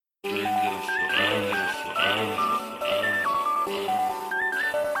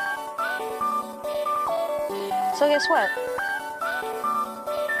So guess what?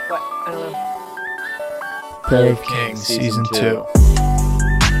 What? I don't know. Pair of Kings Season 2.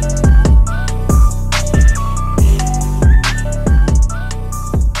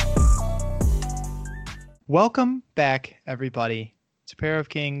 Welcome back, everybody, to Pair of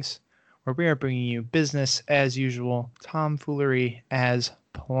Kings, where we are bringing you business as usual, tomfoolery as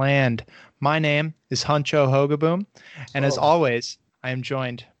planned. My name is Huncho Hogaboom, and as always, I am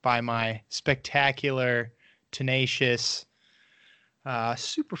joined by my spectacular, tenacious,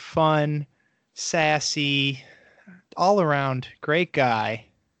 super fun, sassy, all-around great guy.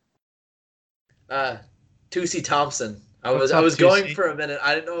 Tusi Thompson. I What's was up, going Tusi? for a minute.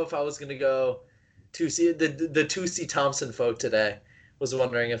 I didn't know if I was gonna go Tusi. The Tusi Thompson folk today. Was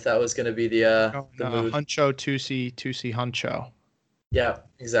wondering if that was gonna be the mood. Huncho, Tusi, Huncho. Yeah,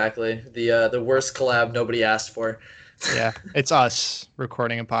 exactly. The worst collab nobody asked for. Yeah, it's us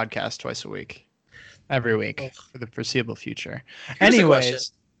recording a podcast twice a week, every week Ugh. for the foreseeable future. Here's a question.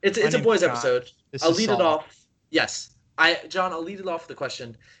 Anyways, It's my a name's boys John. episode. This I'll is lead it Saul. off. Yes, John. I'll lead it off with the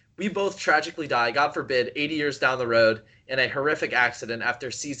question. We both tragically die, God forbid, 80 years down the road in a horrific accident after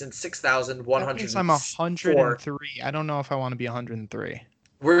season That 6,104. means I'm 103. I don't know if I want to be 103.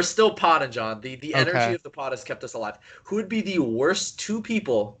 We're still podding, John. The energy Okay. of the pod has kept us alive. Who would be the worst two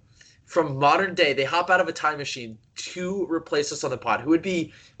people from modern day? They hop out of a time machine to replace us on the pod. Who would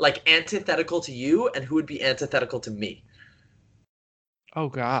be like antithetical to you, and who would be antithetical to me? Oh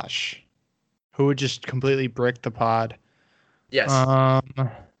gosh, who would just completely brick the pod? Yes.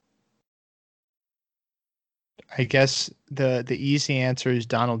 I guess the easy answer is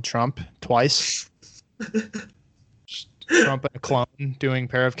Donald Trump twice. Trump and a clone doing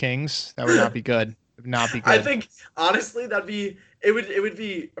Pair of Kings. That would not be good. It would not be good. I think honestly it would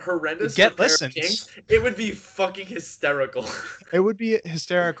be horrendous. Get for Pair of listens. Kings. It would be fucking hysterical. It would be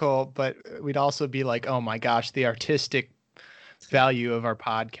hysterical, but we'd also be like, oh my gosh, the artistic value of our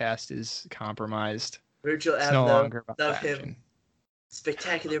podcast is compromised. Virgil It's no Abloh, longer about love passion. him.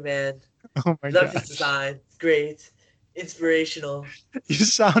 Spectacular man. Oh my Love his gosh. design. Great. Inspirational. You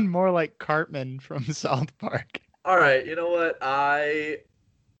sound more like Cartman from South Park. All right, you know what?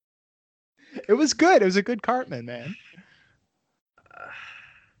 It was good. It was a good Cartman, man.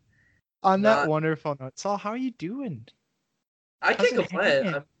 On that Not- wonderful note, Saul, how are you doing? I How's can't it complain.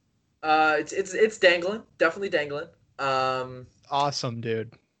 hanging? It's dangling, definitely dangling. Awesome,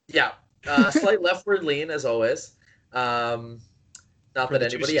 dude. Yeah, slight leftward lean as always. Not For that the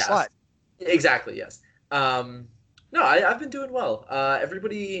anybody juicy asked. slut. Exactly, yes. No, I've been doing well.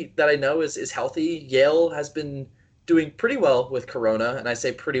 Everybody that I know is healthy. Yale has been doing pretty well with Corona, and I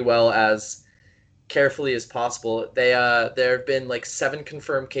say pretty well as carefully as possible. There have been like 7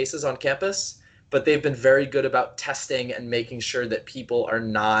 confirmed cases on campus, but they've been very good about testing and making sure that people are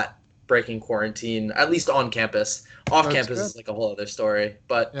not breaking quarantine, at least on campus. Off That's campus good. is like a whole other story.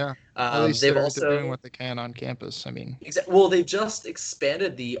 But Yeah. At least they've they're also doing what they can on campus. I mean, well, they've just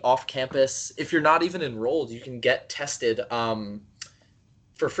expanded the off-campus. If you're not even enrolled, you can get tested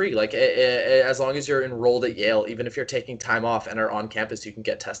for free. Like as long as you're enrolled at Yale, even if you're taking time off and are on campus, you can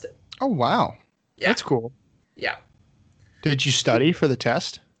get tested. oh wow, Yeah. that's cool. Yeah. Did you study for the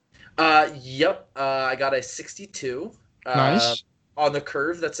test? Yep. I got a 62. Nice. On the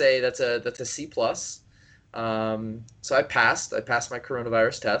curve. That's a C plus. So I passed. I passed my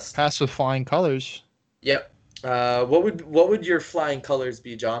coronavirus test. Passed with flying colors. Yep. What would your flying colors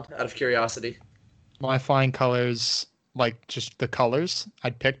be, John? Out of curiosity. My flying colors, like just the colors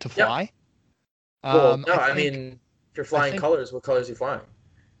I'd pick to Yep. fly. Well, no, I think- mean, if you're flying think- colors, what colors are you flying?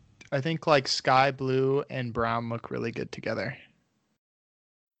 I think like sky blue and brown look really good together.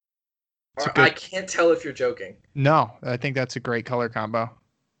 It's a I good- can't tell if you're joking. No, I think that's a great color combo.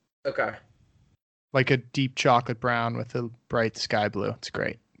 Okay. Like a deep chocolate brown with a bright sky blue. It's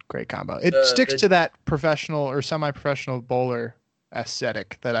great. Great combo. It The- sticks the- to that professional or semi-professional bowler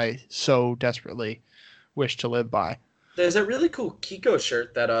aesthetic that I so desperately wish to live by. There's a really cool Kiko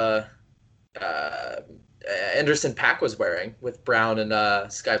shirt that Anderson Paak was wearing with brown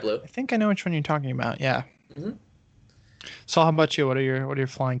and sky blue. I think I know which one you're talking about. Yeah. Mhm. So how about you? What are your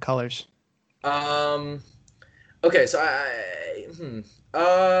flying colors? Okay, so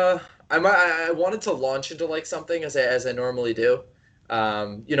I wanted to launch into like something as I normally do.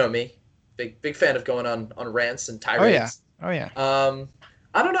 You know me, big fan of going on rants and tirades. Oh yeah.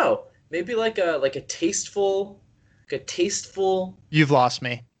 I don't know, maybe like a tasteful. You've lost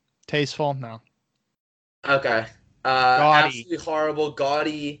me. Tasteful? No. Okay. Gaudy. Absolutely horrible,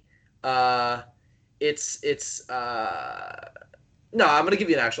 gaudy. It's no, I'm gonna give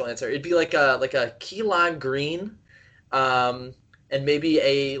you an actual answer. It'd be like a key lime green, and maybe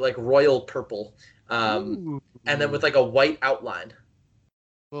a like royal purple. Ooh. and then with like a white outline.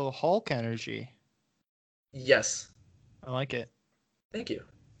 Little Hulk energy. Yes. I like it. Thank you.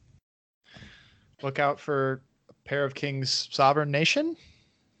 Look out for a pair of kings sovereign nation.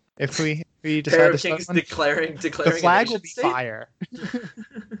 If we Pair decide to of start kings one, declaring the a flag will nation be state. fire.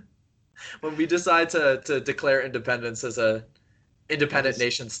 When we decide to declare independence as a independent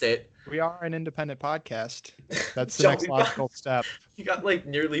nation state. We are an independent podcast. That's the John, next logical step. You got like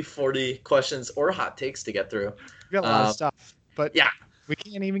nearly 40 questions or hot takes to get through. We got a lot of stuff, but yeah, we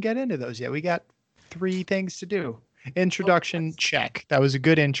can't even get into those yet. We got 3 things to do. Introduction, check. That was a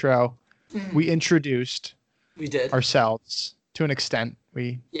good intro. We introduced we did ourselves to an extent.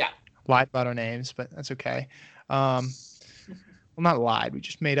 We yeah lied about our names, but that's okay. Well, not lied. We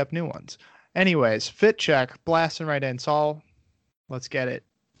just made up new ones. Anyways, fit check, blasting right in. Saul, let's get it.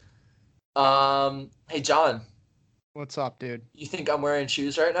 Hey John, what's up, dude? You think I'm wearing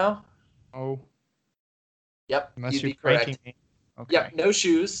shoes right now? Oh, yep. Unless you'd you're be correct. Me. Okay. Yep, no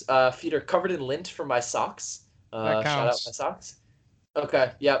shoes. Feet are covered in lint from my socks. That counts. Shout out my socks.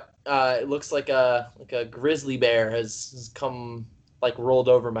 Okay. Yep. It looks like a grizzly bear has come like rolled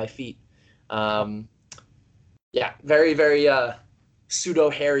over my feet. Yeah. Very very pseudo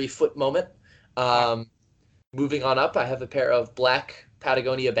hairy foot moment. Moving on up, I have a pair of black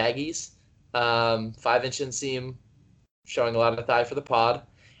Patagonia baggies, 5-inch inseam, showing a lot of thigh for the pod.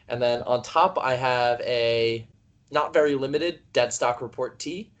 And then on top, I have a not very limited dead stock report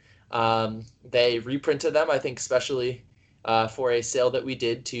tee. They reprinted them, I think, especially for a sale that we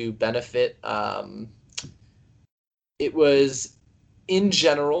did to benefit. It was in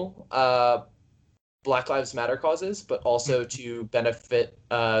general Black Lives Matter causes, but also to benefit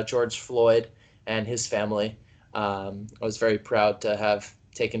George Floyd and his family. I was very proud to have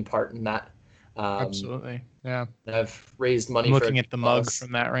taken part in that. Absolutely, yeah. I've raised money. I'm looking at the mug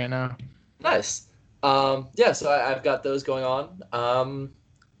from that right now. Nice. Yeah, so I've got those going on.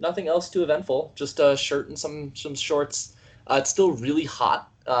 Nothing else too eventful. Just a shirt and some shorts. It's still really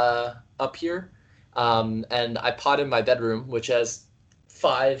hot up here, and I pod in my bedroom, which has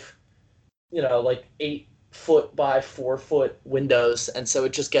 5, like 8-foot by 4-foot windows, and so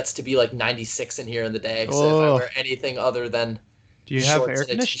it just gets to be like 96 in here in the day. So if I wear anything other than do you have air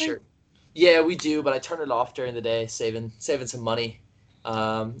conditioning? T-shirt, yeah, we do, but I turn it off during the day, saving some money.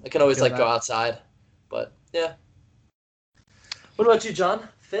 I can always go outside, but yeah. What about you, John?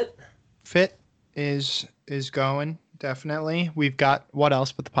 Fit is going. Definitely. We've got what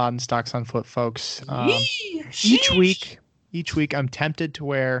else but the pod and stocks on foot, folks. Each week I'm tempted to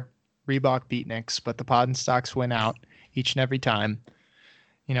wear Reebok Beatniks, but the pod and stocks win out each and every time.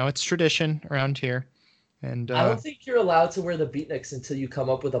 It's tradition around here. And I don't think you're allowed to wear the Beatniks until you come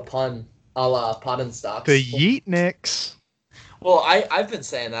up with a pun a la pod and stocks. The Yeetniks. Well, I've been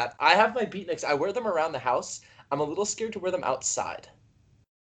saying that. I have my Beatniks. I wear them around the house. I'm a little scared to wear them outside.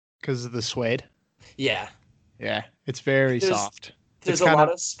 Because of the suede? Yeah. Yeah, it's very soft. There's a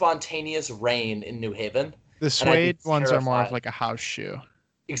lot of spontaneous rain in New Haven. The suede ones are more of like a house shoe.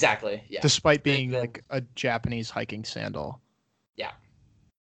 Exactly, yeah. Despite being like a Japanese hiking sandal. Yeah.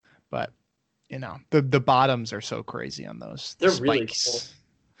 But, the bottoms are so crazy on those. They're really cool.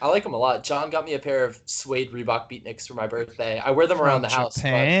 I like them a lot. John got me a pair of suede Reebok Beatniks for my birthday. I wear them around the house.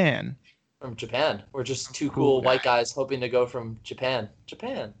 From Japan. We're just two cool white guys hoping to go from Japan.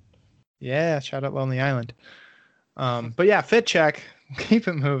 Yeah, shout out Lonely Island. But yeah, fit check. Keep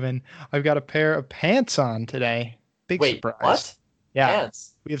it moving. I've got a pair of pants on today. Big surprise. What? Yeah.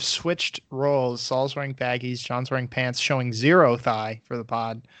 Pants. We have switched roles. Saul's wearing baggies. John's wearing pants, showing 0 thigh for the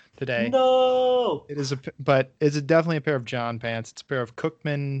pod today. No. But it's definitely a pair of John pants. It's a pair of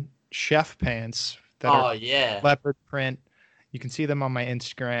Cookman chef pants that are leopard print. You can see them on my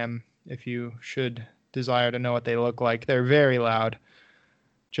Instagram if you should desire to know what they look like. They're very loud,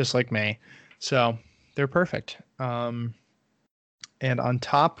 just like me. So they're perfect. And on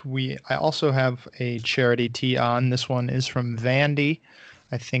top, I also have a charity tee on. This one is from Vandy.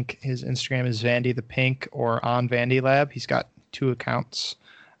 I think his Instagram is Vandy the Pink or on Vandy Lab. He's got 2 accounts.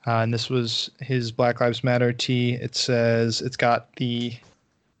 And this was his Black Lives Matter tee. It says,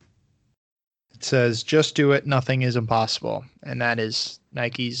 just do it, nothing is impossible. And that is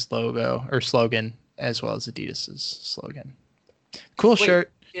Nike's logo or slogan, as well as Adidas's slogan. Cool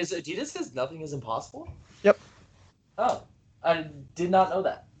shirt. Is Adidas nothing is impossible? Yep. Oh, I did not know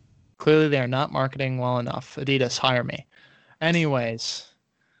that. Clearly, they are not marketing well enough. Adidas, hire me. Anyways,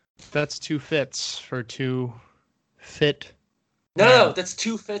 that's 2 fits for 2 fit. No, that's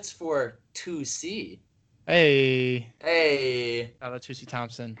 2 fits for 2C. Hey. Shout out to C.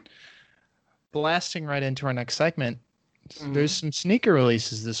 Thompson. Blasting right into our next segment. There's some sneaker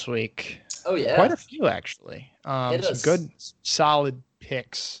releases this week. Oh Quite yeah, a few, actually. hit Some us. good, solid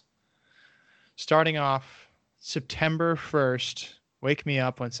picks. Starting off September 1st. Wake me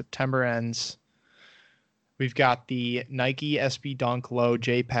up when September ends. We've got the Nike SB Dunk Low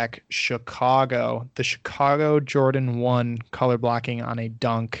JPEG Chicago. The Chicago Jordan 1 color blocking on a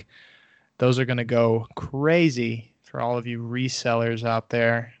dunk. Those are going to go crazy for all of you resellers out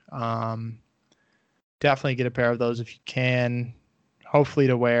there. Definitely get a pair of those if you can. Hopefully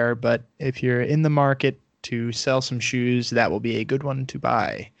to wear, but if you're in the market to sell some shoes, that will be a good one to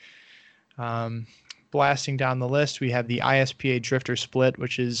buy. Blasting down the list, we have the ISPA Drifter Split,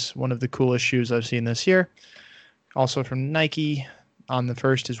 which is one of the coolest shoes I've seen this year. Also from Nike. On the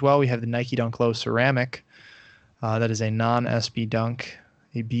first as well, we have the Nike Dunk Low Ceramic. That is a non-SB dunk.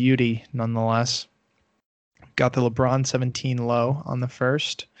 A beauty nonetheless. Got the LeBron 17 Low on the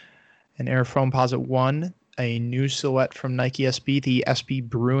first. An Air Foamposite 1. A new silhouette from Nike SB, the SB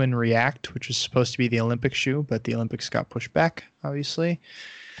Bruin React, which was supposed to be the Olympic shoe, but the Olympics got pushed back, obviously.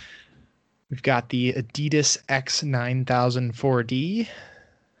 We've got the Adidas X9000 4D.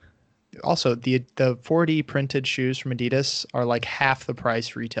 Also, the 4D printed shoes from Adidas are like half the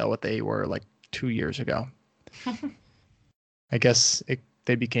price retail what they were like 2 years ago. I guess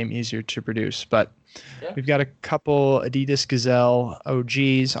they became easier to produce, but yeah. We've got a couple Adidas Gazelle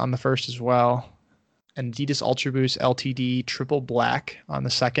OGs on the first as well. An Adidas Ultra Boost LTD Triple Black on the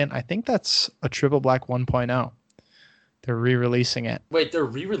second. I think that's a Triple Black 1.0. They're re-releasing it. Wait, they're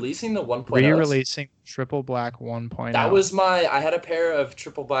re-releasing the 1.0s? Re-releasing Triple Black 1.0. That was I had a pair of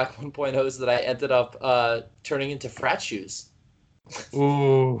Triple Black 1.0s that I ended up turning into frat shoes.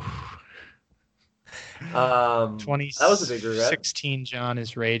 Ooh. That was a big regret. 2016 John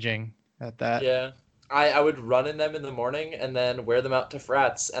is raging at that. Yeah. I would run in them in the morning and then wear them out to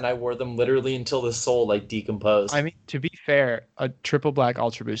frats, and I wore them literally until the sole like decomposed. I mean, to be fair, a Triple Black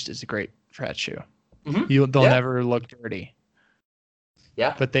Ultra Boost is a great frat shoe. Mm-hmm. They'll never look dirty.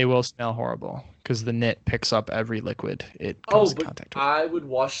 Yeah. But they will smell horrible because the knit picks up every liquid it comes in contact with. I would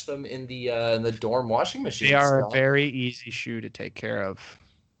wash them in the dorm washing machine. They are a very easy shoe to take care of.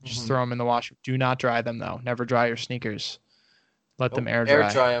 Just throw them in the wash. Do not dry them though. Never dry your sneakers. Let them air dry. Air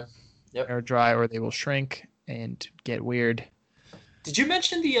dry them. Yep. Air dry, or they will shrink and get weird. Did you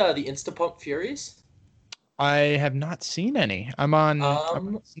mention the Instapump Furies? I have not seen any. I'm on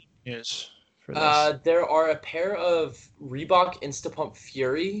news for this. There are a pair of Reebok Instapump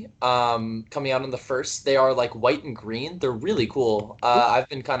Fury coming out on the first. They are like white and green. They're really cool. I've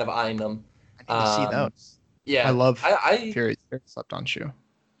been kind of eyeing them. I need to see those. Yeah, I love Fury. They're a slept-on shoe.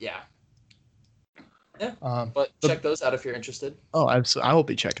 Yeah. Yeah, but check those out if you're interested. Oh, I will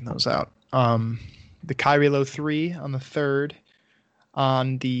be checking those out. The Kyrie Low 3 on the third.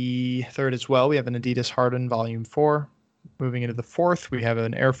 On the third as well, we have an Adidas Harden Volume 4. Moving into the fourth, we have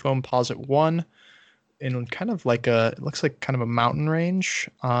an Air Foamposite 1 in kind of like it looks like kind of a mountain range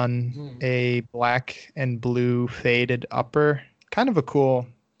on a black and blue faded upper. Kind of a cool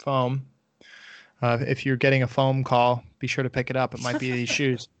foam. If you're getting a foam call, be sure to pick it up. It might be these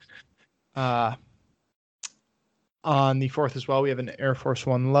shoes. On the fourth as well, we have an Air Force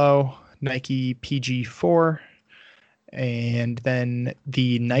 1 Low, Nike PG4, and then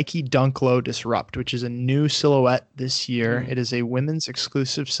the Nike Dunk Low Disrupt, which is a new silhouette this year. It is a women's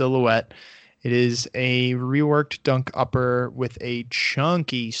exclusive silhouette. It is a reworked dunk upper with a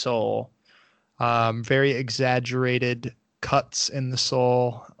chunky sole, very exaggerated cuts in the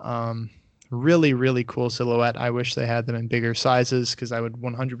sole. Really, really cool silhouette. I wish they had them in bigger sizes because I would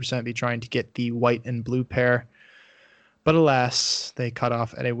 100% be trying to get the white and blue pair. But alas, they cut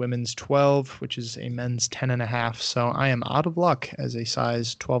off at a women's 12, which is a men's 10.5. So I am out of luck as a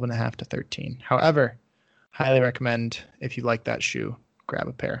size 12.5 to 13. However, highly recommend if you like that shoe, grab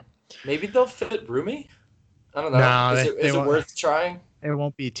a pair. Maybe they'll fit roomy? I don't know. No, is it worth trying? It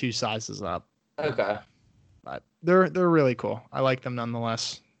won't be 2 sizes up. Okay. But they're really cool. I like them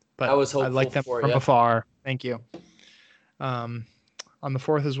nonetheless. But I was hopeful like them from afar. Thank you. On the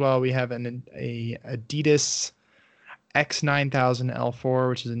fourth as well, we have an Adidas X9000 L4,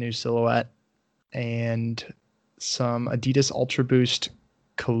 which is a new silhouette, and some Adidas Ultra Boost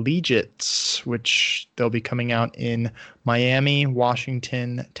Collegiates, which they'll be coming out in Miami,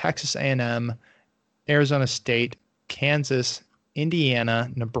 Washington, Texas A&M, Arizona State, Kansas, Indiana,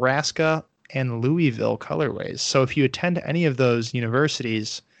 Nebraska, and Louisville colorways. So if you attend any of those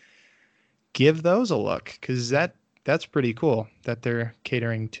universities, give those a look, because that's pretty cool that they're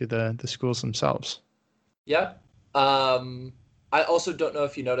catering to the schools themselves. Yeah. I also don't know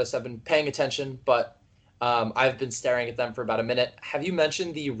if you noticed, I've been paying attention, but I've been staring at them for about a minute. Have you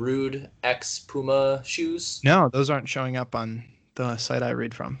mentioned the Rude X Puma shoes? No, those aren't showing up on the site I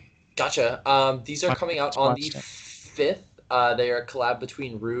read from. Gotcha. These are My coming out friends on the watched it. 5th. They are a collab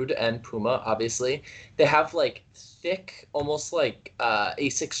between Rude and Puma, obviously. They have like thick, almost like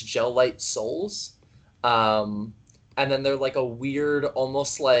Asics gel light soles. Um, and then they're like a weird,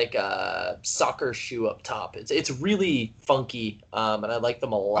 almost like soccer shoe up top. It's really funky, and I like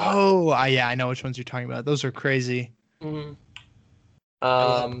them a lot. Oh, yeah, I know which ones you're talking about. Those are crazy. Mhm. I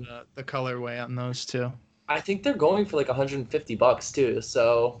love Um, the colorway on those too. I think they're going for like $150 too.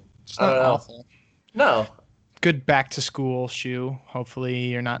 So It's I not don't know. awful. No. Good back to school shoe. Hopefully,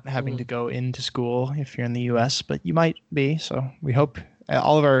 you're not having Mhm. to go into school if you're in the US, but you might be. So we hope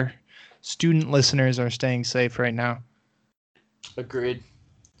all of our student listeners are staying safe right now. Agreed.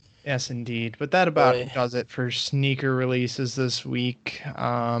 Yes, indeed. But that about Boy. does it for sneaker releases this week.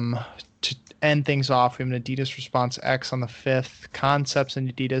 To end things off, we have an Adidas Response X on the 5th. Concepts and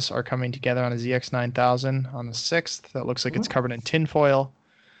Adidas are coming together on a ZX9000 on the 6th. That looks like it's Mhm. covered in tinfoil.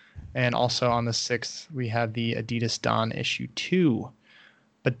 And also on the 6th, we have the Adidas Don issue 2.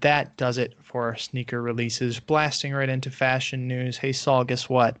 But that does it for our sneaker releases. Blasting right into fashion news. Hey, Saul, guess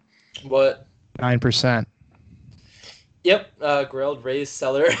what? What? 9%. Yep. Grilled, raised,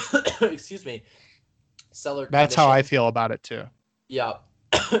 seller. Excuse me. Seller That's how I commission. feel about it, too. Yeah.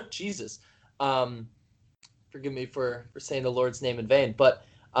 Jesus. Um, Forgive me for saying the Lord's name in vain, but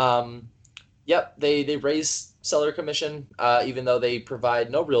yep, they raise seller commission even though they provide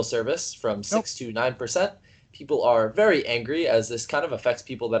no real service from Nope. 6 to 9%. People are very angry as this kind of affects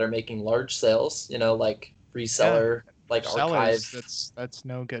people that are making large sales. Like Yeah. reseller, like Sellers, archive. that's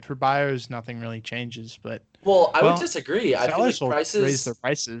no good. For buyers, nothing really changes. But Well, I would well, disagree. I feel sellers like will raise their prices.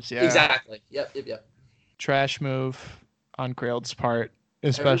 prices. Yeah, Exactly. Yep. Yep. Yep. trash move on Grailed's part,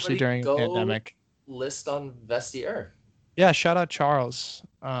 especially Everybody during the go pandemic. list on Vestiaire. Yeah, shout out Charles.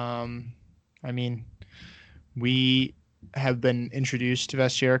 I mean, we have been introduced to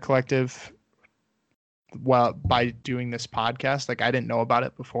Vestiaire Collective well by doing this podcast. Like I didn't know about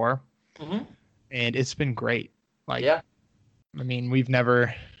it before, Mm-hmm. and it's been great. Like, Yeah. I mean, we've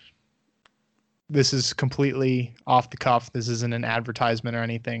never. This is completely off the cuff. This isn't an advertisement or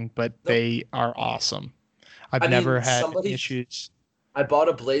anything, but Nope. they are awesome. I've I never mean, had any somebody. issues. I bought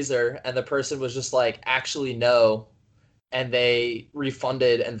a blazer, and the person was just like, "Actually, no," and they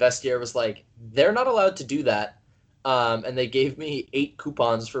refunded. And Vestiaire was like, "They're not allowed to do that." And they gave me 8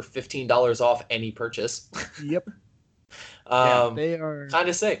 coupons for $15 off any purchase. Yep. Yeah, um, kind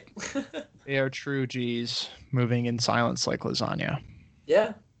of sick. they are true G's moving in silence like lasagna.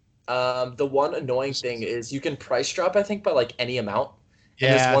 Yeah. The one annoying thing is you can price drop, I think, by like any amount.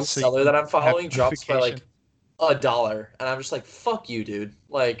 And this Yeah, one so you seller can that I'm have following drops by notification. like $1. And I'm just like, fuck you, dude.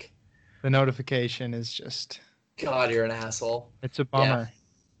 Like, The notification is just God, you're an asshole. it's a Yeah. bummer.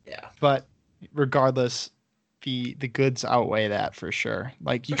 Yeah. But regardless, the goods outweigh that for sure.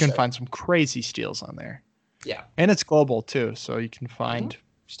 Like you For can sure. find some crazy steals on there. Yeah. And it's global too, so you can find Mhm.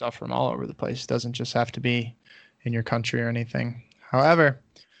 stuff from all over the place. It doesn't just have to be in your country or anything. However,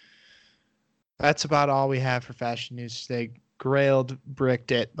 that's about all we have for fashion news today. Grailed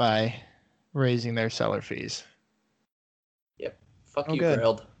bricked it by raising their seller fees. Yep. Fuck Oh, you, good.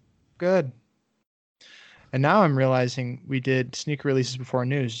 Grilled. Good. And now I'm realizing we did sneaker releases before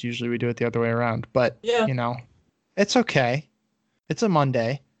news. Usually we do it the other way around, but Yeah. it's okay. It's a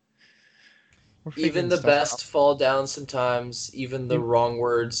Monday. We're Even figuring the stuff out. best fall down sometimes. Even the You- wrong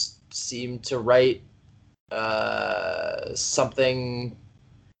words seem to write something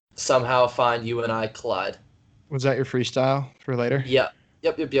somehow find you and I collide. Was that your freestyle for later? Yeah.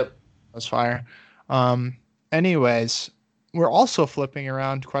 Yep. Yep. Yep. That's fire. Um, anyways, we're also flipping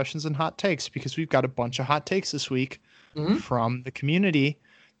around questions and hot takes because we've got a bunch of hot takes this week Mm-hmm. from the community.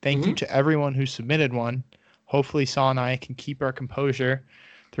 Thank you Mhm. to everyone who submitted one. Hopefully, Saul and I can keep our composure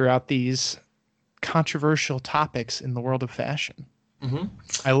throughout these controversial topics in the world of fashion. Mm-hmm.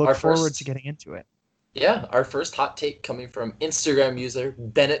 I look Our forward first- to getting into it. Yeah, our first hot take coming from Instagram user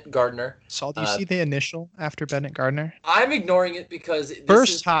Bennett Gardner. Saul, do you see the initial after Bennett Gardner? I'm ignoring it because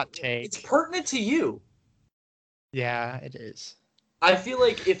First hot take. It's pertinent to you. Yeah, it is. I feel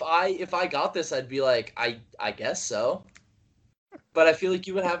like if I got this, I'd be like, I guess so. But I feel like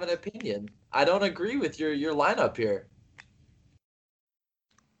you would have an opinion. I don't agree with your lineup here.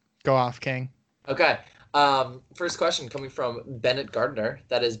 Go off, King. Okay. First question coming from Bennett Gardner.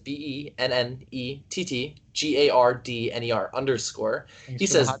 That is BENNETTGARDNER _. Thanks He for the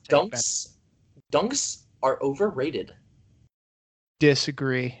says hot take, Ben. dunks are overrated.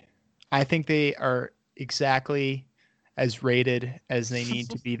 Disagree. I think they are exactly as rated as they need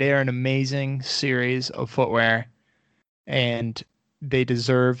to be. They are an amazing series of footwear, and they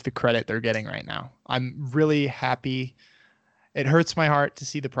deserve the credit they're getting right now. I'm really happy. It hurts my heart to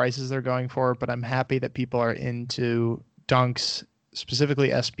see the prices they're going for, but I'm happy that people are into Dunks, specifically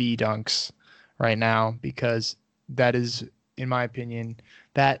SB Dunks, right now, because that is, in my opinion,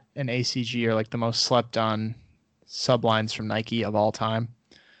 that and ACG are like the most slept on sublines from Nike of all time.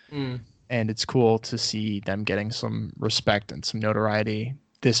 Mm. And it's cool to see them getting some respect and some notoriety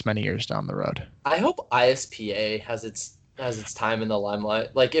this many years down the road. I hope ISPA has its time in the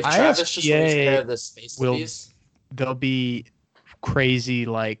limelight. Like if Travis just released a pair ISPA of the Space will Libbies, they'll be crazy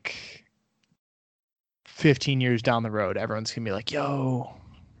like 15 years down the road. Everyone's gonna be like, yo,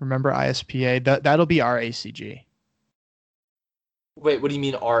 remember ISPA? That'll be our ACG. wait, what do you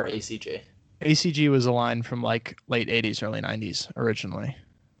mean our ACG? ACG was a line from like late 80s, early 90s originally.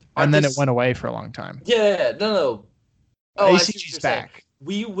 Aren't And then it this? went away for a long time. Yeah, no, no. Oh, I see what ACG's you're saying. back.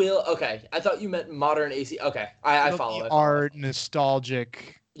 We will. Okay, I thought you meant modern AC. Okay, I It'll be follow. I follow. I our follow.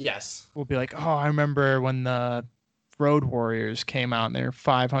 nostalgic. Yes, We'll be like, oh, I remember when the Road Warriors came out and they're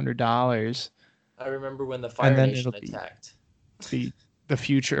 $500. I remember when the And Fire then Nation it'll attacked. be the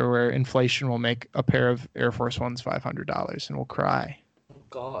future where inflation will make a pair of Air Force Ones $500 and we'll cry. Oh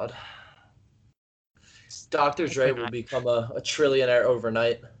God, Dr. Dre Hopefully will not. become a trillionaire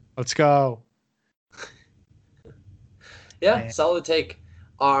overnight. Let's go. Yeah, Man. solid take.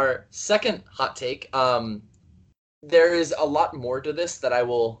 Our second hot take. There is a lot more to this that I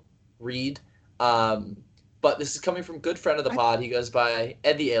will read. But this is coming from good friend of the pod. He goes by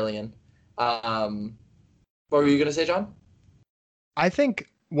Ed the Alien. What were you gonna say, John? I think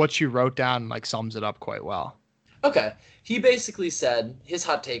what you wrote down like sums it up quite well. Okay. He basically said his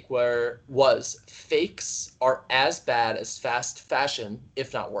hot take was fakes are as bad as fast fashion,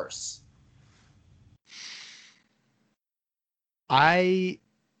 if not worse. I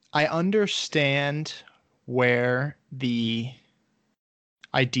understand where the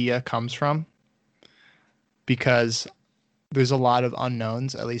idea comes from because there's a lot of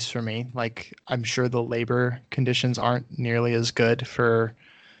unknowns, at least for me. Like, I'm sure the labor conditions aren't nearly as good for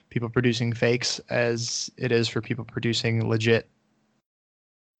people producing fakes as it is for people producing legit,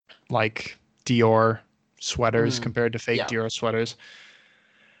 like Dior sweaters compared to fake Yeah. Dior sweaters.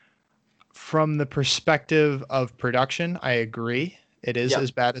 From the perspective of production, I agree. It is Yep.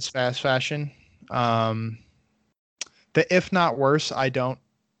 as bad as fast fashion. The if not worse, I don't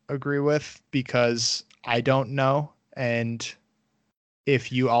agree with because I don't know. And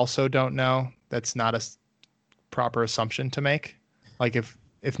if you also don't know, that's not a proper assumption to make. Like if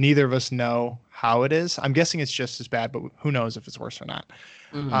neither of us know how it is, I'm guessing it's just as bad, but who knows if it's worse or not.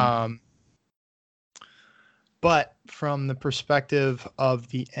 Mm-hmm. But from the perspective of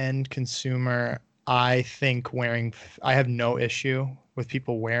the end consumer, I think I have no issue with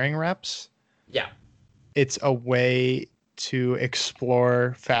people wearing reps. Yeah. It's a way to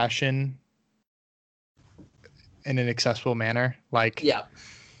explore fashion in an accessible manner. Like, Yeah.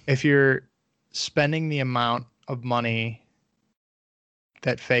 if you're spending the amount of money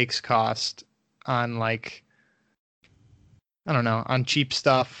that fakes cost on, like, I don't know, on cheap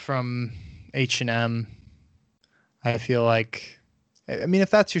stuff from H&M, I feel like, I mean,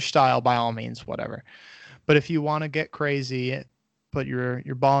 if that's your style, by all means, whatever. But if you want to get crazy, but you're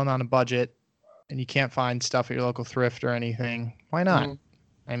balling on a budget and you can't find stuff at your local thrift or anything, why not?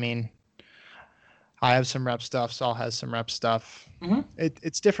 Mm-hmm. I mean, I have some rep stuff. Saul has some rep stuff. Mm-hmm.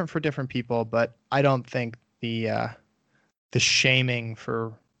 It's different for different people, but I don't think the shaming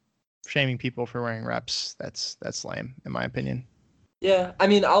people for wearing reps, that's lame in my opinion. Yeah, I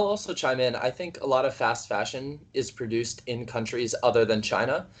mean, I'll also chime in. I think a lot of fast fashion is produced in countries other than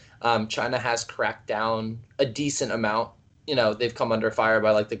China. China has cracked down a decent amount. You know, they've come under fire by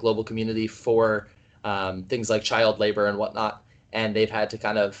like the global community for things like child labor and whatnot, and they've had to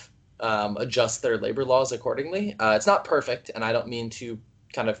kind of adjust their labor laws accordingly. It's not perfect, and I don't mean to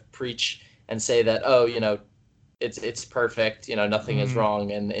kind of preach and say that, oh, you know, it's perfect. You know, nothing is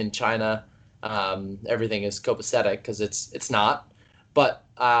wrong, and in China, everything is copacetic because it's not. But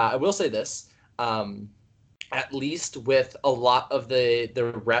I will say this, at least with a lot of the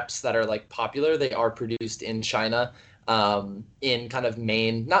reps that are like popular, they are produced in China, in kind of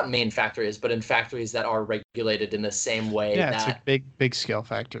not main factories, but in factories that are regulated in the same way Yeah, it's that, like big scale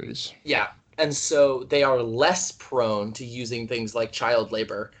factories. yeah. And so they are less prone to using things like child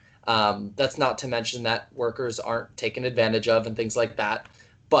labor. That's not to mention that workers aren't taken advantage of and things like that.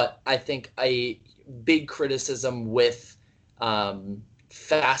 But I think a big criticism with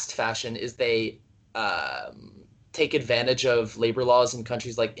fast fashion is they take advantage of labor laws in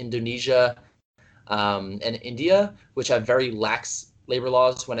countries like Indonesia, and India, which have very lax labor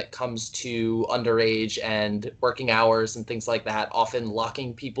laws when it comes to underage and working hours and things like that, often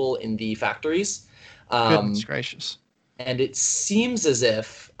locking people in the factories. Goodness Um, gracious. and it seems as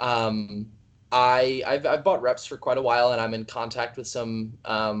if I've bought reps for quite a while, and I'm in contact with some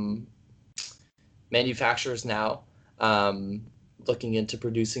manufacturers now, looking into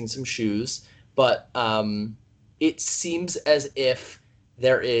producing some shoes. But it seems as if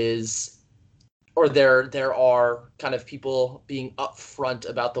there is, or there are kind of people being upfront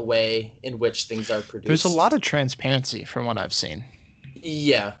about the way in which things are There's a produced. lot of transparency from what I've seen,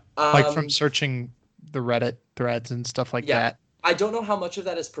 Yeah. like from searching the Reddit threads and stuff like Yeah. that. I don't know how much of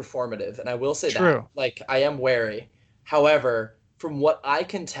that is performative, and I will say that. True. Like, I am wary. However, from what I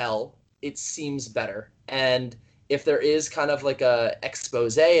can tell, it seems better. And if there is kind of like a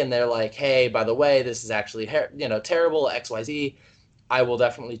expose and they're like, "Hey, by the way, this is actually terrible XYZ," I will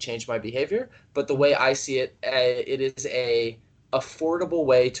definitely change my behavior. But the way I see it, it is a affordable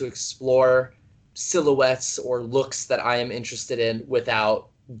way to explore silhouettes or looks that I am interested in without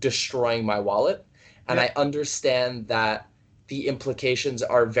destroying my wallet. And Yeah. I understand that the implications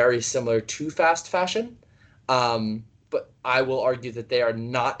are very similar to fast fashion. But I will argue that they are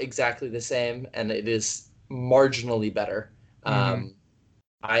not exactly the same, and it is marginally better. Hmm.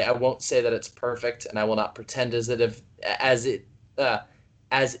 I won't say that it's perfect, and I will not pretend as it uh,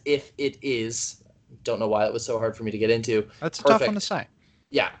 as if it is. Don't know why it was so hard for me to get into. That's a tough one to Perfect. say.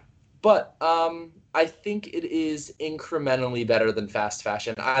 Yeah. But I think it is incrementally better than fast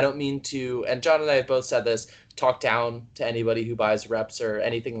fashion. I don't mean to, and John and I have both said this, talk down to anybody who buys reps or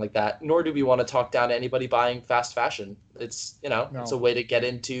anything like that, nor do we want to talk down to anybody buying fast fashion. It's a No, way to get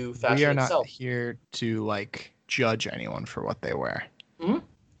into we fashion are not itself. here to like judge anyone for what they wear. Hmm.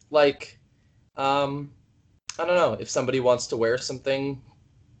 Like, um, I don't know, if somebody wants to wear something,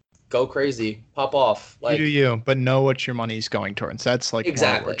 go crazy, pop off. You do Like, you, but know what your money's going towards. That's like more what we're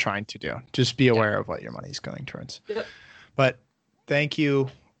exactly. trying to do. Just be Yeah. aware of what your money's going towards. Yep. But thank you,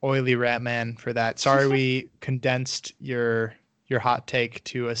 Oily Rat Man, for that. Sorry we condensed your hot take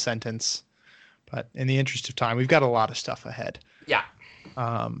to a sentence, but in the interest of time, we've got a lot of stuff ahead. Yeah.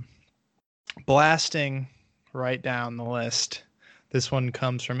 Um, Blasting right down the list. This one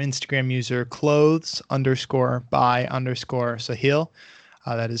comes from Instagram user clothes underscore by underscore Sahil.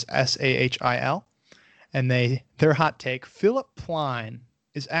 That is Sahil. And their hot take, Philip Plein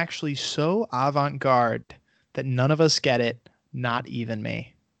is actually so avant-garde that none of us get it, not even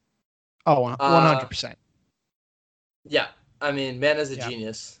me. Oh, Uh, 100%. yeah. I mean, man is a Yeah.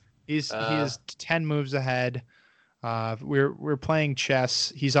 genius. He Uh, is 10 moves ahead. We're playing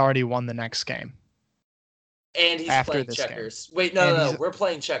chess. He's already won the next game and he's after playing this game. checkers. Wait, no, And no, no. We're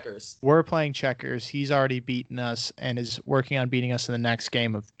playing checkers. we're playing checkers. He's already beaten us and is working on beating us in the next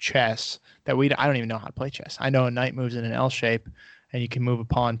game of chess that I don't even know how to play chess. I know a knight moves in an L shape and you can move a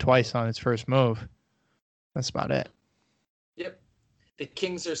pawn twice on its first move. That's about it. Yep. The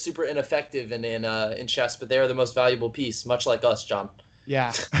kings are super ineffective in chess, but they are the most valuable piece, much like us, John.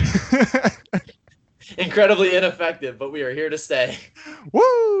 Yeah. Incredibly ineffective, but we are here to stay.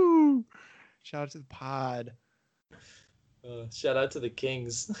 Woo! Shout out to the pod. Shout out to the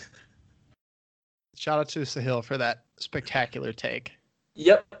kings. Shout out to Sahil for that spectacular take.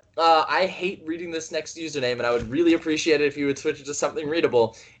 Yep. I hate reading this next username, and I would really appreciate it if you would switch it to something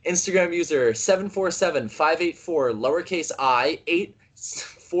readable. Instagram user 747-584 lowercase I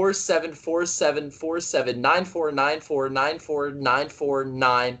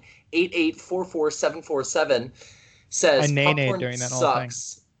 84747479494949498844747 I says nay-nayed popcorn during that whole thing.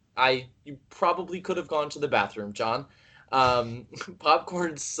 sucks. You probably could have gone to the bathroom, John.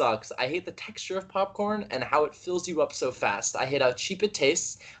 Popcorn sucks. I hate the texture of popcorn and how it fills you up so fast. I hate how cheap it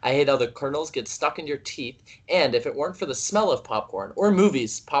tastes. I hate how the kernels get stuck in your teeth. And if it weren't for the smell of popcorn or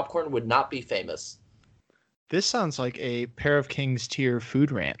movies, popcorn would not be famous. This sounds like a Pair of Kings tier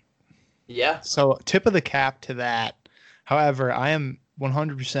food rant. Yeah. So tip of the cap to that. However, I am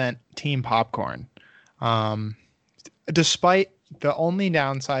 100% team popcorn. Despite the only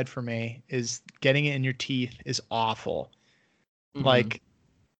downside for me is getting it in your teeth is awful. Mm-hmm. Like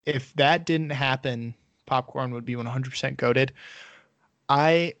if that didn't happen, popcorn would be 100% goated.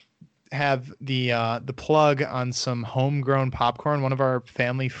 I have the plug on some homegrown popcorn. One of our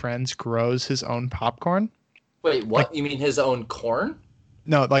family friends grows his own popcorn. Wait, what? Like, You mean his own corn?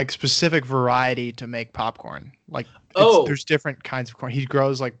 no, like specific variety to make popcorn. Like Oh, there's different kinds of corn. He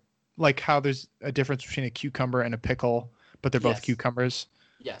grows like how there's a difference between a cucumber and a pickle, but they're both yes. cucumbers.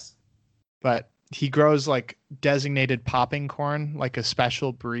 Yes. But he grows like designated popping corn, like a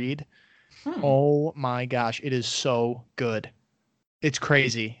special breed. Oh my gosh, it is so good. It's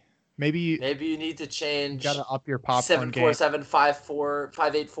crazy. Maybe you Maybe you need to change gotta up your popcorn seven four game. seven five four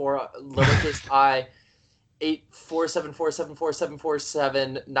 584 lowercase I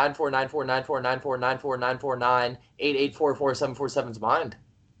 84747474794949494949498844747's mind.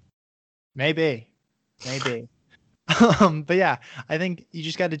 Maybe. But yeah, I think you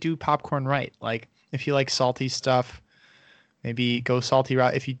just got to do popcorn right. Like if you like salty stuff, maybe go salty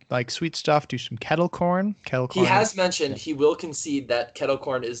route. If you like sweet stuff, do some kettle corn. He has mentioned he will concede that kettle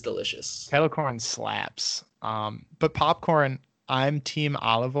corn is delicious. Kettle corn slaps. But popcorn, I'm team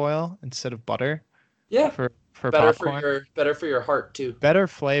olive oil instead of butter Yeah, for popcorn. better for your heart too. Better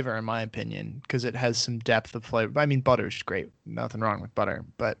flavor in my opinion because it has some depth of flavor. I mean, butter's great. Nothing wrong with butter,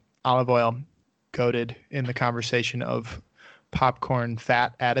 but olive oil coated in the conversation of popcorn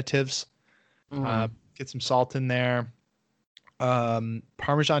fat additives. Get some salt in there.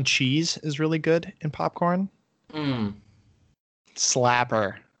 Parmesan cheese is really good in popcorn.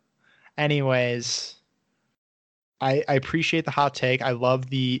 Slapper. Anyways, I appreciate the hot take. I love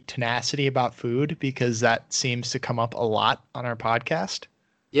the tenacity about food because that seems to come up a lot on our podcast.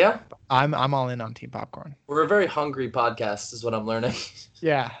 Yeah. I'm all in on Team Popcorn. We're a very hungry podcast is what I'm learning.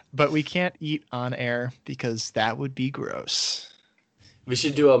 Yeah, but we can't eat on air because that would be gross. We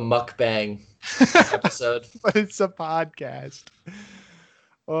should do a mukbang episode. But it's a podcast.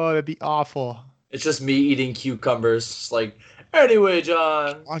 Oh, that'd be awful. It's just me eating cucumbers. It's like, anyway,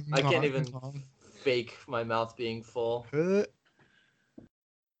 John, I can't even fake my mouth being full.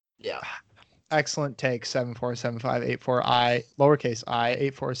 Yeah. Excellent take. 747584I lowercase I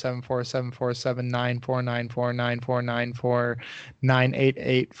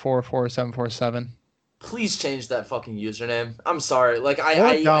 8474747494949494988444747. Please change that fucking username. I'm sorry. Like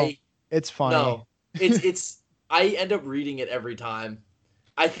it's funny. No, it's I end up reading it every time.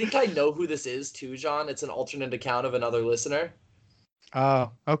 I think I know who this is too, John. It's an alternate account of another listener.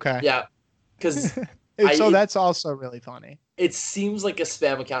 Oh, okay. Yeah, because that's also really funny. It seems like a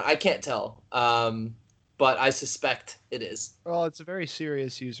spam account. I can't tell, but I suspect it is. Well, it's a very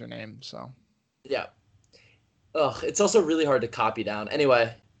serious username, so. Yeah. Ugh, it's also really hard to copy down.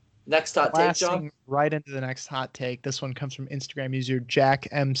 Anyway, next hot take, John. Right into the next hot take. This one comes from Instagram user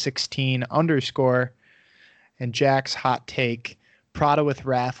JackM16_. And Jack's hot take: Prada with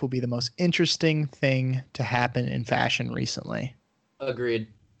Raf will be the most interesting thing to happen in fashion recently. Agreed.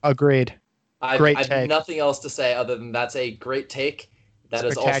 Great take. Nothing else to say other than that's a great take. That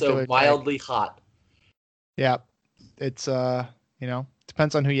is also mildly hot. Yeah. It's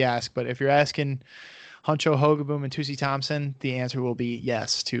depends on who you ask, but if you're asking Huncho Hogaboom and Tusi Thompson, the answer will be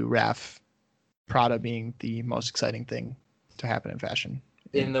yes to Raf Prada being the most exciting thing to happen in fashion.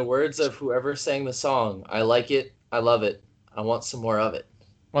 In the words of whoever sang the song, I like it, I love it, I want some more of it.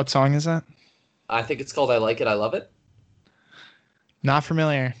 What song is that? I think it's called I Like It, I Love It. Not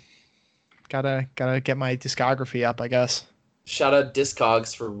familiar. Gotta get my discography up, I guess. Shout out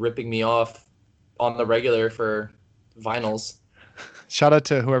Discogs for ripping me off on the regular for vinyls. Shout out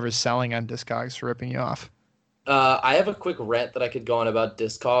to whoever's selling on Discogs for ripping you off. I have a quick rant that I could go on about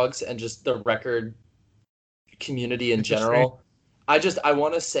Discogs and just the record community in general. I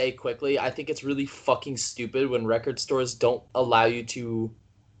want to say quickly, I think it's really fucking stupid when record stores don't allow you to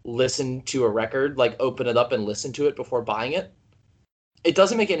listen to a record, like open it up and listen to it before buying it. It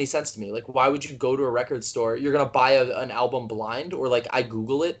doesn't make any sense to me. Like, why would you go to a record store? You're going to buy an album blind, or like I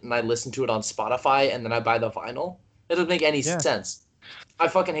Google it and I listen to it on Spotify and then I buy the vinyl. It doesn't make any sense. I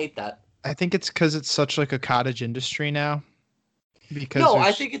fucking hate that. I think it's because it's such like a cottage industry now. Because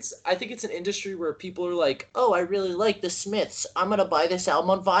I think it's an industry where people are like, oh, I really like the Smiths. I'm going to buy this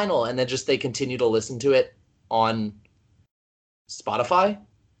album on vinyl. And then just they continue to listen to it on Spotify.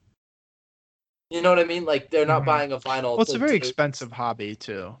 You know what I mean? Like, they're not buying a vinyl. Well, it's a very expensive hobby,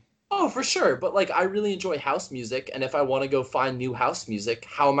 too. Oh, for sure. But, like, I really enjoy house music. And if I want to go find new house music,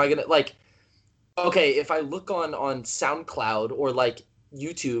 how am I going to, like, okay, if I look on SoundCloud or, like,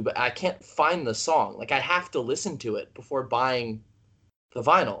 YouTube, I can't find the song. Like, I have to listen to it before buying the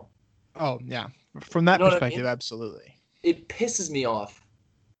vinyl. Oh, yeah. From that perspective, absolutely. It pisses me off.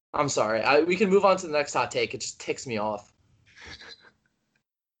 I'm sorry. We can move on to the next hot take. It just ticks me off.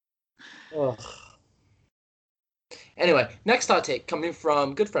 Ugh. Anyway, next hot take coming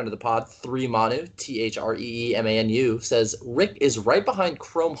from good friend of the pod, 3Manu, THREEMANU, says Rick is right behind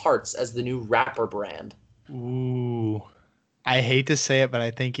Chrome Hearts as the new rapper brand. Ooh. I hate to say it, but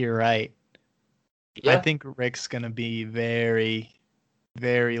I think you're right. Yeah. I think Rick's going to be very,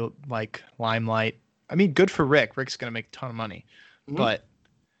 very, like, limelight. I mean, good for Rick. Rick's going to make a ton of money. Mm-hmm. But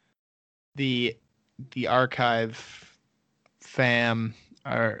the Archive fam,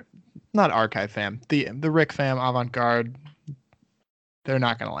 or not Archive fam, the Rick fam, Avant-Garde, they're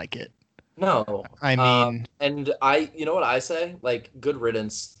not gonna like it. No. I mean, And you know what I say? Like, good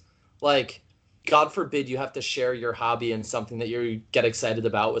riddance. Like, God forbid you have to share your hobby and something that you get excited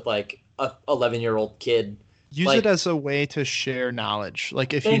about with like a 11-year-old kid. use it Like, as a way to share knowledge.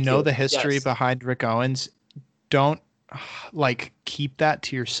 Like if you thank know you. the history Yes. behind Rick Owens, don't like keep that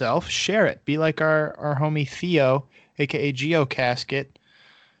to yourself. Share it. Be like our homie Theo, aka Geo Casket,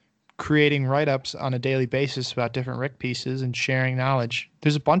 creating write-ups on a daily basis about different Rick pieces and sharing knowledge.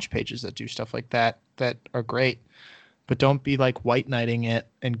 There's a bunch of pages that do stuff like that that are great, but don't be like white knighting it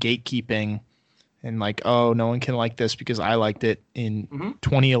and gatekeeping and like, oh, no one can like this because I liked it in Hmm.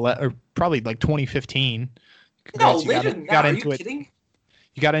 2011 or probably like 2015. No, Congrats, later than you that. got Are you into it. kidding?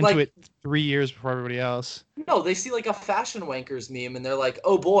 You got into Like, it 3 years before everybody else. no, they see like a fashion wankers meme and they're like,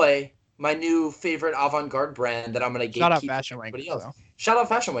 "Oh boy, my new favorite avant-garde brand that I'm gonna Shout out gatekeep from Fashion everybody Wankers else." though. Shout out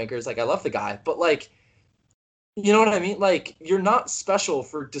fashion wankers. Like, I love the guy, but like, you know what I mean? Like, you're not special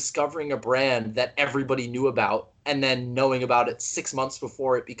for discovering a brand that everybody knew about and then knowing about it 6 months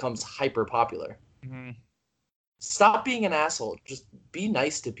before it becomes hyper popular. Mhm. Stop being an asshole. Just be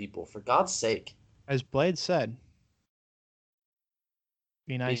nice to people, for God's sake. As Blade said,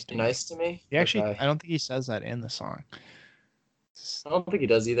 be nice Be to me. nice to me? He actually, Okay. I don't think he says that in the song. I don't think he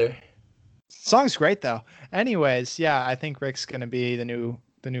does either. Song's great though. Anyways, yeah, I think Rick's gonna be the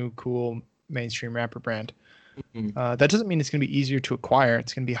new cool mainstream rapper brand. Mhm. That doesn't mean it's gonna be easier to acquire.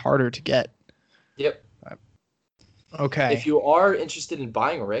 It's gonna be harder to get. Yep. If Okay. you are interested in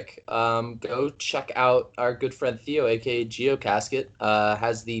buying a Rick, go check out our good friend Theo, aka GeoCasket.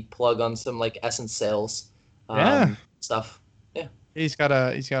 Has the plug on some like Essence sales, Yeah, stuff. Yeah. he's got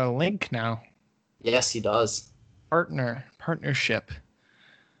a link now. Yes, he does. Partnership,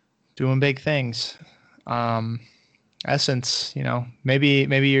 doing big things. Um, Essence, maybe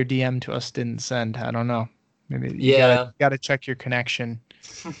your DM to us didn't send. I don't know. Maybe you gotta Yeah. gotta check your connection.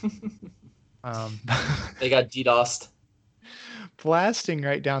 Um, They got DDoSed. blasting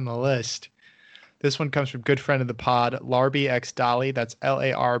right down the list. This one comes from good friend of the pod, Larby X Dolly. That's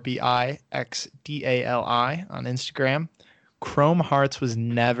LARBIXDALI on Instagram. Chrome Hearts was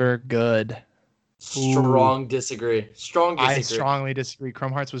never good. Ooh, Strong disagree. Strong I disagree. strongly disagree.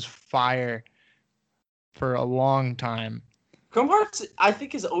 Chrome Hearts was fire for a long time. Chrome Hearts, I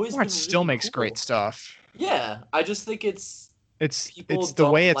think, has Chrome always Hearts been still really makes great cool. stuff. Yeah, I just think people It's the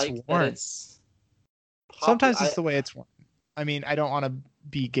don't way it's like that worn. it's popular. Sometimes it's the way it's worn. I mean, I don't want to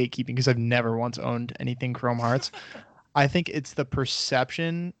be gatekeeping because I've never once owned anything Chrome Hearts. I think it's the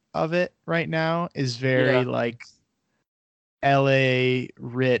perception of it right now is very Yeah. like LA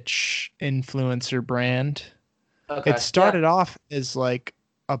rich influencer brand. It Okay. Yeah. started off as like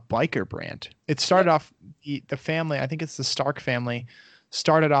a biker brand. It started Yep. off the family, I think it's the Stark family,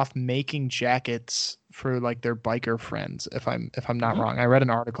 started off making jackets for like their biker friends, if I'm not Hmm. wrong. I read an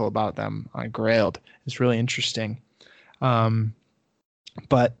article about them on Grailed. It's really interesting. Um,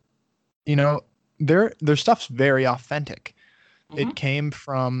 but you know, their stuff's very authentic. Hmm. It came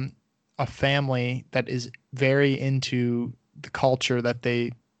from a family that is very into the culture that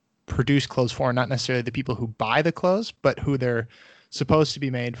they produce clothes for, not necessarily the people who buy the clothes, but who they're supposed to be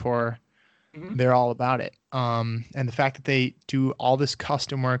made for. Hmm. They're all about it. And the fact that they do all this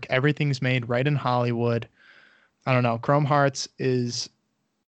custom work, everything's made right in Hollywood. I don't know. Chrome Hearts is,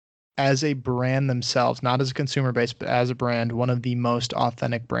 as a brand themselves, not as a consumer base, but as a brand, one of the most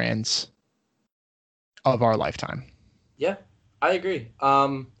authentic brands of our lifetime. Yeah, I agree.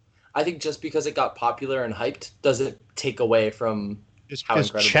 I think just because it got popular and hyped doesn't take away from Just how because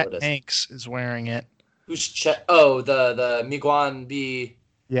incredible Chet it is. Hanks is wearing it. Who's Chet? Oh, the Miguan B.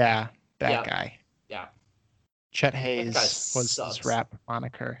 Yeah, that Yeah, guy. yeah. Chet That guy Hayes was his sucks. rap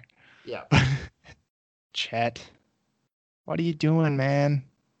moniker. Yeah. Chet, what are you doing, man?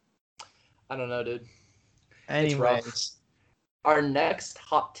 I don't know, dude. It's rough. Anyways, Our next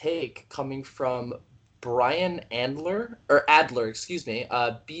hot take coming from Brian Adler, excuse me,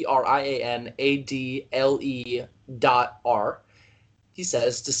 BrianAdle.R. He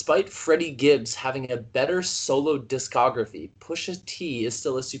says, despite Freddie Gibbs having a better solo discography, Pusha T is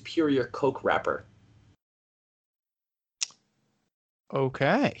still a superior coke rapper.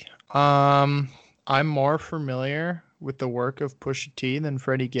 okay. I'm more familiar with the work of Pusha T than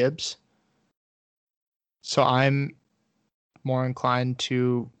Freddie Gibbs, so I'm more inclined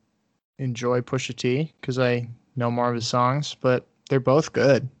to enjoy Pusha T because I know more of his songs, but they're both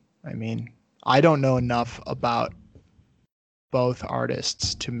good. I mean, I don't know enough about both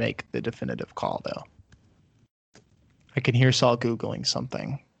artists to make the definitive call, though. I can hear Saul Googling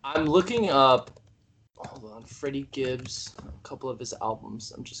something. I'm looking up, hold on, Freddie Gibbs, a couple of his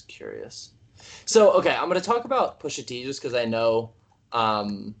albums. I'm just curious. So, okay, I'm going to talk about Pusha T just because I know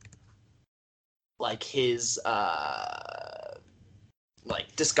um, like his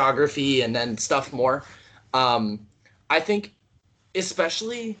like discography and then stuff more. I think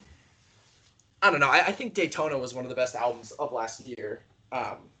especially I don't know. I think Daytona was one of the best albums of last year.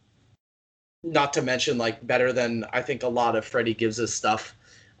 Not to mention like better than I think a lot of Freddie Gibbs' stuff.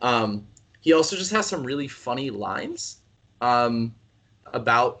 He also just has some really funny lines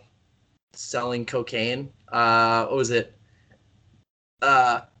about selling cocaine. What was it?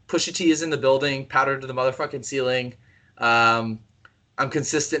 Pusha T is in the building, powder to the motherfucking ceiling. Um, I'm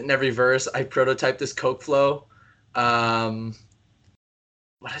consistent in every verse. I prototyped this coke flow. What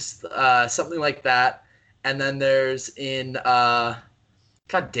is something like that? And then there's in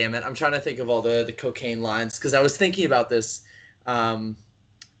God damn it, I'm trying to think of all the cocaine lines because I was thinking about this. Oh,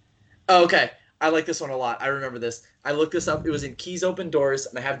 okay, I like this one a lot. I remember this. I looked this up. It was in Keys Open Doors,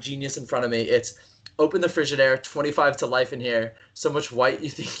 and I have Genius in front of me. It's open the Frigidaire, 25 to life in here. So much white you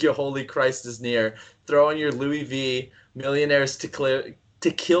think your holy Christ is near. Throw on your Louis V. Millionaires to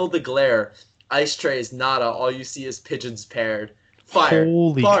kill the glare. Ice trays, nada. All you see is pigeons paired. Fire.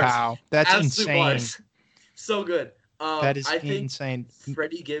 Holy Bars. cow. That's Absolute insane. Bars. So good. That is I think insane.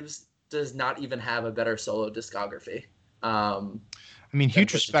 Freddie Gibbs does not even have a better solo discography. I mean, huge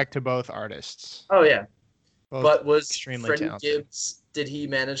Pusha T. respect to both artists. Oh yeah, Both but was extremely Freddie talented. Gibbs? Did he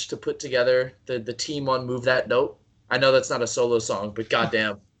manage to put together the team on "Move That Note"? I know that's not a solo song, but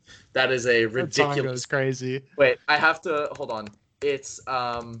goddamn, that is a That song ridiculous. goes crazy. Wait, I have to hold on. It's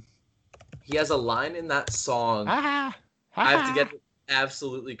he has a line in that song. Ah, I have to get it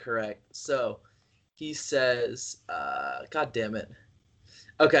absolutely correct. So he says, God damn it.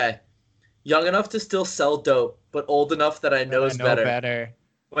 Okay. Young enough to still sell dope, but old enough that I knows better.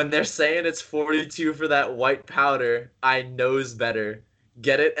 When they're saying it's 42 for that white powder, I knows better.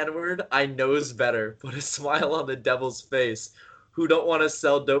 Get it, N-word? I knows better. Put a smile on the devil's face. Who don't want to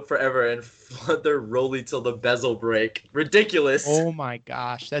sell dope forever and flood their rollie till the bezel break. Ridiculous. Oh my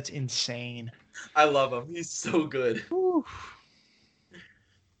gosh, that's insane. I love him. He's so good. Whew.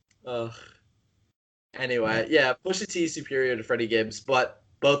 Anyway, yeah, Pusha T is superior to Freddie Gibbs, but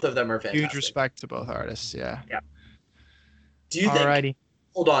both of them are fantastic. Huge respect to both artists, yeah. Yeah. Do you think? Alrighty.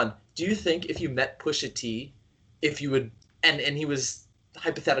 Hold on. Do you think if you met Pusha T, if you would, and he was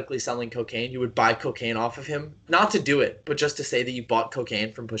hypothetically selling cocaine, you would buy cocaine off of him? Not to do it, but just to say that you bought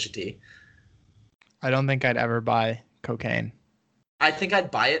cocaine from Pusha T. I don't think I'd ever buy cocaine. I think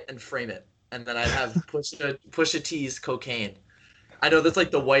I'd buy it and frame it, and then I'd have Pusha T's cocaine. I know that's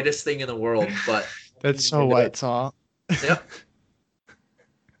like the whitest thing in the world, but That's so white, Saul. Yep.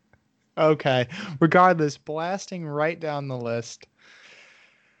 Okay. Regardless, blasting right down the list.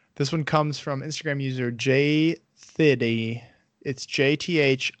 This one comes from Instagram user JThidde. It's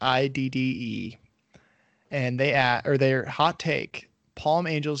JTHIDDE. And their hot take: Palm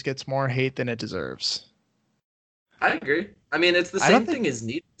Angels gets more hate than it deserves. I agree. I mean, it's the same thing as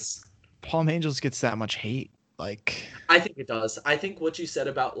Needles. Palm Angels gets that much hate. Like, I think it does. I think what you said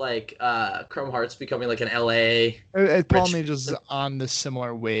about like Chrome Hearts becoming like an LA. Palm Angels is on this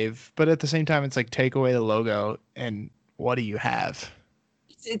similar wave, but at the same time, it's like take away the logo and what do you have?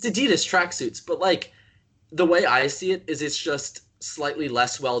 It's Adidas tracksuits, but like the way I see it is, it's just slightly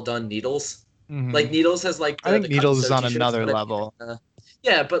less well done Needles. Mm-hmm. Like Needles has like I think Needles is on another level.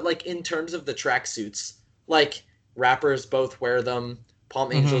 Yeah, but like in terms of the tracksuits, like rappers both wear them.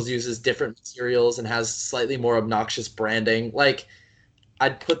 Palm Angels uses different materials and has slightly more obnoxious branding. Like,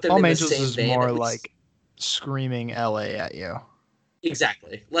 I'd put them Palm in the Angels same is vein. more like screaming LA at you.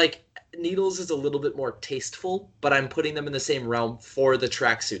 Exactly. Like, Needles is a little bit more tasteful, but I'm putting them in the same realm for the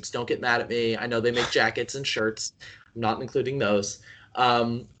tracksuits. Don't get mad at me. I know they make jackets and shirts. I'm not including those.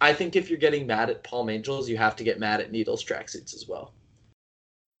 I think if you're getting mad at Palm Angels, you have to get mad at Needles tracksuits as well.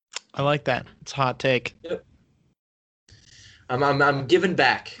 I like that. It's a hot take. Yep. I'm giving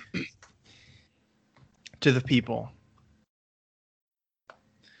back to the people.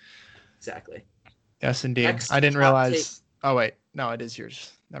 Exactly. Yes, indeed. Next I didn't hot realize. take. Oh wait, no, it is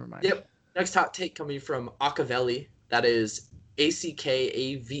yours. Never mind. Yep. Next hot take coming from Acaveli. That is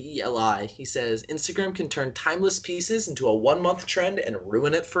Akaveli. He says Instagram can turn timeless pieces into a 1 month trend and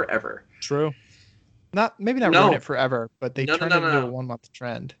ruin it forever. True. Maybe not ruin it forever, but they turn it into a 1 month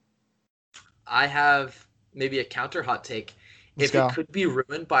trend. I have maybe a counter hot take. If it could be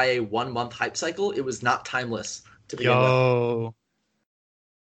ruined by a 1 month hype cycle, it was not timeless to begin with.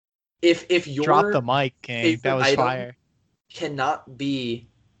 If your drop the mic, King, that was fire. Cannot be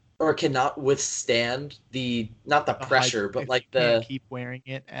or cannot withstand not the pressure, but like you can't keep wearing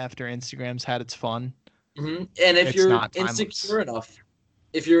it after Instagram's had its fun. Mm-hmm. And if you're insecure enough,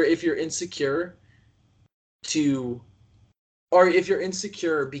 if you're insecure to or if you're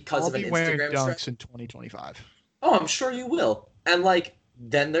insecure because I'll of an be wearing Instagram trend, dunks in 2025. oh, I'm sure you will. And like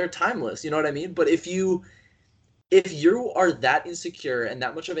then they're timeless, you know what I mean? But if you are that insecure and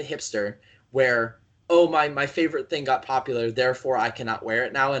that much of a hipster where oh my favorite thing got popular, therefore I cannot wear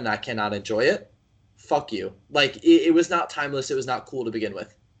it now and I cannot enjoy it, fuck you. Like it was not timeless, it was not cool to begin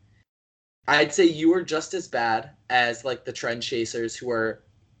with. I'd say you are just as bad as like the trend chasers who are,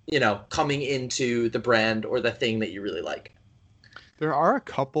 coming into the brand or the thing that you really like. There are a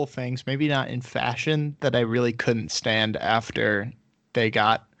couple things, maybe not in fashion, that I really couldn't stand after they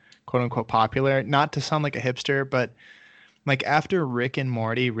got quote unquote popular. Not to sound like a hipster, but like after Rick and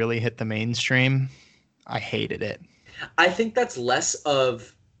Morty really hit the mainstream, I hated it. I think that's less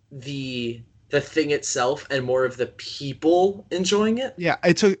of the thing itself and more of the people enjoying it. Yeah,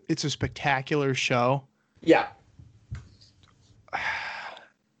 it's a spectacular show. Yeah. The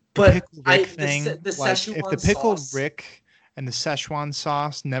But pickle Rick thing, the like Szechuan if the pickle sauce, Rick and the Szechuan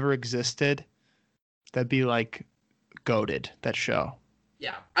sauce never existed, that'd be like goated, that show.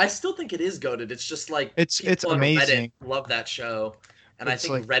 yeah, I still think it is goated. It's just like It's people on amazing. Reddit love that show, and I It's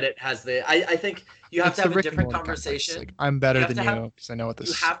think like Reddit has the. I think you have it's to the have a Rick and different Morty complex. conversation. Like I'm You better have than to have you because I know what you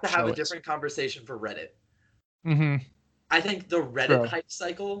this have to have show a is. different conversation for Reddit. Mm-hmm. I think the Reddit True. hype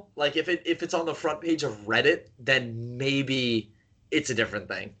cycle, like if it's on the front page of Reddit, then maybe it's a different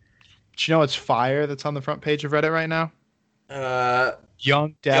thing. Do you know what's fire that's on the front page of Reddit right now? Uh,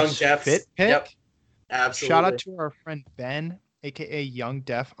 Young Young Def's Defs, fit pick. yep, Shout out absolutely. to our friend Ben, aka Young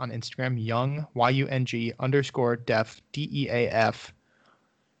Def on Instagram, Young YUNG_Def DEAF.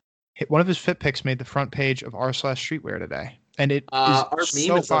 One of his fit picks made the front page of r/streetwear today, and it is Our meme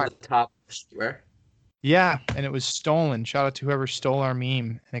so is on fire. the top. Where? Yeah, and it was stolen. Shout out to whoever stole our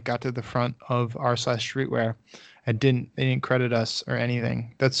meme, and it got to the front of r/streetwear, and they didn't credit us or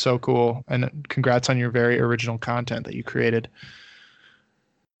anything. That's so cool, and congrats on your very original content that you created.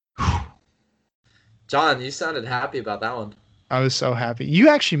 John, you sounded happy about that one. I was so happy. You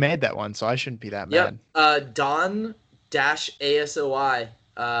actually made that one, so I shouldn't be that Yep. mad. Don ASOI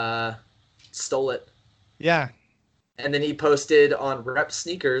stole it. Yeah. And then he posted on Rep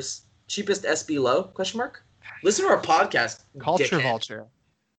Sneakers, cheapest SB low, question mark? Listen to our podcast. Culture dickhead. vulture.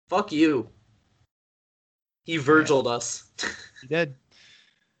 Fuck you. He Virgiled us. You did.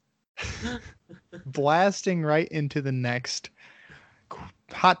 Blasting right into the next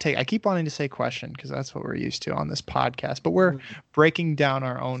hot take. I keep wanting to say question because that's what we're used to on this podcast, but we're breaking down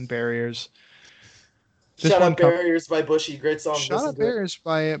our own barriers. Shout out Barriers by Bushy. Great song. Shout out Barriers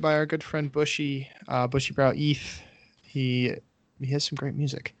by our good friend Bushy, Bushy Brow ETH. He has some great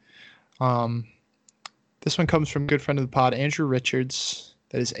music. This one comes from a good friend of the pod, Andrew Richards.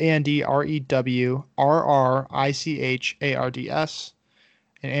 That is AndrewRichards.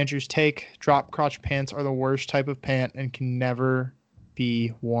 And Andrew's take: drop crotch pants are the worst type of pant and can never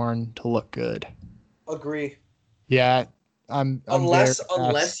be worn to look good. Agree. Yeah, I'm unless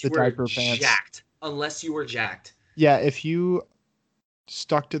you were jacked. Pants. Unless you were jacked. Yeah, if you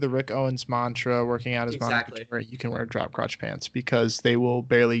stuck to the Rick Owens mantra, working out his exactly. mantra, you can wear drop crotch pants because they will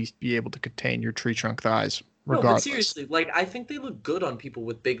barely be able to contain your tree trunk thighs. Regardless. No, but seriously, like I think they look good on people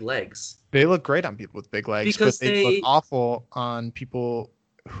with big legs. They look great on people with big legs, because but they look awful on people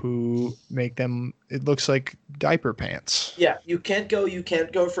who make them. It looks like diaper pants. Yeah, you can't go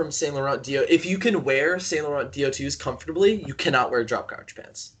from Saint Laurent Do. If you can wear Saint Laurent Do2s comfortably, you cannot wear drop crotch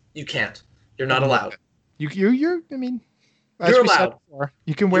pants. You can't. You're not allowed. You're. I mean, as you're we allowed. Said before,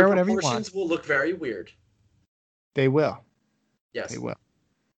 you can wear whatever you want. Proportions will look very weird. They will. Yes, they will.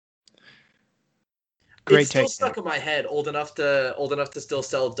 Great it's still stuck in my head. Old enough to still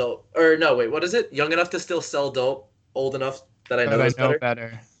sell dope. Or no, wait, what is it? Young enough to still sell dope. Old enough that I know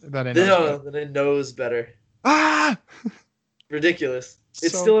better. That I know that I knows better. Ah! Ridiculous.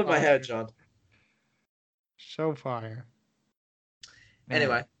 It's so still in my head, John. So fire.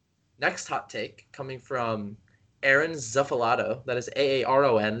 Anyway, next hot take coming from Aaron Zuffalato. That is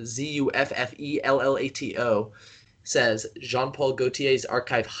AARON ZUFFELLATO. Says Jean-Paul Gaultier's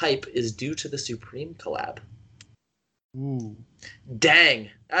archive hype is due to the Supreme collab. Ooh. Dang,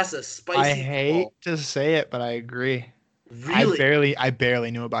 that's a spicy I hate to say it, but I agree. Really? I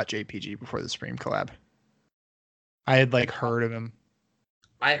barely knew about JPG before the Supreme collab. I had heard of him.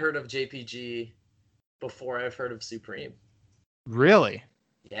 I heard of JPG before I've heard of Supreme. Really?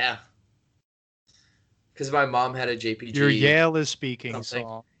 Yeah. Because my mom had a JPG. Your Yale is speaking,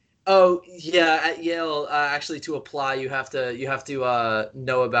 Saul. Oh yeah, at Yale, actually, to apply, you have to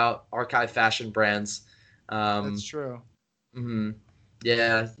know about archive fashion brands. That's true. Mm-hmm.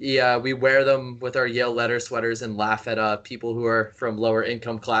 Yeah. We wear them with our Yale letter sweaters and laugh at people who are from lower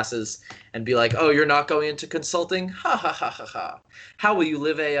income classes and be like, "Oh, you're not going into consulting? Ha ha ha ha ha! How will you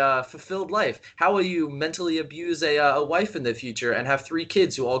live a fulfilled life? How will you mentally abuse a wife in the future and have 3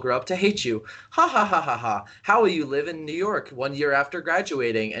 kids who all grow up to hate you? Ha ha ha ha ha! How will you live in New York 1 year after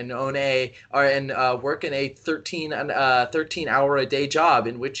graduating and own a or and work in a 13 hour a day job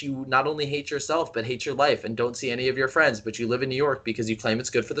in which you not only hate yourself but hate your life and don't see any of your friends, but you live in New York because you claim it's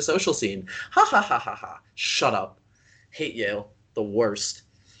good for the social scene? Ha ha ha ha ha! Shut up! Hate Yale, the worst."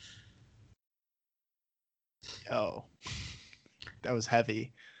 Oh, that was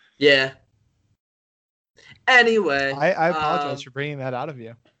heavy. Yeah. Anyway, I apologize for bringing that out of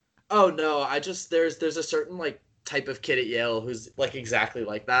you. oh no, I just there's a certain like type of kid at Yale who's like exactly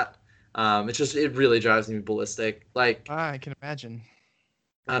like that. It really drives me ballistic. Like, I can imagine.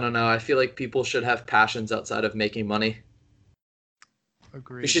 I don't know. I feel like people should have passions outside of making money. We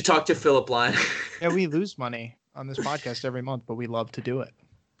Agreed. should talk to Philip Line. Yeah, we lose money on this podcast every month, but we love to do it.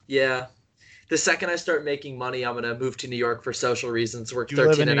 Yeah. The second I start making money, I'm gonna move to New York for social reasons. Work You live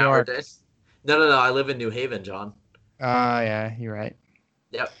 13 in an New hour York. days. No. I live in New Haven, John. Yeah, you're right.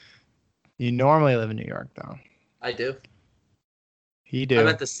 Yep, You normally live in New York, though. I do. You do. I'm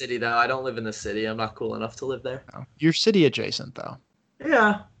at the city though. I don't live in the city. I'm not cool enough to live there. No. You're city adjacent, though.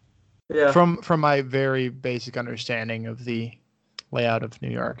 Yeah. Yeah. From my very basic understanding of the layout of New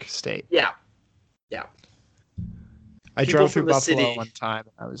York State. Yeah. I People drove through from the Buffalo city. one time.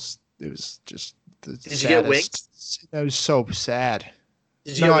 It was just the Did you get saddest. That was so sad.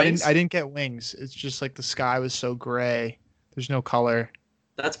 Did you No, get I wings? didn't get wings. It's just like the sky was so gray. There's no color.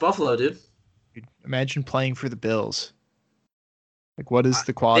 That's Buffalo, dude. Dude, imagine playing for the Bills. Like, what is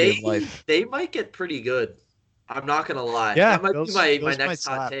the quality of life? They might get pretty good. I'm not gonna lie. Yeah, That might Bills- be my Bills might next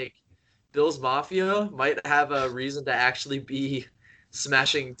hot slap. take. Bills Mafia might have a reason to actually be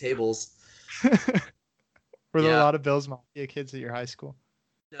smashing tables. Were there a Yeah. lot of Bills Mafia kids at your high school?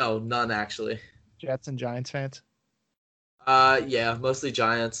 No, none actually. Jets and Giants fans? Yeah, mostly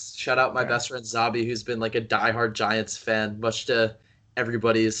Giants. Shout out my Yeah. best friend Zabi, who's been like a diehard Giants fan, much to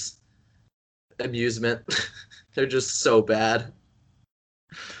everybody's amusement. They're just so bad.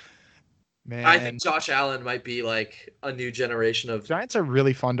 Man, I think Josh Allen might be like a new generation of. Giants are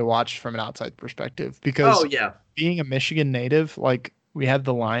really fun to watch from an outside perspective because Oh yeah, being a Michigan native, like we have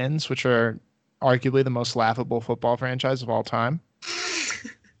the Lions, which are arguably the most laughable football franchise of all time.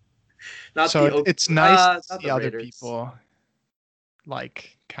 not So the. it's nice to not see the other Raiders. people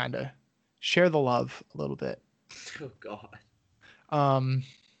like kind of share the love a little bit. Oh God.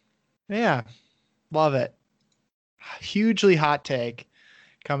 Yeah, love it. Hugely hot take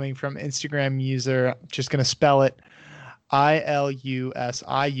coming from Instagram user. Just gonna spell it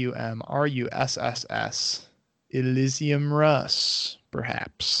ILUSIUMRUSSS. Elysium Russ,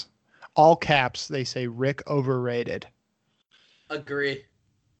 perhaps. All caps. They say Rick overrated. Agree.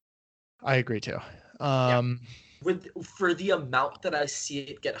 I agree too. For the amount that I see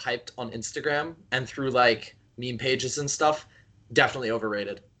it get hyped on Instagram and through like meme pages and stuff, definitely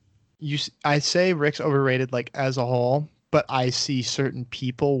overrated. I say Rick's overrated like as a whole, but I see certain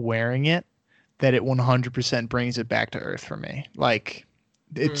people wearing it that it 100% brings it back to earth for me. Like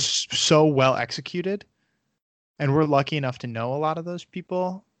it's so well executed, and we're lucky enough to know a lot of those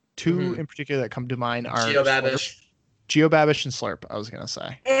people. Two in particular that come to mind are Gio Babish. Gio Babish and Slurp, I was gonna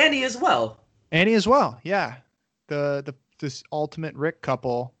say. Annie as well. Annie as well, yeah. This ultimate Rick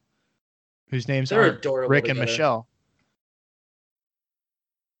couple whose names They're are adorable Rick and together. Michelle.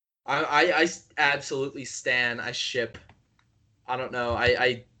 I absolutely stan. I ship. I don't know.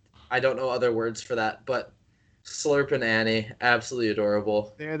 I don't know other words for that, but Slurp and Annie, absolutely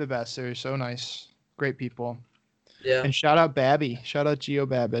adorable. They're the best. They're so nice. Great people. Yeah. And shout out Babby. Shout out Gio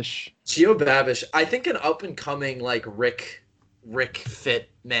Babish. Gio Babish, I think an up and coming like Rick fit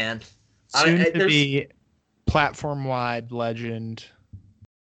man. Soon to be platform wide legend.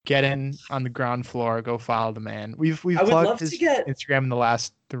 Get in on the ground floor. Go follow the man. We've I would plugged love his to get. Instagram in the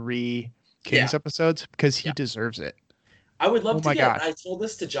last 3 Kings episodes because he deserves it. I would love Oh to my get. gosh. I told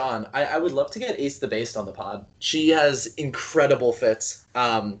this to John. I would love to get Ace the Based on the pod. She has incredible fits.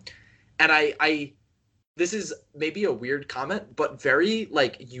 And I this is maybe a weird comment, but very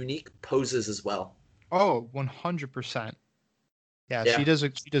like unique poses as well. Oh, 100%. Yeah, Yeah. she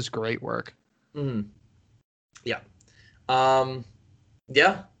does great work. Mm. Yeah.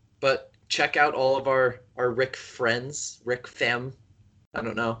 Yeah, but check out all of our Rick friends, Rick fam. I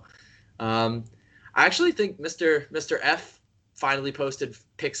don't know. I actually think Mr. F finally posted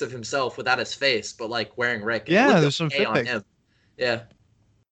pics of himself without his face, but like wearing Rick. It Yeah, looked there's some okay fit pics. him. Yeah.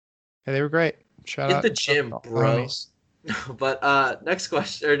 Yeah, they were great. Shout Hit out the gym, to all the bro. homies. But next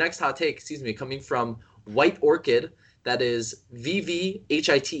question or next hot take, excuse me, coming from White Orchid. That is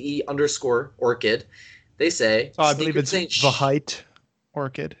VVHITE underscore Orchid. They say So I believe sneakers it's ain't Vahite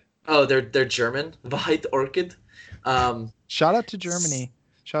Orchid. Oh, they're German. White Orchid. Um, Shout out to s- Germany.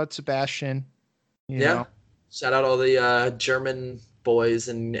 Shout out Sebastian. You yeah. know, Shout out all the German boys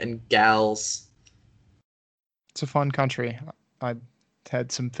and gals. it's a fun country. I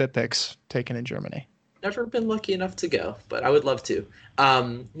had some Fitpics taken in Germany. Never been lucky enough to go, but I would love to.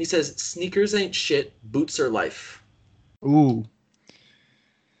 He says sneakers ain't shit, boots are life. Ooh,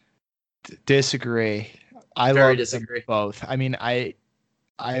 disagree. I Very love them disagree. both. I mean,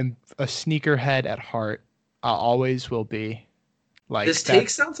 I'm a sneakerhead at heart. I always will be. This Like take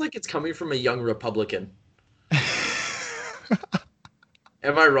that's sounds like it's coming from a young Republican.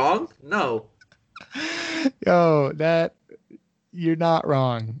 Am I wrong? No. yo, that you're not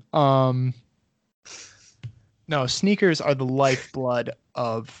wrong. No, sneakers are the lifeblood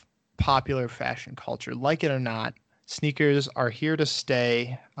of popular fashion culture. Like it or not, sneakers are here to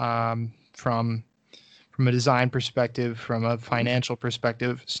stay. From a design perspective, from a financial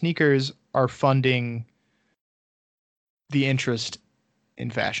perspective, sneakers are funding the interest in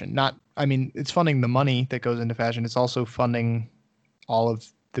fashion. Not, I mean, it's funding the money that goes into fashion. It's also funding all of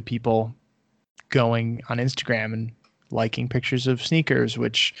the people going on Instagram and liking pictures of sneakers,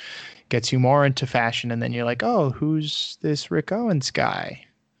 which gets you more into fashion. And then you're like, oh, who's this Rick Owens guy?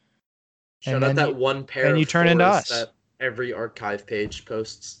 And Shout out that one pair then you of turn into fours us. that every archive page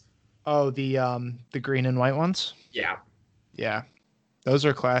posts. Oh, the green and white ones. Yeah. Yeah, those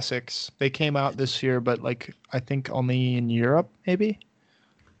are classics. They came out this year, but like I think only in Europe, maybe.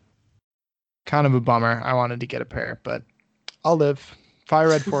 Kind of a bummer. I wanted to get a pair, but I'll live. Fire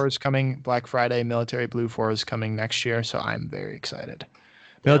Red 4 is coming Black Friday. Military Blue 4 is coming next year, so I'm very excited. Yeah.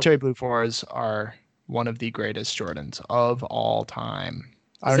 Military Blue 4s are one of the greatest Jordans of all time.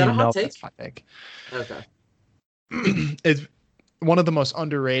 I Is don't that a even know hot if that's take? my take. Okay. It's one of the most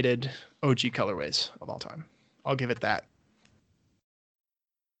underrated OG colorways of all time. I'll give it that.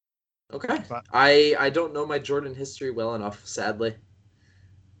 Okay. But I don't know my Jordan history well enough, sadly.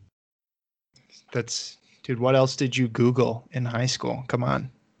 that's, dude, what else did you Google in high school? Come on.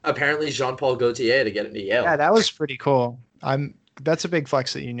 Apparently Jean-Paul Gaultier to get into Yeah, Yale. that was pretty cool. That's a big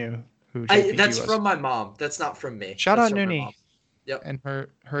flex that you knew who I JPG that's was. from my mom. That's not from me. Shout That's out from my mom. Noonie Yep. and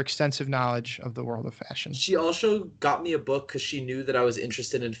her extensive knowledge of the world of fashion. She also got me a book because she knew that I was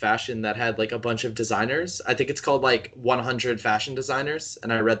interested in fashion that had like a bunch of designers. I think it's called like 100 fashion designers,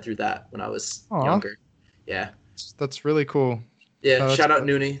 and I read through that when I was Aw, younger. Yeah. that's really cool. Yeah. Shout out Shout out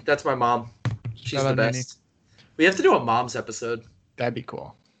to Noonie. That's my mom. She's shout the out Noonie. best. We have to do a mom's episode. That'd be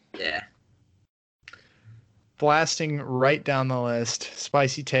cool. Yeah. Blasting right down the list.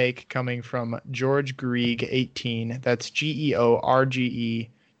 Spicy take coming from George Greig 18. That's George.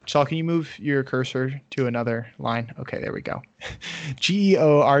 Saul, can you move your cursor to another line? Okay, there we go.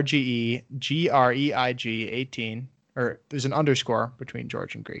 George Greig 18. Or there's an underscore between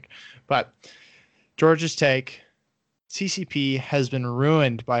George and Greig. But George's take, CCP has been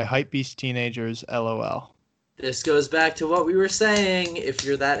ruined by hypebeast teenagers, LOL. This goes back to what we were saying. If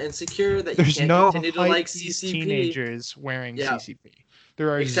you're that insecure that you There's can't no continue to like hypebeast CCP, teenagers wearing yeah, CCP. There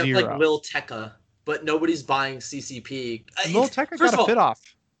are except like zero. Will Tecca, but nobody's buying CCP. And Lil Tecca First got of a fit all, off.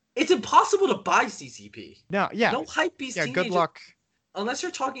 it's impossible to buy CCP. No, yeah. No hype beast Yeah, good teenager, luck. unless you're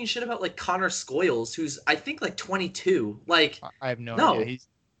talking shit about like Connor Scoils, who's I think like 22. Like, I have no idea. no,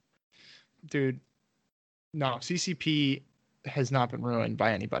 Dude, no, CCP has not been ruined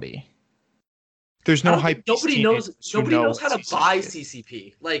by anybody. There's I no don't hype think nobody knows. teenagers who Nobody know knows how what to buy is.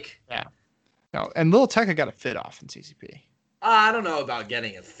 CCP. Like, Yeah. No, and Lil Tecca got a fit off in CCP. I don't know about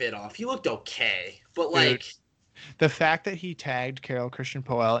getting a fit off. He looked okay, but Dude, like the fact that he tagged Carol Christian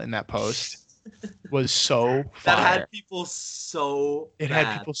Poel in that post was so that fire. had people so It mad.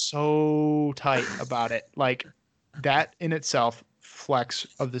 had people so tight about it. Like that in itself, flex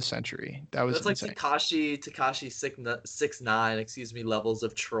of the century. That was That's like insane. Takashi 6ix9ine, excuse me, levels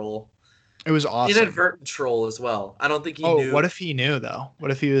of troll. It was awesome. Inadvertent troll as well. I don't think he knew. What if he knew though?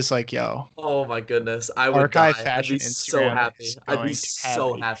 What if he was like, "Yo, Oh my goodness, I would Archive die. I'd Fashion be so Instagram happy. is I'd be going to have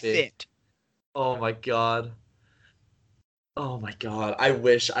so a happy. fit." Oh my god. Oh my god. I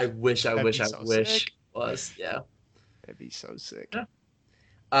wish. That'd be so sick. Was yeah. That'd be so sick. Yeah.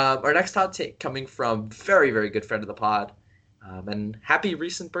 Our next hot take coming from very very good friend of the pod, and happy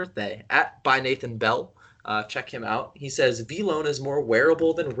recent birthday at by Nathan Bell. Check him out. He says V-Lone is more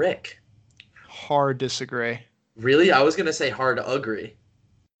wearable than Rick. Hard disagree. Really? I was gonna say hard to agree.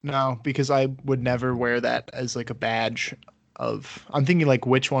 No, because I would never wear that as like a badge of. I'm thinking like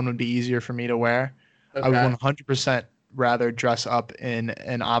which one would be easier for me to wear. I would Okay. 100% rather dress up in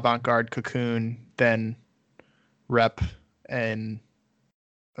an avant-garde cocoon than rep an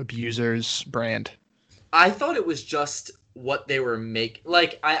abuser's brand. I thought it was just what they were making.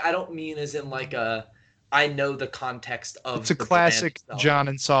 Like, I don't mean as in like a, I know the context It's of a the brand classic itself. John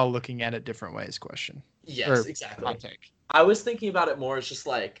and Saul looking at it different ways question. Yes, Or exactly. hot take. I was thinking about it more as just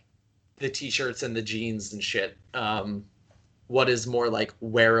like the t-shirts and the jeans and shit. What is more like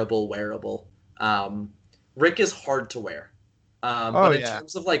wearable? Rick is hard to wear. Oh But in yeah.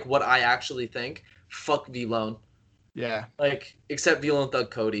 terms of like what I actually think, fuck V-Lone. Yeah. Like, except V-Lone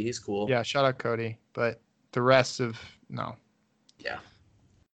Thug Cody, he's cool. Yeah, shout out Cody. But the rest of no, Yeah.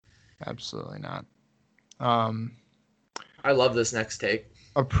 absolutely not. I love this next take.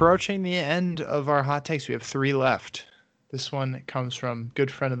 Approaching the end of our hot takes, we have 3 left. This one comes from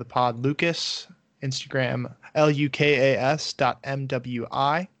good friend of the pod, Lucas, Instagram lukas.mwi.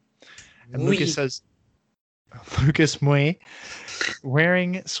 And Lucas says, Lucas Mui,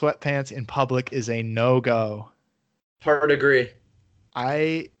 wearing sweatpants in public is a no-go. Hard agree.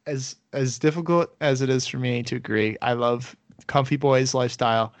 As difficult as it is for me to agree, I love comfy boys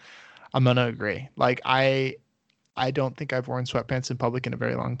lifestyle. I'm gonna agree. Like I don't think I've worn sweatpants in public in a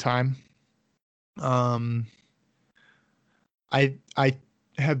very long time. I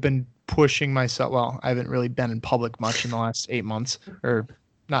have been pushing myself. Well, I haven't really been in public much in the last 8 months, or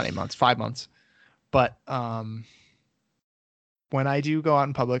not 8 months, 5 months. But when I do go out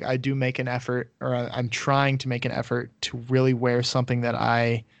in public, I do make an effort, or I'm trying to make an effort to really wear something that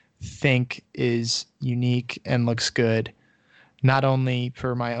I think is unique and looks good, not only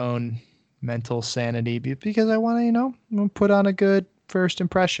for my own mental sanity, but because I want to, put on a good first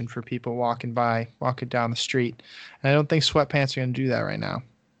impression for people walking down the street. And I don't think sweatpants are going to do that right now.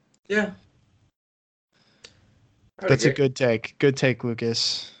 Yeah. That's a good take. Good take,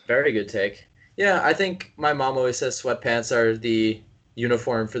 Lucas. Very good take. Yeah, I think my mom always says sweatpants are the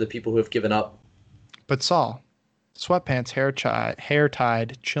uniform for the people who have given up. But Saul, sweatpants, hair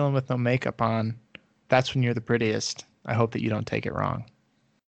tied, chilling with no makeup on, that's when you're the prettiest. I hope that you don't take it wrong.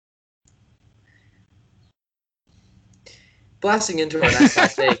 Blasting into our next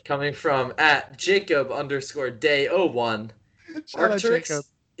hot take, coming from at Jacob_day01. Arc'teryx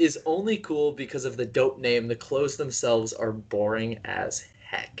is only cool because of the dope name. The clothes themselves are boring as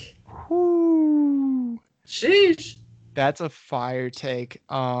heck. Woo. Sheesh. That's a fire take.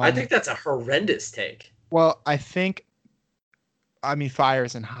 I think that's a horrendous take. Well, fire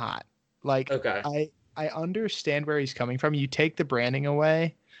isn't hot. Like, okay. I understand where he's coming from. You take the branding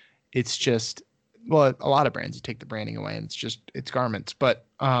away, it's just, well, a lot of brands, you take the branding away and it's garments. But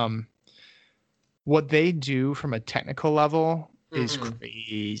what they do from a technical level is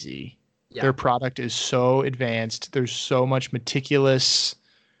crazy. Yeah. Their product is so advanced. There's so much meticulous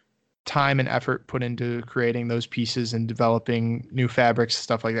time and effort put into creating those pieces and developing new fabrics,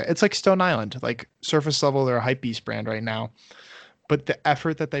 stuff like that. It's like Stone Island, like surface level, they're a hypebeast brand right now. But the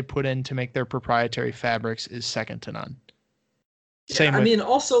effort that they put in to make their proprietary fabrics is second to none. Yeah,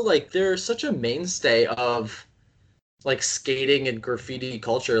 also, like, they're such a mainstay of, like, skating and graffiti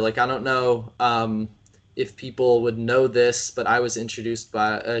culture. Like, I don't know if people would know this, but I was introduced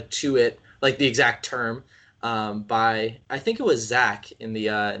to it, like, the exact term, by, I think it was Zach in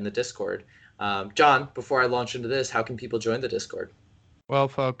the Discord. John, before I launch into this, how can people join the Discord? Well,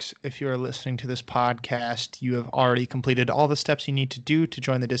 folks, if you are listening to this podcast, you have already completed all the steps you need to do to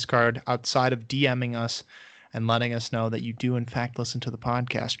join the Discord outside of DMing us and letting us know that you do, in fact, listen to the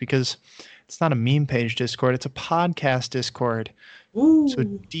podcast, because it's not a meme page Discord. It's a podcast Discord. Ooh. So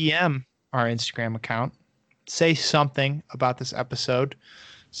DM our Instagram account. Say something about this episode.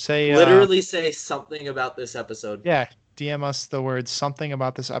 Literally say something about this episode. Yeah. DM us the words something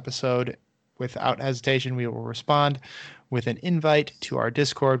about this episode. Without hesitation, we will respond with an invite to our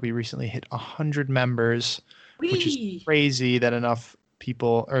Discord. We recently hit 100 members, which is crazy that enough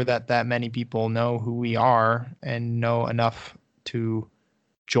people, or that many people, know who we are and know enough to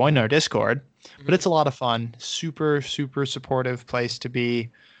join our Discord. But it's a lot of fun. Super, super supportive place to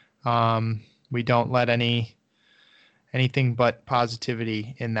be. We don't let anything but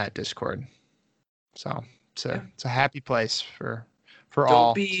positivity in that Discord. So it's a happy place for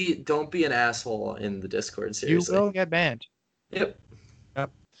all. Don't be an asshole in the Discord, seriously. You will get banned. Yep.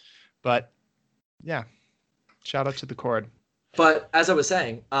 But yeah, shout out to the Cord. But as I was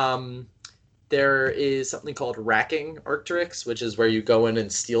saying, there is something called racking Arc'teryx, which is where you go in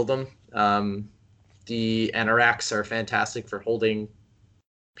and steal them. The anoraks are fantastic for holding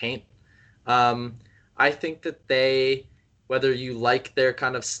paint. I think that whether you like their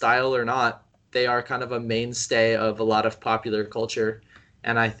kind of style or not, they are kind of a mainstay of a lot of popular culture.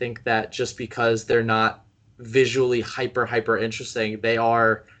 And I think that just because they're not visually hyper interesting. They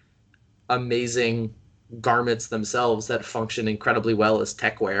are amazing garments themselves that function incredibly well as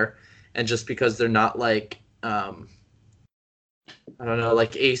tech wear. And just because they're not like I don't know,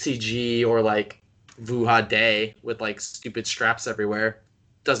 like ACG or like Vuha Day with like stupid straps everywhere,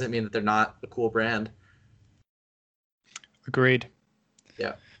 doesn't mean that they're not a cool brand. Agreed.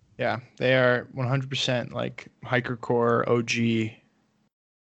 Yeah. Yeah, they are 100% like hiker core OG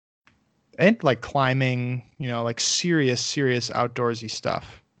and like climbing, like serious outdoorsy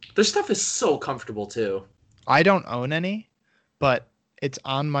stuff. Their stuff is so comfortable too. I don't own any, but it's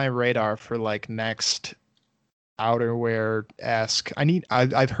on my radar for like next outerwear-esque.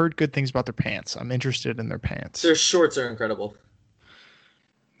 I've heard good things about their pants. I'm interested in their pants. Their shorts are incredible.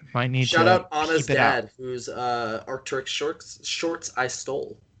 Might need Shout to out Anna's peep it out. dad, whose Arc'teryx shorts I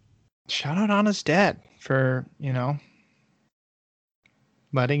stole. Shout out Anna's dad for,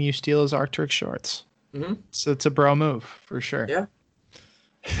 letting you steal his Arc'teryx shorts. Mm-hmm. So it's a bro move for sure. Yeah.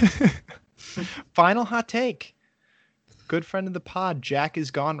 Final hot take. Good friend of the pod, Jack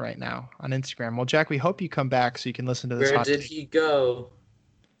is gone right now on Instagram. Well, Jack, we hope you come back so you can listen to this hot take. Where did he go?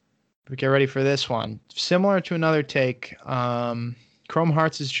 But get ready for this one. Similar to another take, Chrome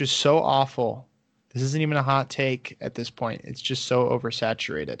Hearts is just so awful. This isn't even a hot take at this point. It's just so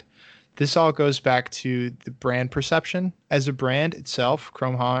oversaturated. This all goes back to the brand perception. As a brand itself,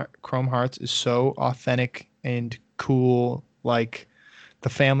 Chrome Hearts is so authentic and cool. Like the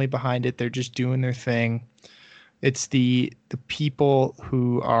family behind it, they're just doing their thing. It's the people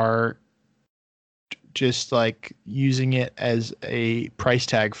who are just like using it as a price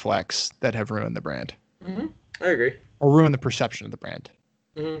tag flex that have ruined the brand. Mm-hmm. I agree. Or ruined the perception of the brand.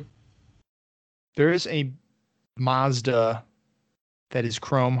 Mm-hmm. There is a Mazda that is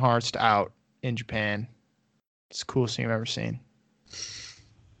Chrome Heartsed out in Japan. It's the coolest thing I've ever seen.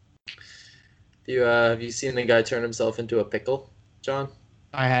 Have you seen the guy turn himself into a pickle, John?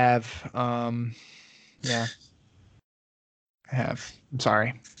 I have. Yeah. I have. I'm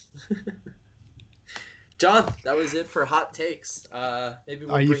sorry. John, that was it for hot takes. Maybe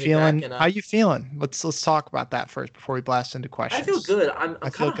we'll Are you bring feeling? it back. How you feeling? Let's talk about that first before we blast into questions. I feel good. I'm I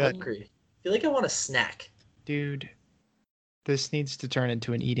feel kind of good. hungry. I feel like I want a snack. Dude, this needs to turn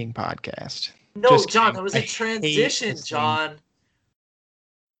into an eating podcast. No, Just John, kidding. that was I a transition, hate this John.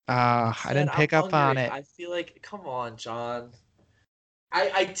 I didn't pick up on it. I feel like, come on, John.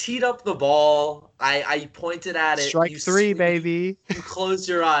 I teed up the ball. I pointed at it. Strike three, baby. You closed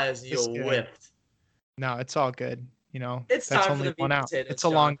your eyes. You Just kidding. whipped. No, it's all good. It's that's time only for the meat one and out. potatoes, It's a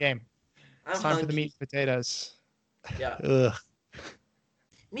John. long game. I'm It's time hungry. for the meat and potatoes. Yeah. Ugh.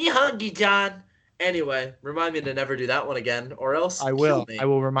 Me hungry, John. Anyway, remind me to never do that one again, or else I will. kill me. I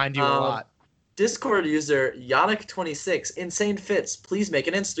will remind you a lot. Discord user Yannick26 Insane Fits, please make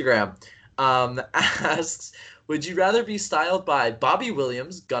an Instagram. Asks, would you rather be styled by Bobby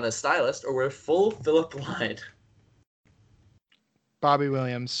Williams, Gunna stylist, or wear full Philip line? Bobby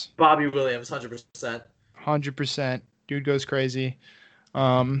Williams. Bobby Williams, 100%. 100%. Dude goes crazy.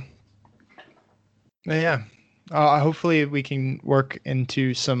 Yeah. Hopefully we can work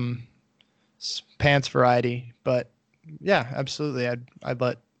into some pants variety, but yeah, absolutely. I'd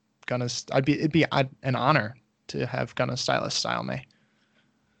let Gunna. It'd be an honor to have Gunna stylist style me.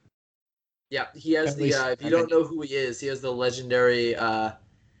 Yeah, he has At least if you don't know who he is, he has the legendary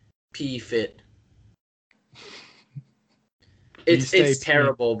P fit. It's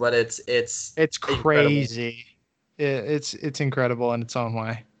terrible, but it's crazy. It's incredible in its own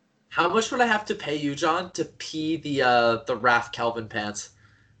way. How much would I have to pay you, John, to pee the Raph Calvin pants?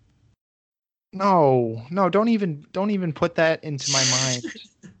 No, don't even put that into my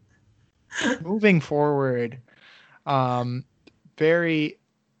mind. Moving forward,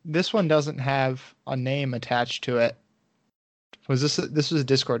 this one doesn't have a name attached to it. This was a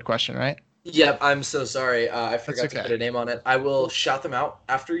Discord question, right? Yep, I'm so sorry. I forgot okay. to put a name on it. I will shout them out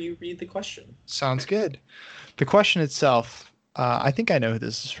after you read the question. Sounds good. The question itself, I think I know who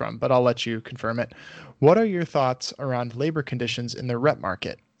this is from, but I'll let you confirm it. What are your thoughts around labor conditions in the rep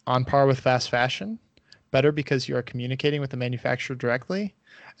market? On par with fast fashion? Better because you are communicating with the manufacturer directly?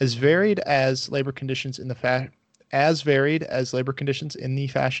 As varied as labor conditions in the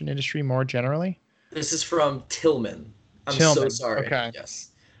fashion industry more generally? This is from Tillman. I'm so sorry. Okay. Yes.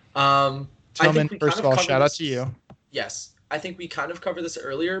 Tillman, first of all, shout out to you. Yes. I think we kind of covered this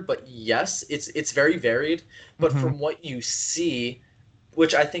earlier, but yes, it's very varied. But from what you see,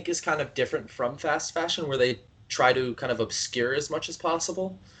 which I think is kind of different from fast fashion, where they try to kind of obscure as much as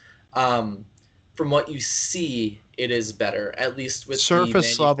possible. From what you see, it is better, at least with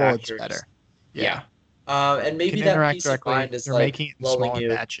surface the level. It's better. Yeah. And maybe that peace of mind is they're like making it in lulling smaller you.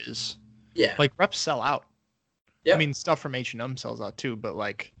 batches. Yeah. Like reps sell out. Yep. I mean, stuff from H&M sells out too, but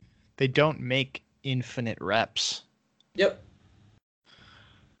like they don't make infinite reps. Yep.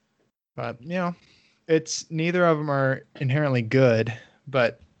 But it's neither of them are inherently good,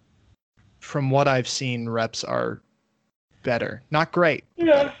 but from what I've seen, reps are better. Not great.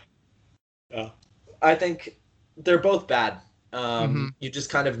 Yeah. Yeah. I think they're both bad. Mm-hmm. You just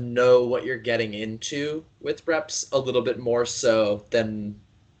kind of know what you're getting into with reps a little bit more so than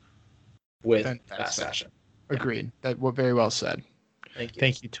with Then fast fashion. Agreed. That was very well said. Thank you.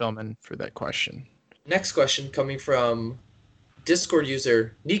 Thank you, Tillman, for that question. Next question coming from Discord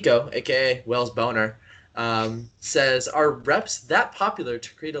user Nico, aka Wells Boner, says, "Are reps that popular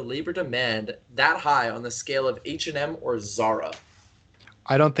to create a labor demand that high on the scale of H&M or Zara?"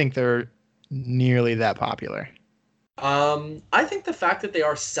 I don't think they're nearly that popular. I think the fact that they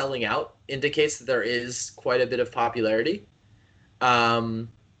are selling out indicates that there is quite a bit of popularity. Um,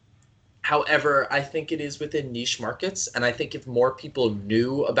 However, I think it is within niche markets, and I think if more people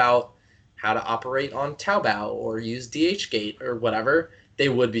knew about how to operate on Taobao or use DHgate or whatever, they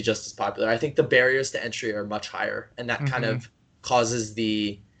would be just as popular. I think the barriers to entry are much higher, and that kind of causes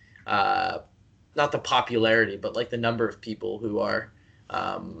the not the popularity, but like the number of people who are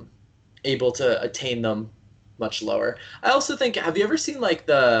able to attain them much lower. I also think, have you ever seen like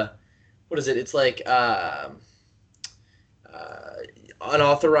what is it? It's like uh,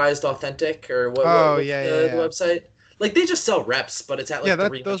 unauthorized authentic or what's the website? Like they just sell reps, but it's at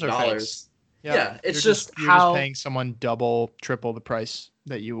like those are $300. Yep. Yeah, it's you're just paying someone double, triple the price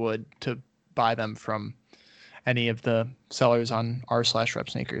that you would to buy them from any of the sellers on r/rep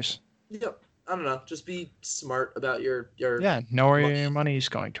sneakers. Yep. I don't know. Just be smart about your know where your money is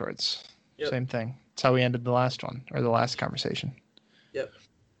going towards. Yep. Same thing. That's how we ended the last one or the last conversation. Yep.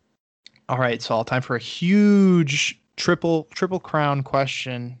 All right, Saul. Time for a huge triple crown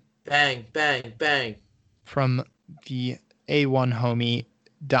question. Bang, bang, bang. From the A1 homie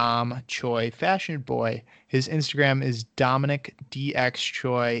Dom Choi, fashion boy. His Instagram is Dominic DX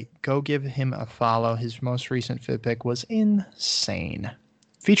Choi. Go give him a follow. His most recent fit pic was insane.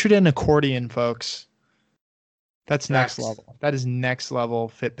 Featured an accordion, folks. That's next level. That is next level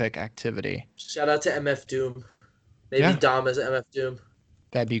fit pic activity. Shout out to MF Doom. Maybe Dom is MF Doom.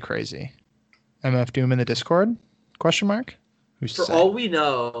 That'd be crazy. MF Doom in the Discord? Question mark? Who's For all we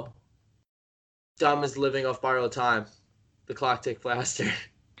know, Dom is living off borrowed time. The clock tick faster.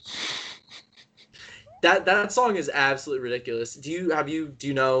 That song is absolutely ridiculous. Do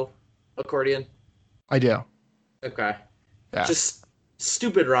you know accordion? I do. Okay. Yeah. Just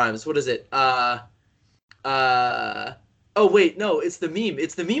stupid rhymes. What is it? Oh wait, no, it's the meme.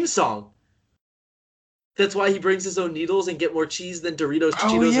 It's the meme song. That's why he brings his own needles and get more cheese than Doritos,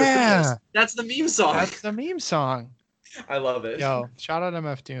 Cheetos, or Fritos. That's the meme song. That's the meme song. I love it. Yo, shout out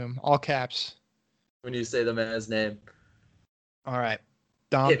MF Doom. All caps. When you say the man's name. All right.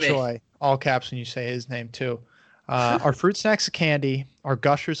 Dom Choi. All caps when you say his name too. Are fruit snacks a candy? Are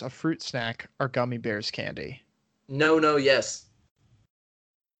Gushers a fruit snack? Are gummy bears candy? No, yes.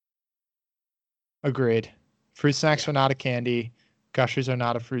 Agreed. Fruit snacks are not a candy. Gushers are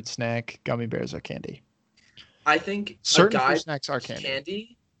not a fruit snack. Gummy bears are candy. I think certain fruit snacks are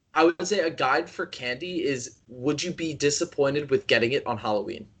candy. I would say a guide for candy is: would you be disappointed with getting it on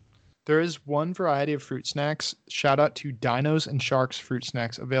Halloween? There is one variety of fruit snacks. Shout out to Dinos and Sharks fruit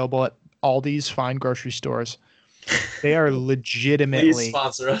snacks available at Aldi's fine grocery stores. They are legitimately Please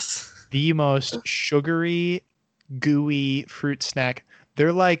sponsor us. The most sugary, gooey fruit snack.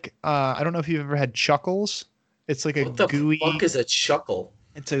 They're like I don't know if you've ever had Chuckles. It's like what the fuck is a Chuckle?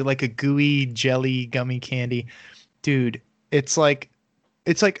 It's like a gooey jelly gummy candy. Dude, it's like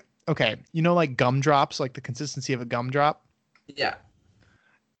okay, you know, like gumdrops, like the consistency of a gumdrop? Yeah.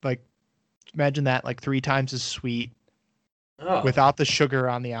 Like imagine that, like 3 times as sweet without the sugar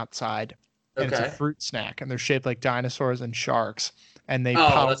on the outside. And it's a fruit snack, and they're shaped like dinosaurs and sharks. And they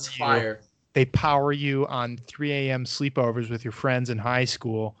They power you on 3 a.m. sleepovers with your friends in high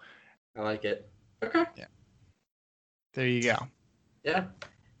school. I like it. Okay. Yeah. There you go. Yeah.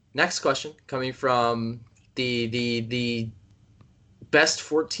 Next question coming from the best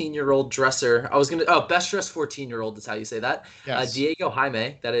 14-year-old dresser. Best dressed 14-year-old is how you say that. Yes. Diego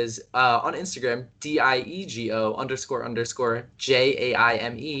Jaime. That is on Instagram, DIEGO__JAIME.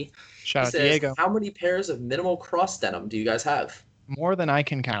 Shout out Diego. How many pairs of minimal cross denim do you guys have? More than I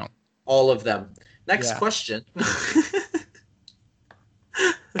can count. All of them. Next question.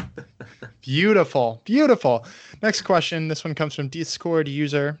 Beautiful. Next question. This one comes from Discord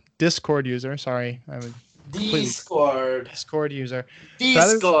user. Sorry. Discord user.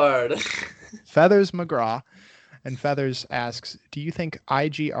 Feathers McGraw And Feathers asks, do you think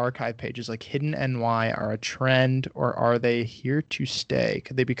IG archive pages like Hidden NY are a trend, or are they here to stay?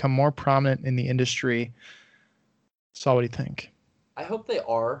 Could they become more prominent in the industry? So what do you think? I hope they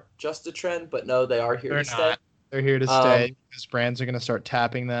are just a trend, but no, they are here They're to stay. not. They're here to stay Um, because brands are going to start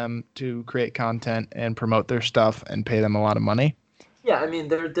tapping them to create content and promote their stuff and pay them a lot of money. yeah, I mean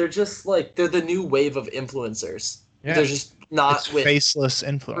they're just like they're the new wave of influencers. They're Yeah. just It's not with faceless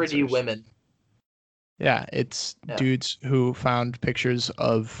pretty influencers. women. Yeah, it's Yeah. dudes who found pictures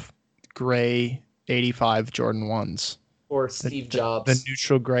of gray 85 Jordan 1s. Or The, Steve the Jobs,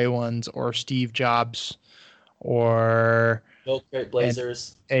 neutral gray ones, or Steve Jobs, or Milk Crate an,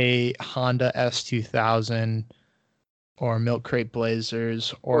 Blazers, a Honda S2000, or Milk Crate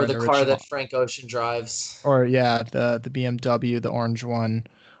Blazers, or or an the car original, that Frank Ocean drives, or yeah, the BMW, the orange one,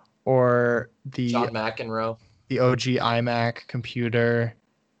 or the John McEnroe. OG iMac computer,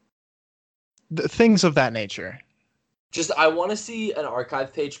 things of that nature. Just I want to see an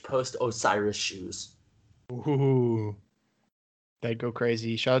archive page post Osiris shoes. Ooh, they'd go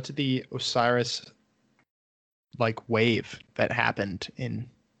crazy. Shout out to the Osiris like wave that happened in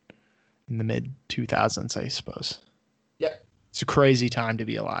the mid 2000s, I suppose. Yep. It's a crazy time to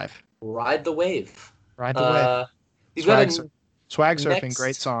be alive. Ride the wave. Ride the wave. We've got Swag, a swag surfing, next.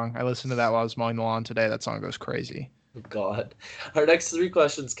 great song. I listened to that while I was mowing the lawn today. That song goes crazy. Oh, God. Our next three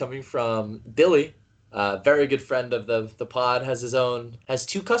questions coming from Billy, very good friend of the pod, has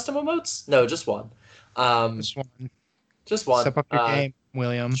two custom emotes? No, just one. This one, Just one. step up your game,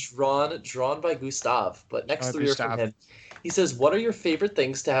 William. Drawn by Gustav, but next three are from Gustav. him. He says, "What are your favorite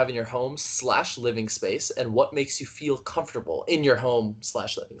things to have in your home / living space, and what makes you feel comfortable in your home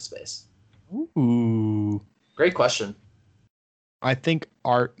 / living space?" Ooh. Great question. I think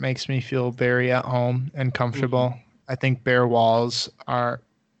art makes me feel very at home and comfortable. I think bare walls are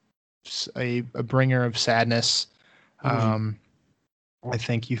a bringer of sadness. I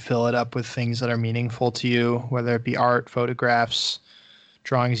think you fill it up with things that are meaningful to you, whether it be art, photographs,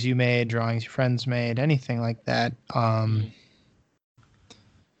 drawings you made, drawings your friends made, anything like that.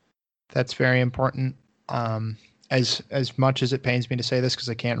 That's very important. As much as it pains me to say this because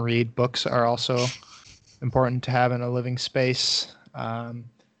I can't read, books are also important to have in a living space.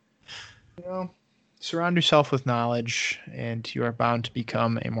 Surround yourself with knowledge, and you are bound to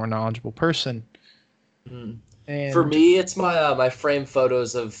become a more knowledgeable person. And for me, it's my frame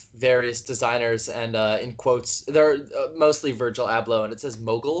photos of various designers, and in quotes, they're mostly Virgil Abloh, and it says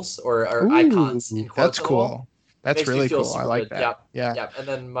moguls or icons in quotes. That's cool. That's really cool. I like that. Yeah. And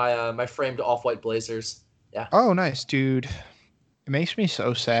then my framed off-white blazers. Yeah. Oh, nice, dude. It makes me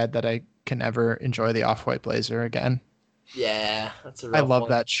so sad that I can never enjoy the off-white blazer again. Yeah, that's a rough I love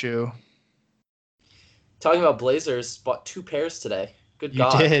one. that shoe. Talking about blazers, bought 2 pairs today. Good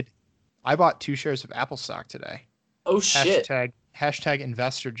God. You did. I bought 2 shares of Apple stock today. Oh shit. Hashtag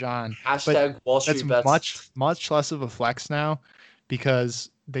investor John. Hashtag Wall Street bets. That's much less of a flex now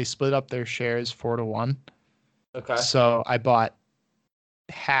because they split up their shares 4-1. Okay. So I bought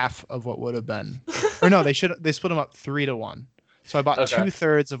half of what would have been, or no, they split them up 3-1. So I bought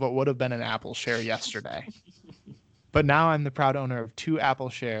 2/3 of what would have been an Apple share yesterday. But now I'm the proud owner of 2 Apple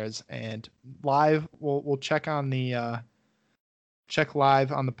shares, and live we'll check on the check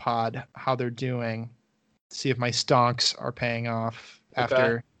live on the pod how they're doing, see if my stonks are paying off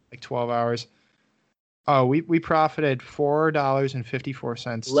after like 12 hours. Oh, we profited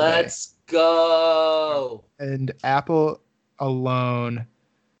 $4.54 today. Let's go. And Apple alone,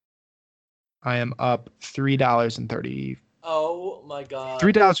 I am up $3.30. Oh my God.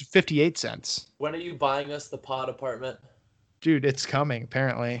 $3.58. When are you buying us the pod apartment? Dude, it's coming,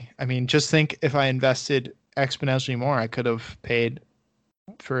 apparently. I mean, just think if I invested exponentially more, I could have paid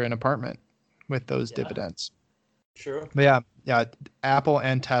for an apartment with those dividends. True. But yeah, Apple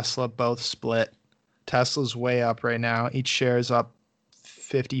and Tesla both split. Tesla's way up right now. Each share is up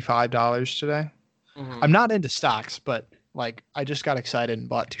 $55 today. I'm not into stocks, but like I just got excited and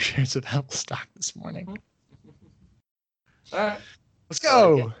bought 2 shares of Apple stock this morning. All right. Let's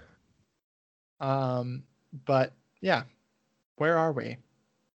go. But yeah, where are we?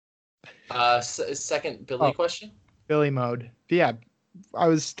 Second Billy question. Billy mode. But yeah, I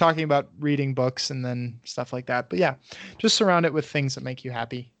was talking about reading books and then stuff like that. But yeah, just surround it with things that make you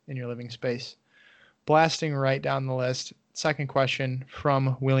happy in your living space. Blasting right down the list. Second question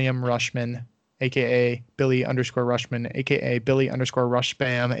from William Rushman, aka Billy_Rushman, aka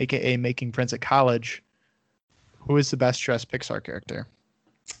Billy_Rushbam, aka Making Friends at College. Who is the best dressed Pixar character?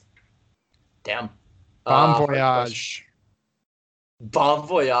 Damn. Bon Voyage. Bon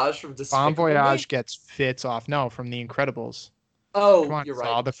Voyage from Despicable Bon Voyage Me? gets fits off. No, from The Incredibles. Oh, Come on, you're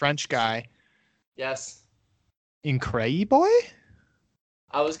Saul, right. the French guy. Yes. Incrediboy?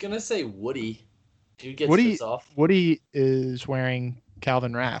 I was gonna say Woody. Dude gets Woody fits off. Woody is wearing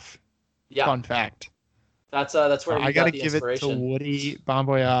Calvin Raff. Yeah, Fun fact. that's where I he gotta got the give it to inspiration. Woody Bon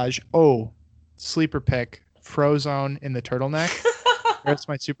Voyage. Oh, sleeper pick. Frozone in the turtleneck. There's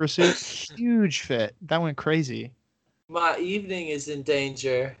my super suit. Huge fit. That went crazy. My evening is in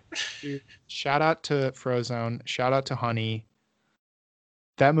danger. Dude, shout out to Frozone. Shout out to Honey.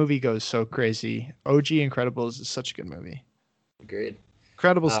 That movie goes so crazy. OG Incredibles is such a good movie. Agreed.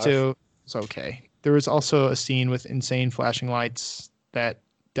 Incredibles Uh, 2 is okay. There was also a scene with insane flashing lights that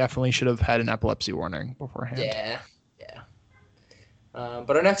definitely should have had an epilepsy warning beforehand. yeah, yeah.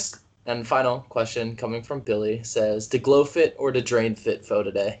 But our next and final question, coming from Billy, says: "Did Glow fit or did Drain fit Foe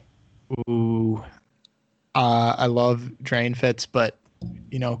today?" Ooh. I love drain fits, but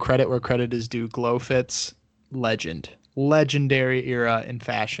credit where credit is due. Glow fits, legendary era in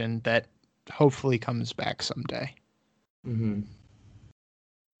fashion that hopefully comes back someday. Mm-hmm.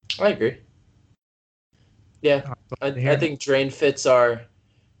 I agree. Yeah, I Here, think Drain fits are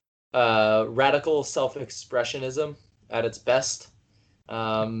radical self-expressionism at its best.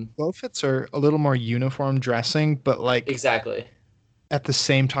 glow fits are a little more uniform dressing, but like Exactly. at the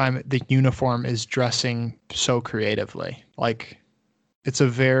same time, the uniform is dressing so creatively. Like it's a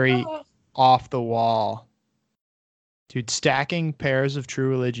very Uh, off the wall. Dude, stacking pairs of True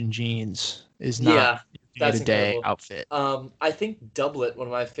Religion jeans is not yeah, day that's to day incredible. outfit. I think Doublet, one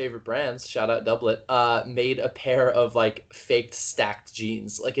of my favorite brands, shout out Doublet, made a pair of like faked stacked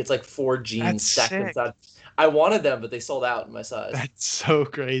jeans. Like it's like four jeans That's stacked sick. inside. I wanted them, but they sold out in my size. That's so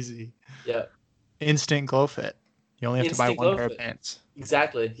crazy. Yeah. Instant glow fit. You only have to buy Instant one glow pair of fit. pants.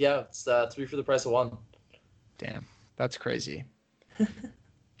 Exactly. Yeah, it's three for the price of one. Damn, that's crazy. Uh,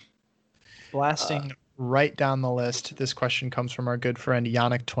 Blasting right down the list. This question comes from our good friend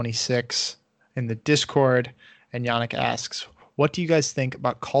Yannick26 in the Discord. And Yannick asks, what do you guys think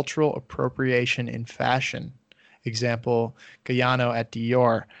about cultural appropriation in fashion? Example, Galliano at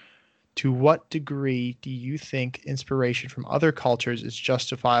Dior. To what degree do you think inspiration from other cultures is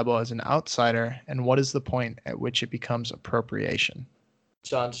justifiable as an outsider, and what is the point at which it becomes appropriation?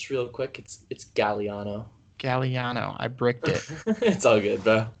 John, just real quick, it's Galliano. Galliano, I bricked it. It's all good,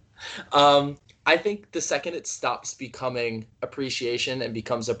 bro. I think the second it stops becoming appreciation and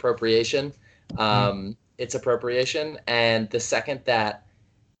becomes appropriation, Mm. it's appropriation. And the second that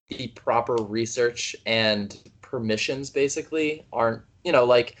the proper research and permissions basically aren't,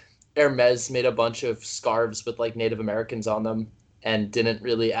 like Hermes made a bunch of scarves with like Native Americans on them and didn't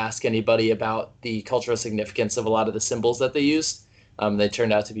really ask anybody about the cultural significance of a lot of the symbols that they used. They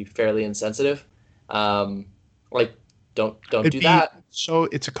turned out to be fairly insensitive. Um, like, don't It'd do be that. so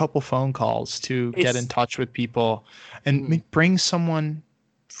it's a couple phone calls to get in It's touch with people and mm, bring someone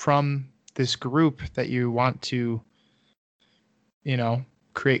from this group that you want to, you know,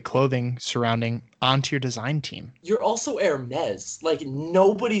 create clothing surrounding onto your design team. you're also Hermes. Like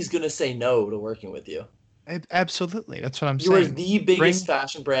nobody's gonna say no to working with you. Absolutely. That's what I'm You are saying. the biggest Bring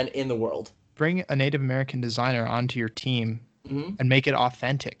fashion brand in the world. bring a Native American designer onto your team Hmm. and make it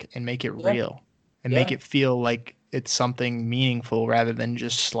authentic and make it Yeah, real and make yeah, it feel like it's something meaningful rather than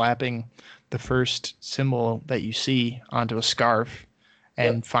just slapping the first symbol that you see onto a scarf yep,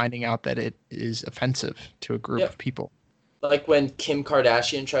 and finding out that it is offensive to a group yep. of people. Like when Kim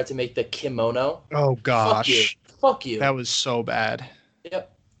Kardashian tried to make the kimono. Oh Fuck you. gosh, Fuck you. that was so bad.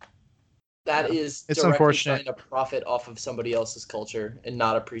 Yep. That Yeah. is It's directly unfortunate. trying to profit off of somebody else's culture and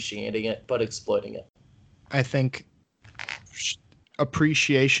not appreciating it, but exploiting it. I think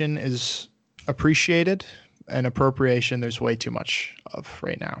appreciation is appreciated and appropriation there's way too much of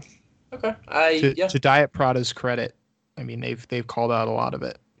right now. Okay. To Diet Prada's credit, I mean they've called out a lot of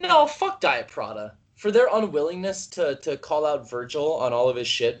it. No, fuck Diet Prada. For their unwillingness to call out Virgil on all of his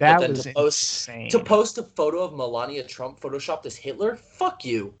shit, but That then was to insane. post a photo of Melania Trump photoshopped as Hitler, fuck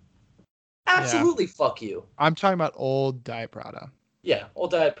you. Yeah. Absolutely fuck you. I'm talking about old Diet Prada. Yeah,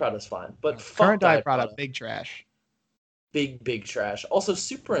 old Diet Prada's fine, but fuck Current Diet Diet Prada, Prada. big trash. Big trash. Also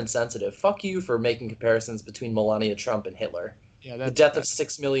super insensitive. Fuck you for making comparisons between Melania Trump and Hitler. Yeah, The death of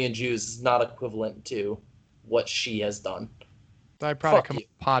 6 million Jews is not equivalent to what she has done. Diet Prada, Fuck come on you.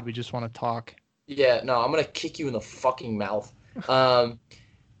 the pod. We just want to talk. Yeah, no, I'm gonna kick you in the fucking mouth. Um,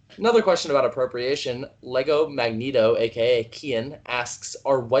 Another question about appropriation. Lego Magneto, aka Kian, asks,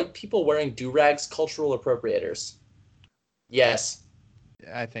 "Are white people wearing do-rags cultural appropriators?" Yes.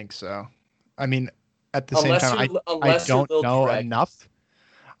 I think so. I mean, at the same Unless time, you're I unless you're don't Lil know Durag. enough.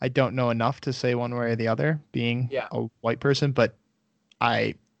 I don't know enough to say one way or the other, being Yeah. a white person. But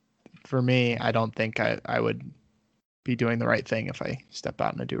I, for me, I don't think I would be doing the right thing if I step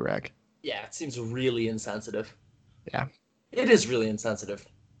out in a do rag. Yeah, it seems really insensitive. Yeah. It is really insensitive.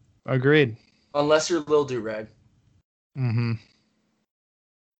 Agreed. Unless you're Lil Durag. Mm-hmm.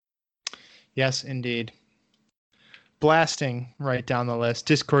 Yes, indeed. Blasting right down the list.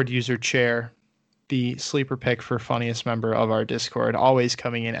 Discord user Chair, the sleeper pick for funniest member of our Discord, always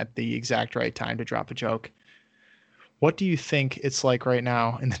coming in at the exact right time to drop a joke. What do you think it's like right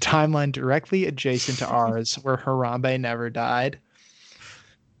now in the timeline directly adjacent to ours where Harambe never died?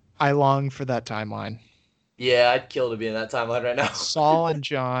 I long for that timeline. Yeah, I'd kill to be in that timeline right now. Saul and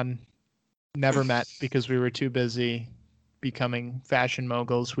John never met because we were too busy becoming fashion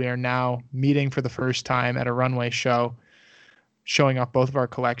moguls. We are now meeting for the first time at a runway show, showing off both of our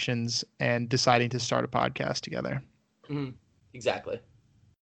collections and deciding to start a podcast together. Exactly.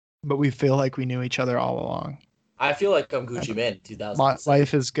 But we feel like we knew each other all along. I feel like I'm Gucci Mane in 2006.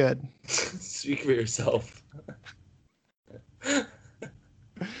 Life is good. Speak for yourself.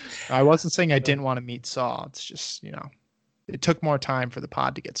 I wasn't saying I didn't want to meet Saul. It's just, it took more time for the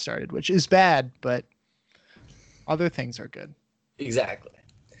pod to get started, which is bad, but other things are good. Exactly.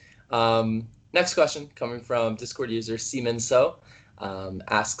 Next question coming from Discord user Seaman So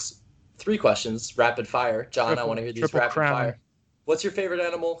asks 3 questions, rapid fire. John, I want to hear these rapid fire. What's your favorite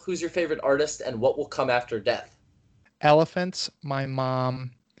animal? Who's your favorite artist? And what will come after death? Elephants, my mom,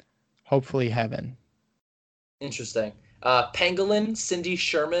 hopefully heaven. Interesting. Pangolin, Cindy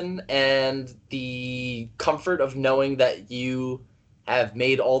Sherman, and the comfort of knowing that you have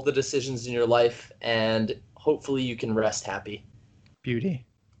made all the decisions in your life and hopefully you can rest happy. Beauty.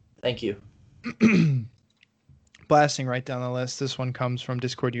 Thank you. Blasting right down the list. This one comes from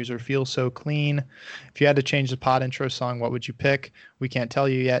Discord user Feel So Clean. If you had to change the pod intro song, what would you pick? We can't tell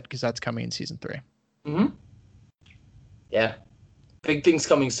you yet because that's coming in season 3. Yeah. Big things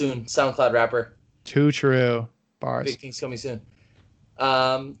coming soon. SoundCloud rapper. Too true. Bars. Big things coming soon.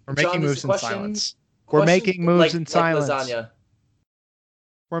 We're making John, moves in silence. We're making moves in silence. Like lasagna.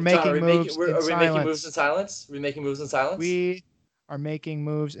 We're making moves in silence. Are we making moves in silence? Are we making moves in silence? We are making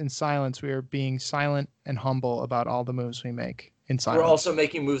moves in silence. We are being silent and humble about all the moves we make in silence. We're also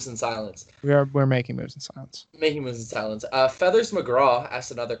making moves in silence. We're making moves in silence. Making moves in silence. Feathers McGraw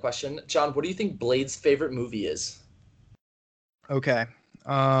asked another question. John, what do you think Blade's favorite movie is? Okay.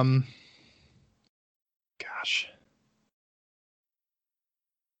 Gosh.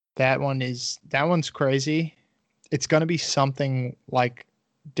 That one's crazy. It's gonna be something like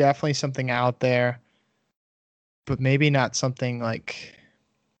definitely something out there, but maybe not something like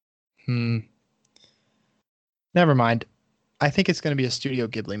never mind. I think it's gonna be a Studio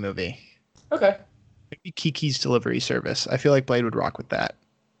Ghibli movie. Okay. Maybe Kiki's Delivery Service. I feel like Blade would rock with that.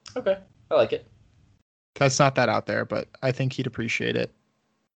 Okay. I like it. That's not that out there, but I think he'd appreciate it.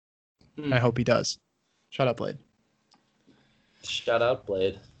 I hope he does. Shut up, Blade. Shout out,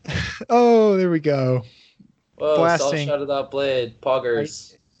 Blade. Oh, there we go. Whoa, Blasting. Shout out, Blade.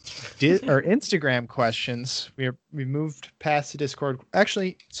 Poggers. Our Instagram questions. We moved past the Discord.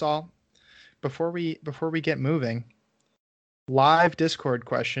 Actually, Saul, before we get moving, live Discord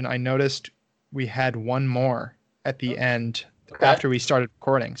question. I noticed we had one more at the end after we started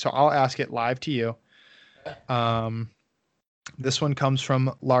recording. So I'll ask it live to you. This one comes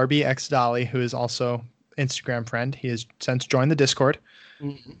from Larby X Dolly, who is also Instagram friend. He has since joined the Discord.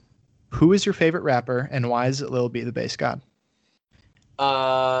 Mm-hmm. Who is your favorite rapper, and why is it Lil B the Bass God?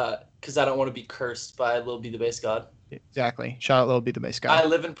 Because I don't want to be cursed by Lil B the Bass God. Exactly. Shout out Lil B the Bass God. I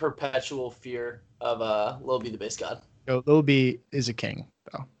live in perpetual fear of Lil B the Bass God. Lil B is a king,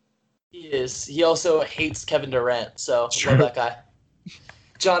 though. He is. He also hates Kevin Durant, so love that guy.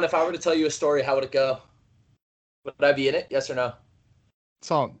 John, if I were to tell you a story, how would it go? Would I be in it? Yes or no?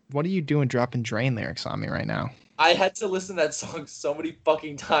 Saul, what are you doing dropping Drain lyrics on me right now? I had to listen to that song so many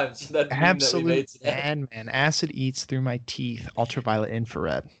fucking times. That absolute man. Acid eats through my teeth. Ultraviolet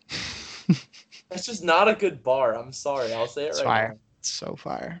infrared. That's just not a good bar. I'm sorry. I'll say it right fire. now. It's so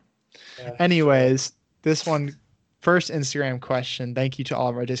fire. Yeah, anyways, this one, first Instagram question. Thank you to all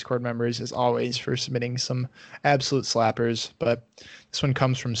of our Discord members, as always, for submitting some absolute slappers. But this one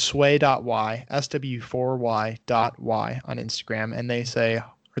comes from sway.y, SW4y.y on Instagram. And they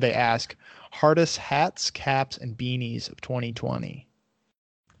ask, hardest hats, caps, and beanies of 2020?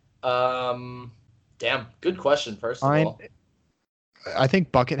 Damn, good question. First of all, I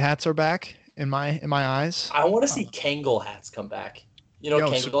think bucket hats are back in my eyes. I want to see Kangol hats come back. You know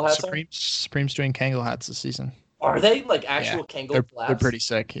what Kangol hats are? Supreme's doing Kangol hats this season. Are they like actual Kangol collabs? They're pretty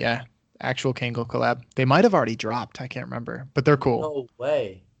sick. Yeah, actual Kangol collab. They might have already dropped. I can't remember, but they're cool. No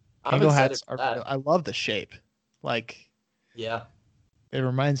way. Kangol hats are. I love the shape. Yeah. It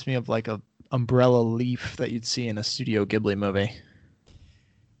reminds me of like a umbrella leaf that you'd see in a Studio Ghibli movie.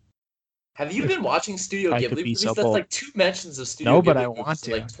 Have you If been watching Studio I could Ghibli be movies? so That's bold. like 2 mentions of Studio No, but Ghibli I movies want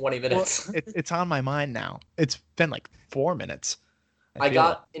in like to. 20 Well, minutes. it's on my mind now. It's been like 4 minutes. I I feel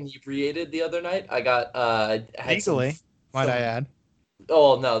like got inebriated the other night. I had legally, might I some. add.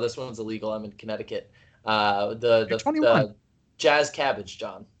 Oh no, this one's illegal. I'm in Connecticut. You're The 21. the jazz cabbage,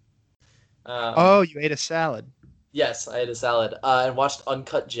 John. Um, Oh, you ate a salad. yes, I had a salad and watched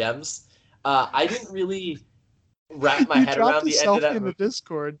Uncut Gems. I didn't really wrap my You head dropped around a the end of selfie that in the movie.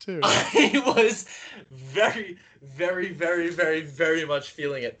 Discord too. I was very, very, very, very, very much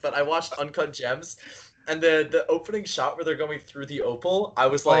feeling it. But I watched Uncut Gems, and the opening shot where they're going through the opal, I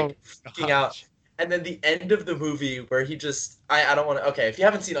was Oh like freaking out. gosh. And then the end of the movie where he just I don't want to okay, if you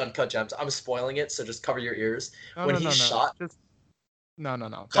haven't seen Uncut Gems, I'm spoiling it, so just cover your ears. No, When no, he's no, no. shot, Just no, no,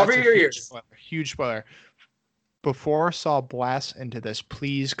 no. cover That's a your huge ears. spoiler. Huge spoiler. Before Saul blasts into this,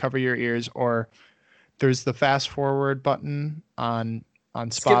 please cover your ears, or there's the fast forward button on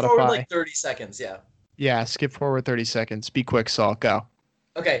Skip forward Spotify. like 30 seconds, yeah. Yeah, skip forward 30 seconds. Be quick, Saul. Go.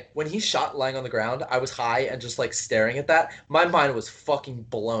 Okay, when he shot lying on the ground, I was high and just like staring at that. My mind was fucking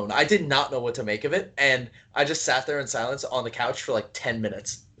blown. I did not know what to make of it, and I just sat there in silence on the couch for like 10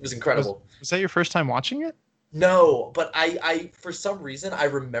 minutes. It was Was incredible. was that your first time watching it? No, but I for some reason I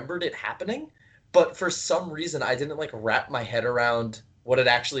remembered it happening, but for some reason I didn't like wrap my head around what had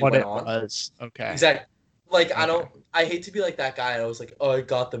actually What went it on. was. Okay. Exactly. Like Okay. I hate to be like that guy and I was like, "Oh, I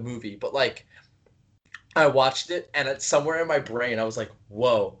got the movie." But like I watched it and it's somewhere in my brain I was like,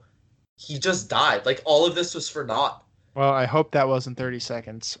 "Whoa, he just died. Like all of this was for naught." Well, I hope that wasn't 30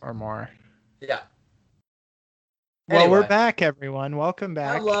 seconds or more. Yeah. Well, we're Anyway, back, everyone. Welcome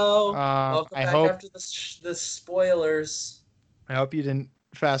back. hello. Welcome I back hope after the spoilers. I hope you didn't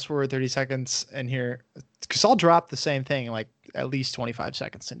fast forward 30 seconds and hear, because I'll drop the same thing like at least 25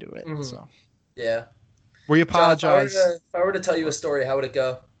 seconds into it. Mhm. So Yeah. we John, apologize. if I were to tell you a story, how would it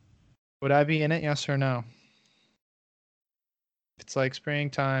go? Would I be in it? Yes or no? It's like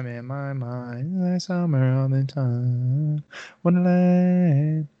springtime in my mind, like summer all the time.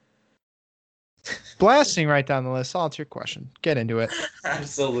 Wonderland. Blasting right down the list. Oh, it's your question. Get into it.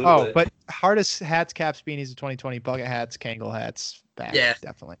 Absolutely. Oh, but hardest hats, caps, beanies of 2020, bucket hats, Kangol hats, back. Yeah.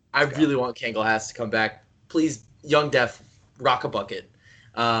 Definitely. I Let's go. really want Kangol Hats to come back. Please, Young Def, rock a bucket.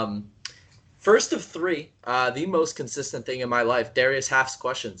 First of three, the most consistent thing in my life, Darius Half's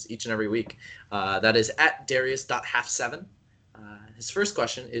questions each and every week. That is at Darius.half7. His first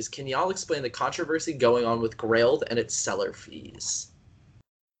question is, can y'all explain the controversy going on with Grailed and its seller fees?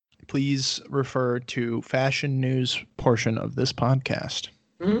 Please refer to fashion news portion of this podcast.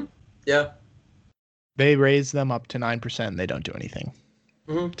 Mm-hmm. Yeah. They raise them up to 9%. And they don't do anything.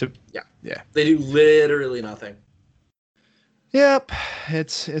 Mm-hmm. Yeah. They do literally nothing. Yep.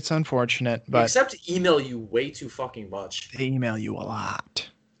 It's unfortunate, but except email you way too fucking much. they email you a lot.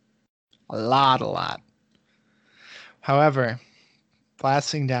 A lot. However,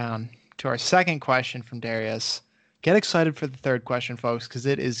 blasting down to our second question from Darius. Get excited for the third question, folks, because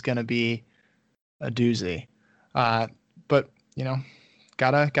it is going to be a doozy. But, you know,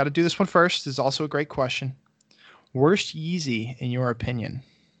 gotta do this one first. This is also a great question. Worst Yeezy, in your opinion?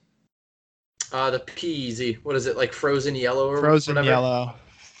 The Peasy. What is it, like Frozen Yellow or Frozen whatever? Yellow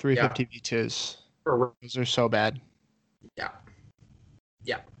 350 V2s. Or, Those are so bad. yeah.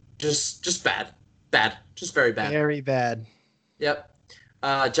 Just bad. Bad. Just very bad. Very bad. Yep.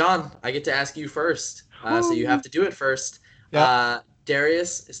 John, I get to ask you first. So you have to do it first. Yep.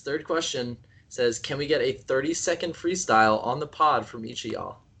 Darius, his third question says, can we get a 30-second freestyle on the pod from each of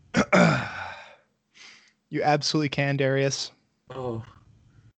y'all? You absolutely can, Darius. Oh.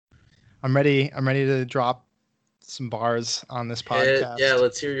 I'm ready to drop some bars on this podcast. Yeah,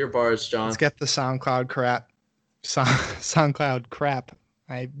 let's hear your bars, John. Let's get the SoundCloud crap. SoundCloud crap.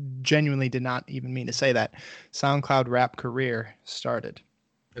 I genuinely did not even mean to say that. SoundCloud rap career started.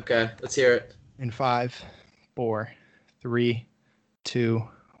 Okay, let's hear it. In 5, 4, 3, 2,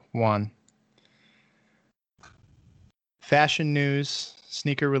 1. Fashion news,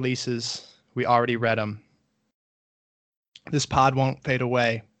 sneaker releases. We already read them. This pod won't fade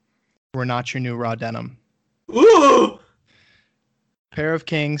away. We're not your new raw denim. Ooh! Pair of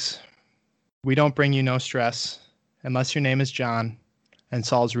Kings. We don't bring you no stress. Unless your name is John and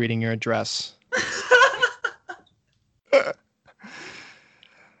Saul's reading your address.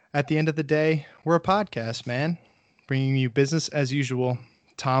 At the end of the day, we're a podcast, man. Bringing you business as usual,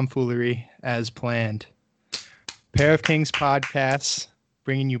 tomfoolery as planned. Pair of Kings podcasts,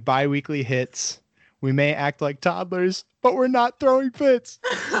 bringing you bi-weekly hits. We may act like toddlers, but we're not throwing fits.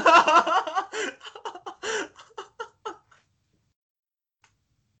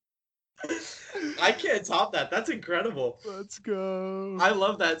 I can't top that. That's incredible. Let's go. I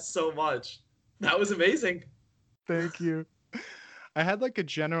love that so much. That was amazing. Thank you. I had like a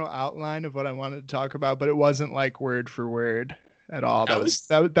general outline of what I wanted to talk about, but it wasn't like word for word at all. That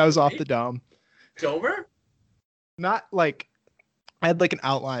was off the dome. Domer? Not like I had like an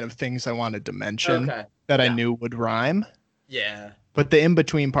outline of things I wanted to mention that I knew would rhyme. Yeah. But the in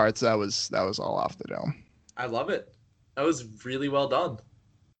between parts, that was all off the dome. I love it. That was really well done.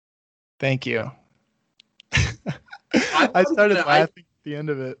 Thank you. I started laughing at the end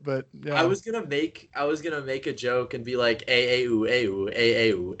of it, but yeah. I was gonna make a joke and be like a ooh a ooh a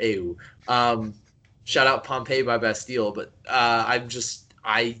ooh a ooh. Shout out Pompeii by Bastille, but I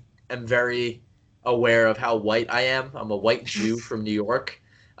am very aware of how white I am. I'm a white Jew from New York.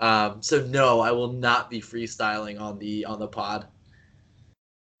 So no, I will not be freestyling on the pod.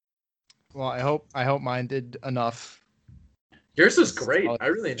 Well, I hope mine did enough. Yours was great. I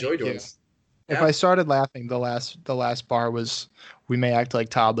really enjoyed yours. If I started laughing, the last bar was "We may act like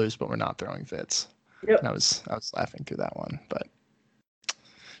toddlers, but we're not throwing fits." Yep. And I was laughing through that one. But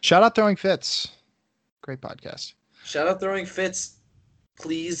shout out Throwing Fits, great podcast. Shout out Throwing Fits.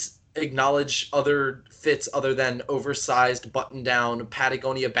 Please acknowledge other fits other than oversized button-down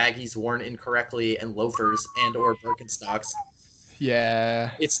Patagonia baggies worn incorrectly and loafers and or Birkenstocks.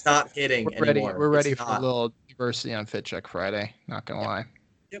 Yeah, it's not hitting anymore. We're ready for a little diversity on Fit Check Friday. Not gonna lie.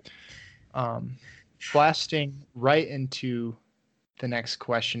 Yep. Blasting right into the next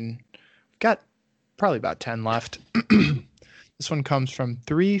question. We've got probably about 10 left. This one comes from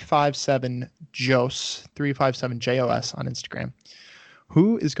 357 Jos 357 JOS on Instagram.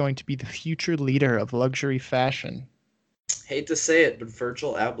 Who is going to be the future leader of luxury fashion? Hate to say it, but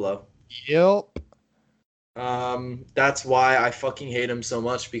Virgil Abloh. Yep. That's why I fucking hate him so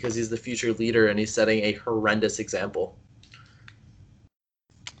much, because he's the future leader and he's setting a horrendous example.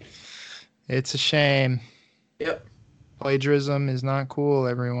 It's a shame. Yep. Plagiarism is not cool,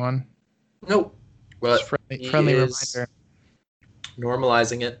 everyone. Nope. But friendly reminder.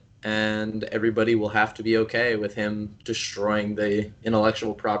 Normalizing it, and everybody will have to be okay with him destroying the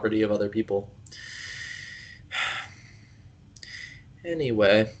intellectual property of other people.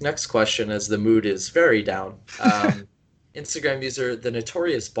 Anyway, next question, as the mood is very down. Instagram user The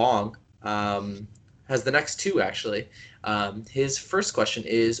Notorious Bong has the next two, actually. His first question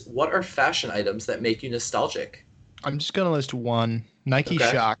is, what are fashion items that make you nostalgic? I'm just going to list one. Nike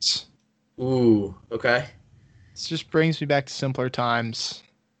Shox. Ooh, okay. This just brings me back to simpler times.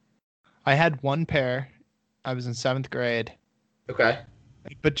 I had one pair. I was in 7th grade. Okay.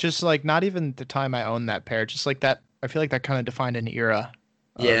 But just like not even the time I owned that pair, just like that, I feel like that kind of defined an era.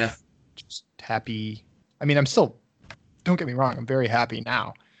 Yeah. Just happy. I mean, I'm still, don't get me wrong, I'm very happy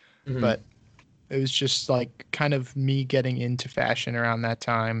now. Mm-hmm. But it was just like kind of me getting into fashion around that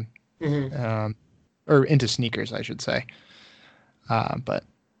time. Mm-hmm. Or into sneakers, I should say. But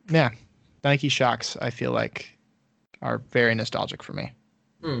yeah, Nike Shox, I feel like, are very nostalgic for me.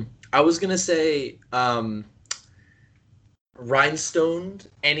 I was going to say rhinestoned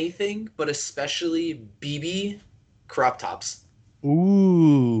anything, but especially BB crop tops.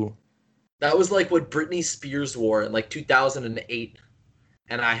 Ooh. That was like what Britney Spears wore in like 2008.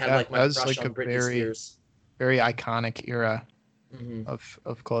 And I had like my crush like on Britney Spears. Very iconic era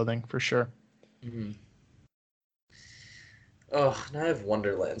of clothing, for sure. Mm-hmm. Oh, now I have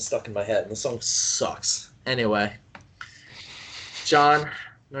Wonderland stuck in my head, and the song sucks. Anyway. John,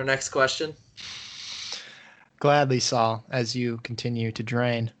 our next question. Gladly, Saul, as you continue to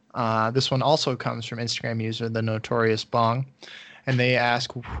drain. This one also comes from Instagram user The Notorious Bong, and they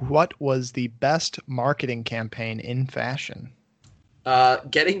ask, what was the best marketing campaign in fashion?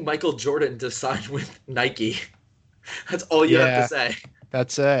 Getting Michael Jordan to sign with Nike. That's all you have to say.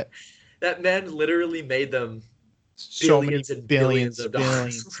 That's it. That man literally made them billions of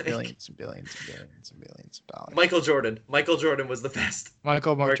dollars. Billions and billions and billions of dollars. Michael Jordan was the best.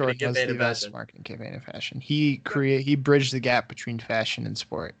 Michael Jordan was the best marketing campaign in fashion. He bridged the gap between fashion and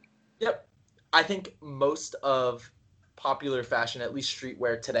sport. Yep. I think most of popular fashion, at least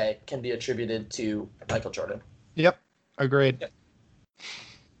streetwear today, can be attributed to Michael Jordan. Yep. Agreed. Yep.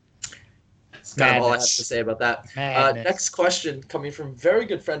 That's kind of all I have to say about that. Next question coming from very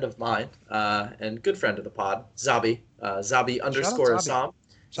good friend of mine and good friend of the pod, Zabi. Zabi _ Assam.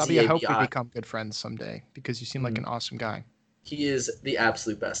 Zabi, I hope we become good friends someday because you seem like an awesome guy. He is the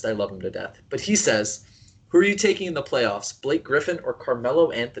absolute best. I love him to death. But he says, who are you taking in the playoffs, Blake Griffin or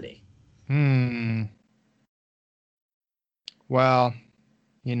Carmelo Anthony? Well,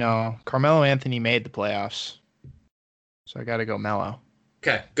 Carmelo Anthony made the playoffs. So I got to go Melo.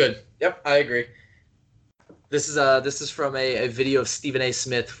 Okay, good. Yep, I agree. This is from a video of Stephen A.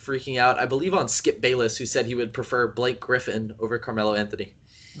 Smith freaking out, I believe on Skip Bayless, who said he would prefer Blake Griffin over Carmelo Anthony.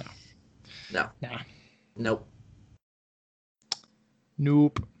 No. No. Nah. Nope.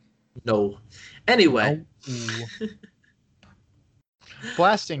 Nope. No. Anyway. No.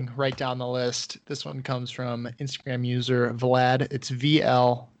 Blasting right down the list. This one comes from Instagram user Vlad. It's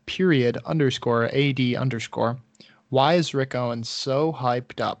VL_AD_. Why is Rick Owens so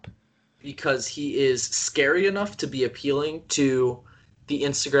hyped up? Because he is scary enough to be appealing to the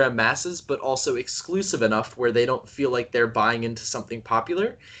Instagram masses, but also exclusive enough where they don't feel like they're buying into something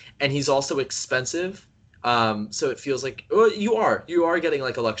popular. And he's also expensive. So it feels like you are getting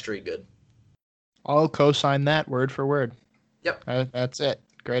like a luxury good. I'll co-sign that word for word. Yep. That's it.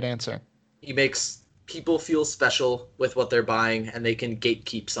 Great answer. He makes people feel special with what they're buying, and they can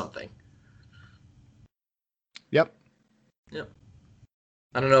gatekeep something. Yep.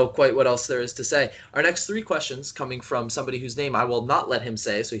 I don't know quite what else there is to say. Our next 3 questions coming from somebody whose name I will not let him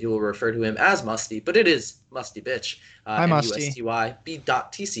say, so he will refer to him as Musty, but it is Musty Bitch. Hi, Musty.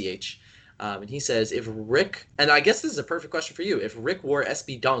 MUSTYB.TCH. And he says, if Rick, and I guess this is a perfect question for you, if Rick wore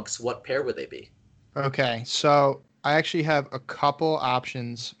SB Dunks, what pair would they be? Okay, so I actually have a couple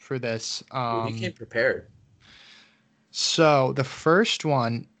options for this. You came prepared. So the first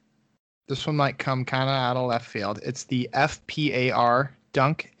one, this one might come kind of out of left field. It's the FPAR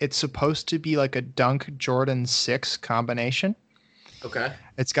Dunk. It's supposed to be like a Dunk Jordan 6 combination. Okay.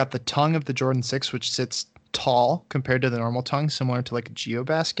 It's got the tongue of the Jordan 6, which sits tall compared to the normal tongue, similar to like a Geo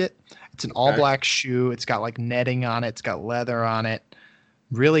basket. It's an all black shoe. It's got like netting on it. It's got leather on it.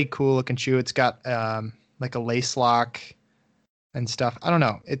 Really cool looking shoe. It's got like a lace lock and stuff. I don't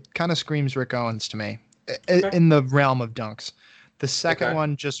know. It kind of screams Rick Owens to me in the realm of dunks. The second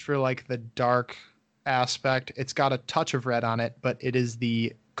one, just for like the dark aspect, it's got a touch of red on it, but it is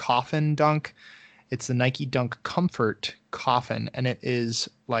the Coffin Dunk. It's the Nike Dunk Comfort Coffin, and it is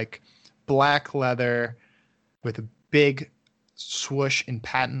like black leather with a big swoosh in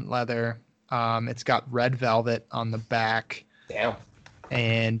patent leather. It's got red velvet on the back. Damn.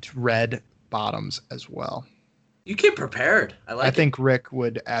 And red bottoms as well. You came prepared. I think Rick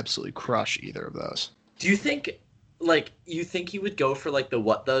would absolutely crush either of those. Do you think, you think he would go for like the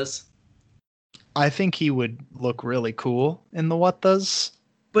what does? I think he would look really cool in the what does.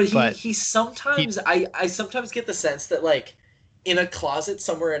 But he sometimes I sometimes get the sense that like in a closet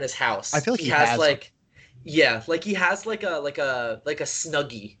somewhere in his house, I feel like he has like he has like a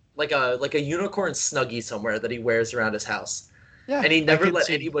snuggie, like a unicorn snuggie somewhere that he wears around his house. Yeah, and he never let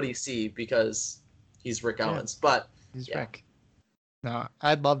anybody see because he's Rick Owens. But he's Rick. No,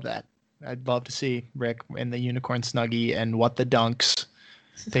 I'd love that. I'd love to see Rick in the unicorn snuggie and what the dunks,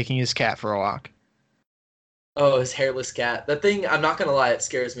 taking his cat for a walk. Oh, his hairless cat. That thing, I'm not gonna lie, it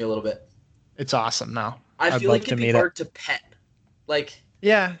scares me a little bit. It's awesome now. I feel like it'd be hard to pet. Like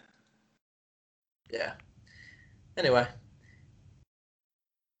Yeah. Anyway.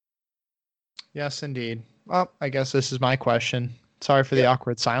 Yes, indeed. Well, I guess this is my question. Sorry for the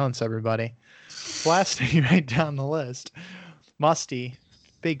awkward silence, everybody. Blasting right down the list. Musty,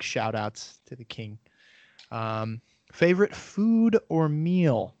 big shout outs to the king. Favorite food or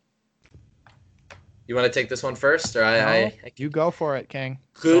meal? You want to take this one first, or you go for it, King.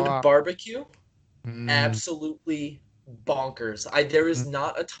 Good barbecue, absolutely bonkers. There is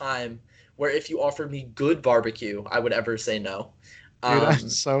not a time where if you offered me good barbecue, I would ever say no. Dude, I'm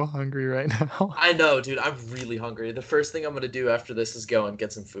so hungry right now. I know, dude. I'm really hungry. The first thing I'm going to do after this is go and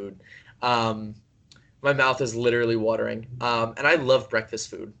get some food. My mouth is literally watering. And I love breakfast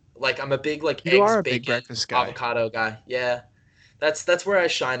food. Like, I'm a big, eggs, bacon, big breakfast guy. Avocado guy. Yeah. That's where I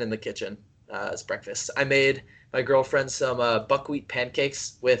shine in the kitchen, as breakfast. I made my girlfriend some buckwheat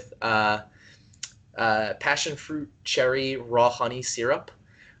pancakes with passion fruit cherry raw honey syrup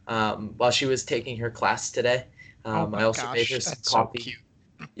while she was taking her class today. I also made her some coffee. So cute.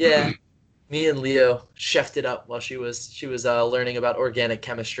 Yeah, me and Leo chefed it up while she was learning about organic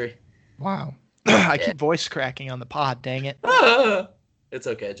chemistry. Wow, I keep voice cracking on the pod. Dang it! It's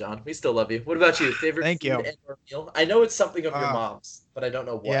okay, John. We still love you. What about you? Favorite Thank food you. and or meal? I know it's something of your mom's, but I don't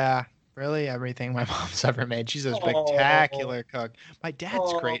know what. Yeah, really, everything my mom's ever made. She's a spectacular cook. My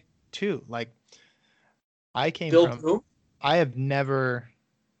dad's great too. Like, I came Bill from. Boom? I have never.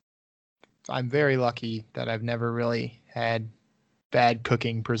 I'm very lucky that I've never really had bad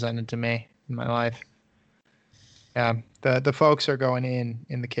cooking presented to me in my life. Yeah, the folks are going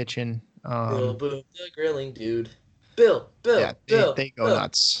in the kitchen. Bill Boom, the grilling dude. Bill. Yeah, they go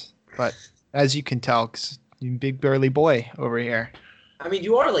nuts. But as you can tell, 'cause you're a big burly boy over here. I mean,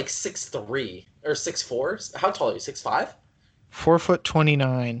 you are like 6'3" or 6'4". How tall are you? 6'5"?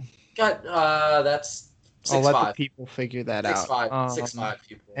 4'29". God, that's I'll Six let the five. people figure that Six out. five. 6'5"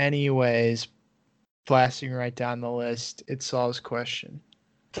 people. Anyways, blasting right down the list. It's Saul's question.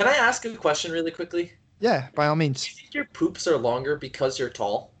 Can I ask a question really quickly? Yeah, by all Do you means. think your poops are longer because you're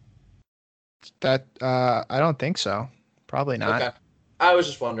tall? That I don't think so. Probably not. Okay. I was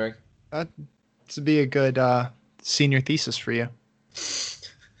just wondering. That would be a good senior thesis for you.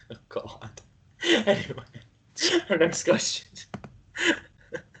 Oh, God. Anyway, our next question.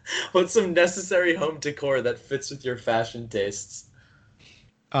 What's some necessary home decor that fits with your fashion tastes?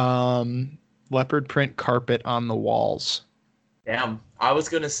 Leopard print carpet on the walls. Damn. I was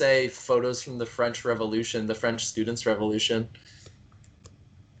going to say photos from the French Revolution, the French Students' Revolution,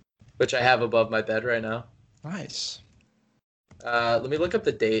 which I have above my bed right now. Nice. Let me look up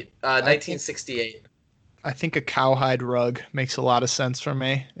the date. 1968. I think a cowhide rug makes a lot of sense for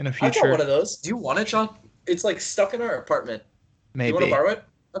me in a I've got future. one of those. Do you want it, Sean? It's like stuck in our apartment. Do you want to Maybe. borrow it?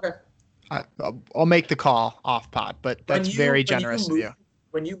 Okay. I'll make the call off pod, but that's very generous of you.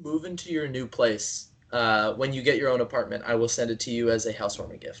 When you move into your new place, when you get your own apartment, I will send it to you as a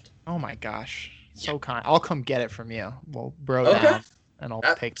housewarming gift. Oh my gosh. So kind. I'll come get it from you. We'll bro Okay. down and I'll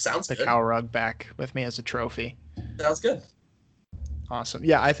That take sounds the good. cow rug back with me as a trophy. Sounds good. Awesome.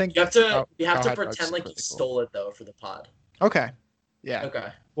 Yeah, I think You have to cowhide pretend rug's like really you cool. stole it though for the pod. Okay. Yeah. Okay.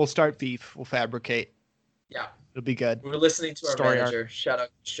 We'll start beef. We'll fabricate. Yeah. It'll be good. We were listening to our Story arc. manager. Shout out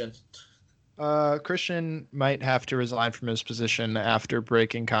Christian. Christian might have to resign from his position after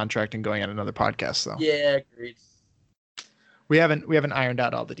breaking contract and going on another podcast, though. Yeah, agreed. We haven't ironed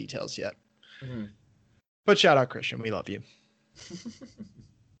out all the details yet. Mm-hmm. But shout out Christian, we love you.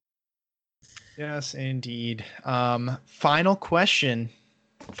 Yes, indeed. Final question.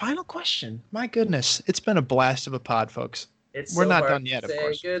 My goodness, it's been a blast of a pod, folks. We're not done yet, of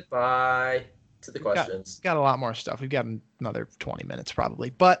course. Say goodbye to the questions. Got a lot more stuff. We've got another 20 minutes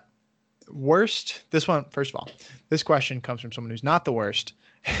probably. But worst, this one, first of all, this question comes from someone who's not the worst.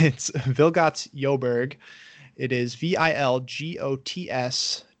 It's Vilgots Joberg. It is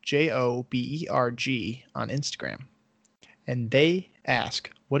VILGOTSJOBERG on Instagram. And they ask,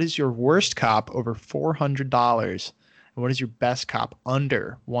 what is your worst cop over $400? And what is your best cop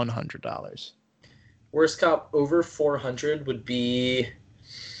under $100? Worst cop over 400 would be.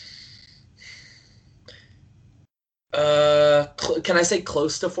 Can I say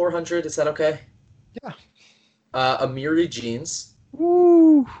close to 400? Is that okay? Yeah. Amiri Jeans.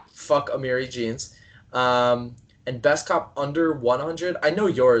 Woo! Fuck Amiri Jeans. And best cop under 100. I know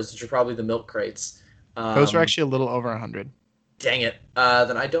yours, which are probably the milk crates. Those are actually a little over 100. Dang it.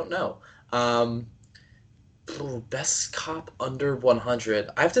 Then I don't know. Best cop under 100.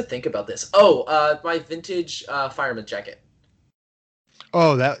 I have to think about this. Oh, my vintage fireman jacket.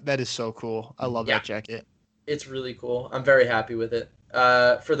 Oh, that is so cool. I love that jacket. It's really cool. I'm very happy with it.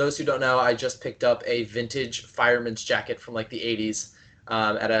 For those who don't know, I just picked up a vintage fireman's jacket from like the 80s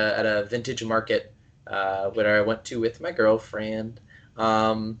at a vintage market where I went to with my girlfriend.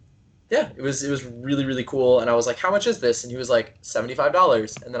 Yeah, it was really, really cool. And I was like, how much is this? And he was like,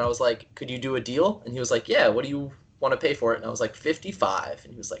 $75. And then I was like, could you do a deal? And he was like, yeah, what do you want to pay for it? And I was like, 55.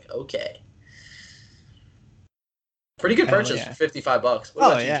 And he was like, okay. Pretty good purchase for $55. What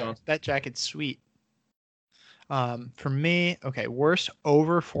about you, John? That jacket's sweet. For me, okay, worst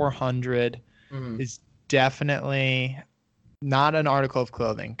over 400 is definitely not an article of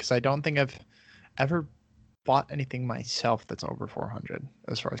clothing because I don't think I've ever bought anything myself that's over 400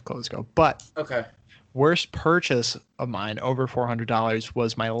 as far as clothes go. But okay, worst purchase of mine over $400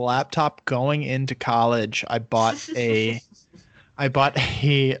 was my laptop going into college. I bought a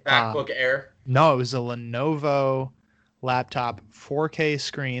MacBook Air. No, it was a Lenovo laptop, 4K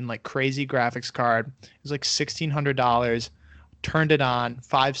screen, like crazy graphics card. It was like $1,600. Turned it on,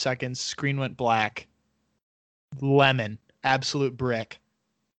 5 seconds, screen went black. Lemon, absolute brick.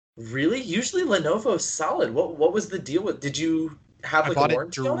 Really? Usually Lenovo's solid. What was the deal with? Did you have like a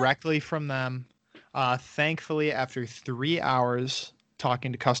warranty on it? I bought it directly from them. Thankfully, after 3 hours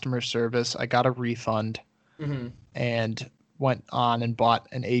talking to customer service, I got a refund and went on and bought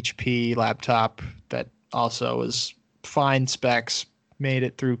an HP laptop that also was fine specs, made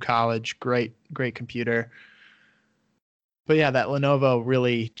it through college. Great computer. But yeah, that Lenovo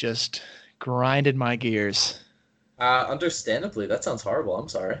really just grinded my gears. Understandably, that sounds horrible. I'm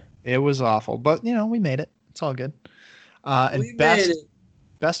sorry. It was awful, but we made it. It's all good. And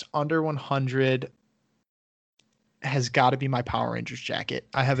best under 100 has got to be my Power Rangers jacket.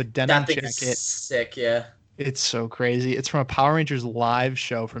 I have a denim jacket. Is sick, yeah. It's so crazy. It's from a Power Rangers live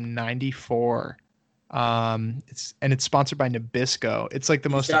show from '94. It's sponsored by Nabisco. It's like the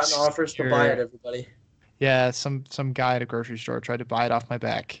most. You've gotten offers to buy it, everybody. Yeah, some guy at a grocery store tried to buy it off my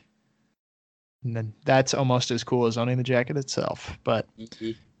back. And then that's almost as cool as owning the jacket itself. But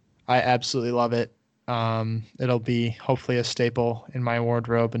I absolutely love it. It'll be hopefully a staple in my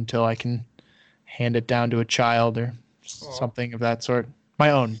wardrobe until I can hand it down to a child or something of that sort.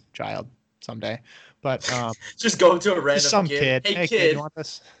 My own child someday. But just go to a random some kid. Hey, Hey, kid, you want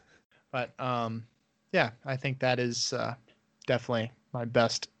this? But yeah, I think that is definitely my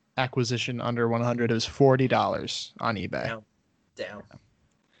best acquisition under 100. It was $40 on eBay. Damn.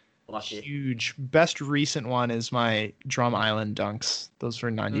 Lucky. Huge. Best recent one is my Drum Island dunks. Those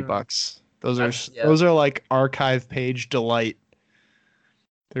were $90. Those are like archive page delight.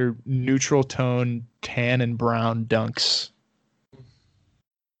 They're neutral tone tan and brown dunks.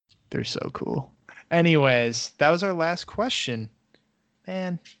 They're so cool. Anyways, that was our last question.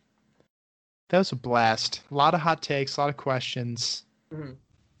 Man, that was a blast. A lot of hot takes, a lot of questions. Mm-hmm.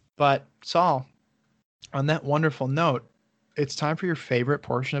 But Saul, on that wonderful note, it's time for your favorite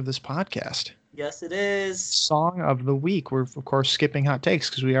portion of this podcast. Yes, it is. Song of the week. We're, of course, skipping hot takes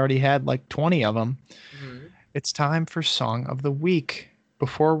because we already had like 20 of them. Mm-hmm. It's time for Song of the Week.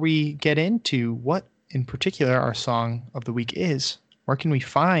 Before we get into what in particular our Song of the Week is, where can we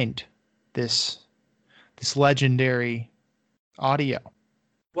find this legendary audio?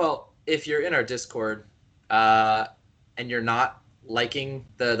 Well, if you're in our Discord and you're not liking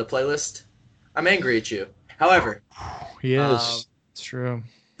the playlist, I'm angry at you. However, he is. It's true.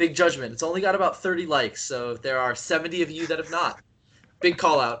 Big judgment. It's only got about 30 likes, so there are 70 of you that have not. Big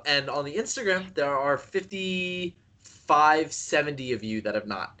call out. And on the Instagram, there are 55, 70 of you that have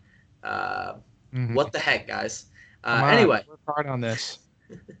not. What the heck, guys? Anyway. Work hard on this.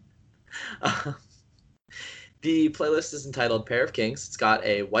 The playlist is entitled Pair of Kings. It's got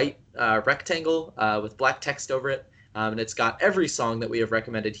a white rectangle with black text over it, and it's got every song that we have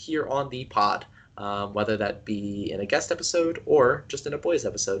recommended here on the pod, whether that be in a guest episode or just in a boys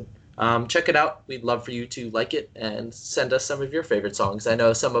episode. Check it out. We'd love for you to like it and send us some of your favorite songs. I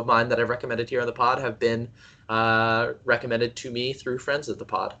know some of mine that I've recommended here on the pod have been recommended to me through friends of the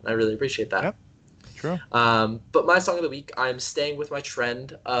pod, and I really appreciate that. Yep. True. But my song of the week, I'm staying with my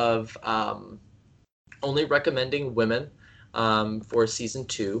trend of only recommending women for season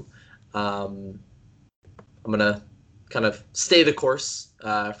 2. I'm going to kind of stay the course,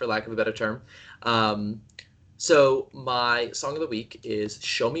 for lack of a better term. So my song of the week is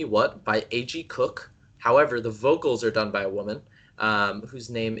Show Me What by A.G. Cook. However, the vocals are done by a woman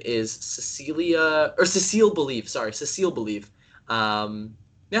whose name is Cecile Believe. Cecile Believe.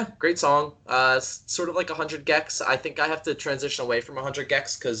 Yeah, great song. Sort of like 100 Gex. I think I have to transition away from 100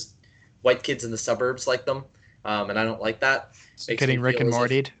 Gex because white kids in the suburbs like them, and I don't like that. So getting Rick and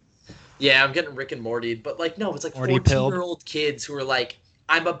Mortied? Yeah, I'm getting Rick and Mortied, but like, no, it's like 14-year-old kids who are like,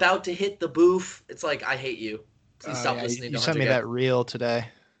 I'm about to hit the booth. It's like, I hate you. Please stop listening to 100 Gex. You sent me that reel today.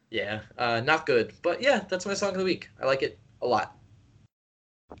 Yeah, not good. But yeah, that's my song of the week. I like it a lot.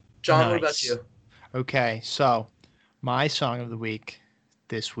 John, What about you? Okay, so my song of the week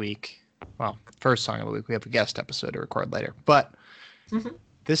this week, well, first song of the week, we have a guest episode to record later, but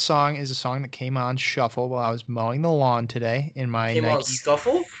this song is a song that came on shuffle while I was mowing the lawn today in my Nike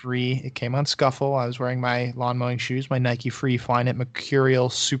Free. It came on scuffle. I was wearing my lawn mowing shoes, my Nike Free Flyknit Mercurial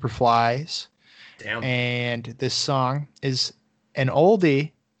Superflies. Damn. And this song is an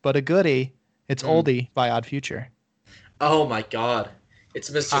oldie, but a goodie. It's Oldie by Odd Future. Oh my God. It's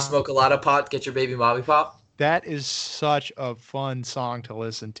Mr. Smoke a Lot of Pot, Get Your Baby Mommy Pop. That is such a fun song to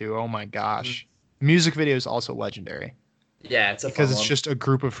listen to. Oh my gosh. Music video is also legendary. Yeah, it's because it's just a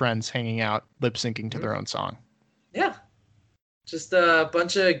group of friends hanging out, lip syncing to their own song. Yeah, just a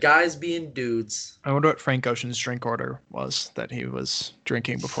bunch of guys being dudes. I wonder what Frank Ocean's drink order was that he was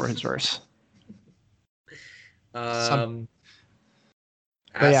drinking before his verse. But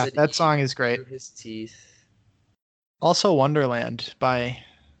yeah, that song is great. His teeth. Also, Wonderland by,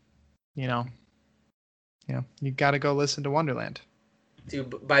 you got to go listen to Wonderland.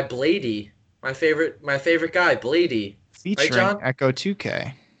 Dude, by Bladee, my favorite guy, Bladee. Featuring right, John? Echo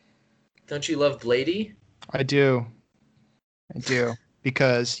 2K. Don't you love Bladee? I do.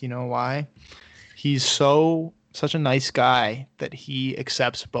 Because you know why? He's such a nice guy that he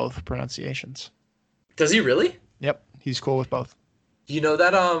accepts both pronunciations. Does he really? Yep, he's cool with both. You know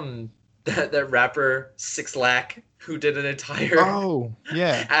that that rapper 6 Lack who did an entire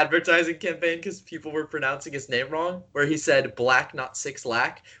advertising campaign because people were pronouncing his name wrong, where he said black, not 6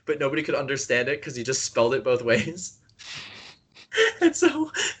 Lack, but nobody could understand it because he just spelled it both ways. And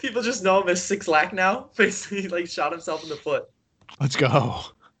so people just know him as 6 Lack now. Basically, like, shot himself in the foot. Let's go.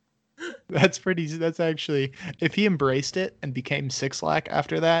 That's actually, if he embraced it and became 6 Lack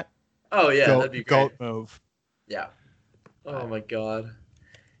after that. Oh yeah, that'd be great. Goat move. Yeah. Oh my God.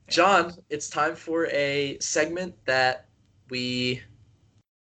 John, it's time for a segment that we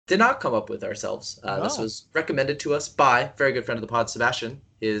did not come up with ourselves. This No. was recommended to us by a very good friend of the pod, Sebastian.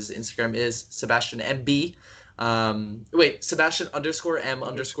 His Instagram is SebastianMB. Wait, Sebastian _M_B. M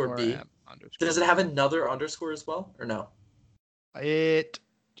underscore. Does it have another underscore as well, or no?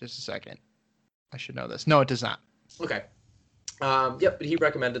 Just a second. I should know this. No, it does not. Okay. Yep, but he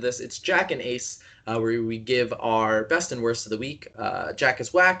recommended this. It's Jack and Ace, where we give our best and worst of the week. Jack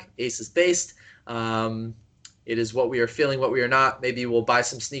is whack, Ace is based. It is what we are feeling, what we are not. Maybe we'll buy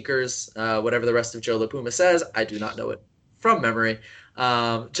some sneakers, whatever the rest of Joe LaPuma says. I do not know it from memory.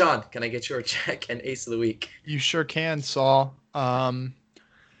 John, can I get your Jack and Ace of the week? You sure can, Saul.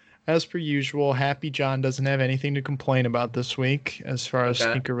 As per usual, Happy John doesn't have anything to complain about this week as far as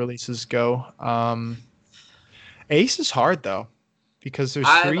sneaker releases go. Ace is hard though, because there's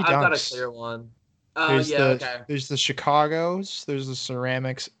three dunks. I've got a clear one. There's the Chicago's, there's the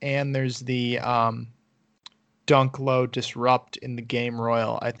ceramics, and there's the Dunk Low Disrupt in the Game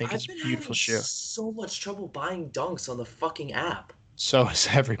Royal. I think it's a beautiful shoe. So much trouble buying dunks on the fucking app. So is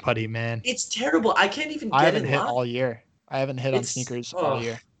everybody, man. It's terrible. I can't even get I haven't hit all year. I haven't hit on sneakers all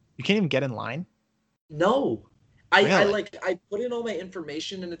year. You can't even get in line? No. Really? I put in all my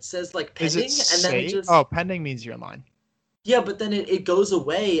information and it says like pending, and then it just pending means you're in line. Yeah, but then it goes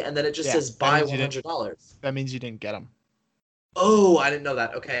away and then it just says buy $100. That means you didn't get them. Oh, I didn't know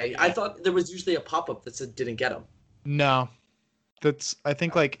that. Okay. I thought there was usually a pop-up that said didn't get them. No. I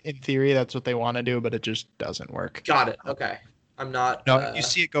think like in theory that's what they want to do, but it just doesn't work. Got it. Okay. I'm not No, you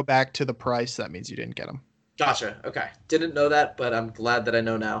see it go back to the price, that means you didn't get them. Gotcha. Okay. Didn't know that, but I'm glad that I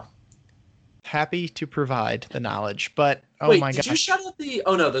know now. Happy to provide the knowledge, but Wait, my gosh. Did you shout out the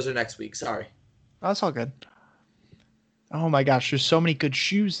Oh no, those are next week. Sorry. Oh, that's all good. Oh my gosh, there's so many good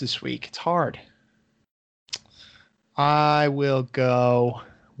shoes this week. It's hard. I will go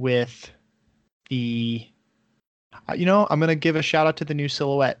with the I'm going to give a shout out to the new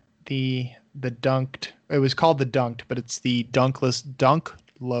silhouette. The dunked. It was called the dunked, but it's the dunkless Dunk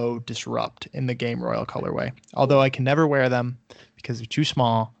Low Disrupt in the Game Royal colorway. Although I can never wear them because they're too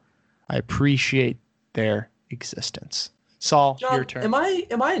small, I appreciate their existence. Saul, John, your turn. Am I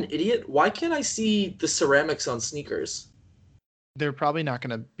an idiot? Why can't I see the ceramics on sneakers? They're probably not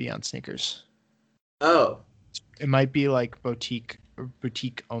going to be on sneakers. Oh. It might be like boutique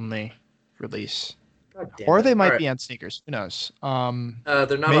only release. Or they might be on sneakers. Who knows? They're not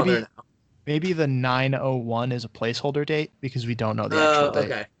on there now. Maybe the 9/01 is a placeholder date because we don't know the actual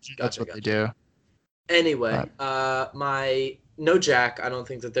date. Okay. That's what they do. Anyway, my no Jack, I don't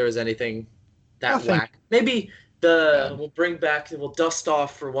think that there is anything that whack. Maybe we'll dust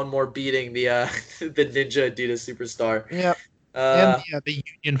off for one more beating the the Ninja Adidas Superstar. Yep. And the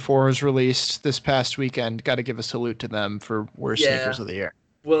Union 4 was released this past weekend. Got to give a salute to them for worst sneakers of the year.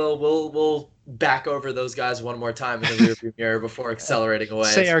 We'll back over those guys one more time in the rearview mirror before accelerating away.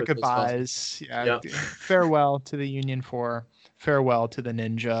 Say our goodbyes. Yeah. Yep. Farewell to the Union 4. Farewell to the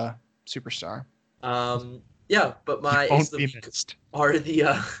Ninja Superstar. Yeah, but my ace of the week are the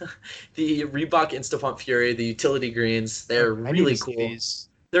Reebok Instapump Fury, the utility greens. They're really cool.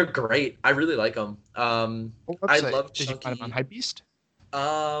 They're great. I really like them. I love. Did you find them on Hypebeast?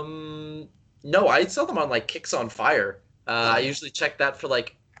 No, I sell them on like Kicks on Fire. I usually check that for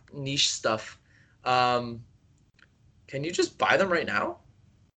like niche stuff. Can you just buy them right now?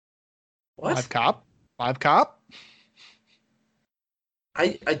 What? Live cop. I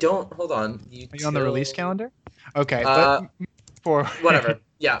don't. Hold on. Are you on the release calendar? Okay. For whatever.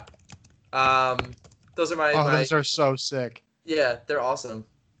 Yeah. Those are my. Those are so sick. Yeah, they're awesome.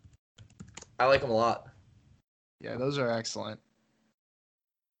 I like them a lot. Yeah, those are excellent.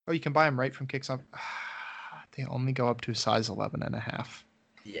 Oh, you can buy them right from Kicks on. They only go up to size 11.5.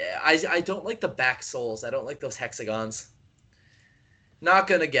 Yeah, I don't like the back soles. I don't like those hexagons. Not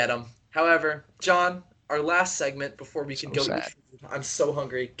gonna get them. However, John, our last segment before we can go eat food. I'm so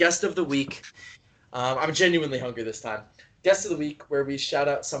hungry. Guest of the week. I'm genuinely hungry this time. Guest of the week, where we shout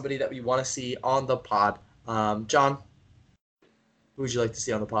out somebody that we want to see on the pod. John, who would you like to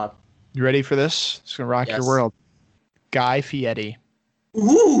see on the pod? You ready for this? It's gonna rock your world. Guy Fieri.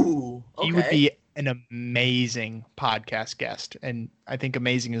 Ooh, okay. He would be an amazing podcast guest, and I think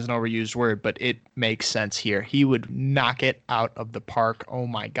amazing is an overused word, but it makes sense here. He would knock it out of the park. Oh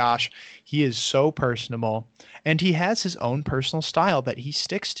my gosh, he is so personable, and he has his own personal style that he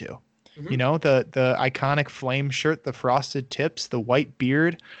sticks to. Mm-hmm. You know, the iconic flame shirt, the frosted tips, the white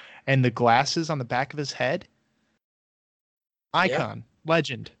beard, and the glasses on the back of his head. Icon,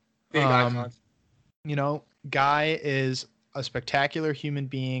 legend. Big icon. You know, Guy is a spectacular human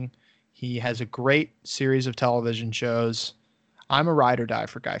being. He has a great series of television shows. I'm a ride or die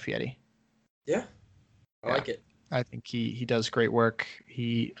for Guy Fieri. Yeah, I Yeah. like it. I think he does great work.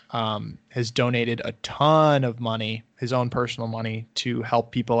 He has donated a ton of money, his own personal money, to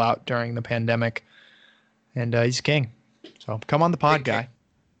help people out during the pandemic, and he's king. So come on the pod, Big Guy.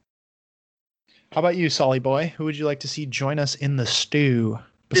 How about you, Solly boy? Who would you like to see join us in the stew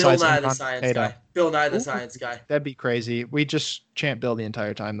Bill besides Nye the Imran Science Potato? Guy. Bill Nye the Ooh, Science Guy. that'd be crazy. We just chant Bill the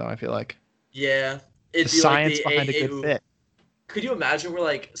entire time, though. I feel like Yeah, the it'd be like science the behind a good AAU. fit. Could you imagine? We're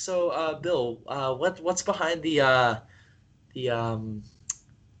like, so, Bill, what's behind the um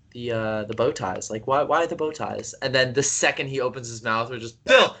the bow ties? Like, why the bow ties? And then the second he opens his mouth, we're just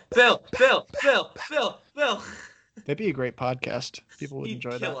Bill, Bill, Bill, Bill, Bill, Bill. That'd be a great podcast. People would He'd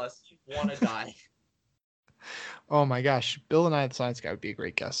enjoy kill that. us. He'd want to die. Oh my gosh, Bill and I, the Science Guy, would be a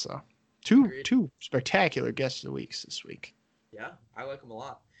great guest. So, two Agreed. two spectacular guests of the weeks this week. Yeah, I like him a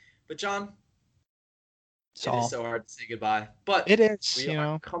lot. But John, it So is so hard to say goodbye. But it is, we you are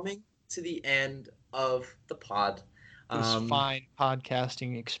know, coming to the end of the pod. this fine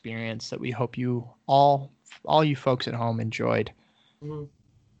podcasting experience that we hope you all you folks at home enjoyed. mhm.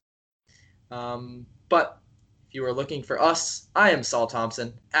 But if you are looking for us, I am Saul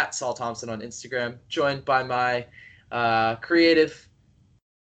Thompson at Saul Thompson on Instagram, joined by my creative,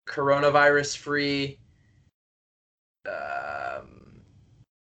 coronavirus-free.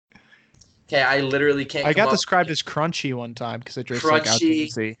 Okay, I literally can't. I come got up described with as crunchy one time because I dressed like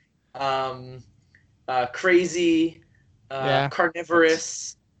crunchy, outdoorsy. crazy, Yeah,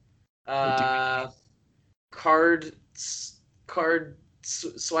 carnivorous, I do. card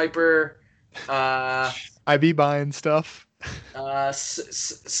swiper, I be buying stuff.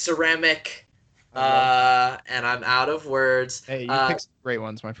 ceramic, I and I'm out of words. Hey, you picked some great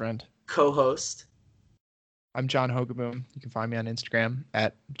ones, my friend. Co-host. I'm John Hogaboom. You can find me on Instagram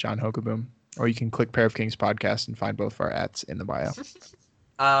at John Hogaboom, or you can click Pair of Kings podcast and find both of our ads in the bio.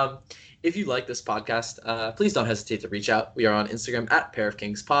 If you like this podcast, please don't hesitate to reach out. We are on Instagram at Pair of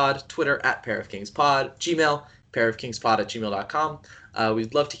Kings Pod, Twitter at Pair of Kings Pod, Gmail, pairofkingspod@gmail.com.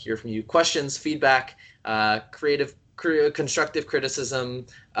 We'd love to hear from you. Questions, feedback, constructive criticism,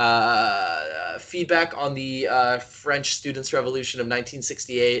 feedback on the French Students' Revolution of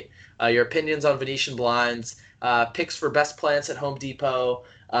 1968, your opinions on Venetian blinds, picks for best plants at Home Depot,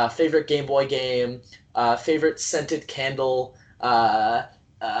 favorite Game Boy game, favorite scented candle,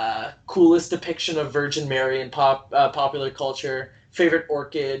 coolest depiction of Virgin Mary in popular culture, favorite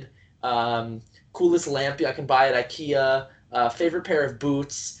orchid, coolest lamp I can buy at IKEA, favorite pair of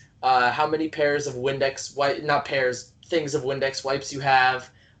boots, how many pairs of Windex things of Windex wipes you have,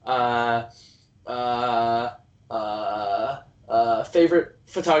 favorite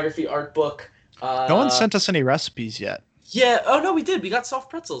photography art book. No one sent us any recipes yet. Yeah. Oh no, we did. We got soft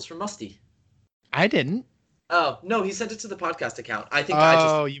pretzels from Musty. I didn't. Oh no, he sent it to the podcast account. I think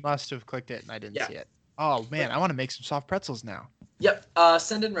You must have clicked it and I didn't Yeah. see it. Oh man, I want to make some soft pretzels now. Yep.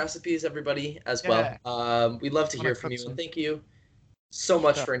 Send in recipes, everybody, as well. We'd love to hear from you, and thank you so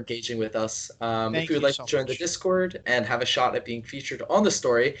much for engaging with us. If you would like to join the Discord and have a shot at being featured on the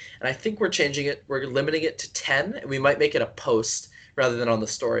story, and I think we're changing it. We're limiting it to 10, and we might make it a post rather than on the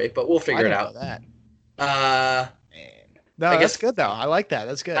story, but we'll figure it out. That. No, I guess that's good though. I like that.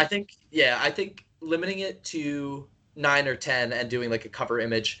 That's good. I think limiting it to 9 or 10 and doing like a cover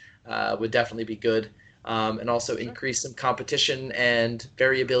image would definitely be good. And also increase some competition and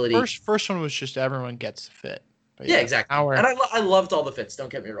variability. First one was just everyone gets the fit. But yeah, exactly. And I loved all the fits.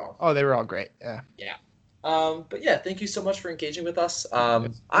 Don't get me wrong. Oh, they were all great. Yeah. Yeah. But yeah, thank you so much for engaging with us.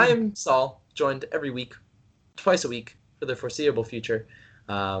 I'm Saul, joined every week, twice a week for the foreseeable future,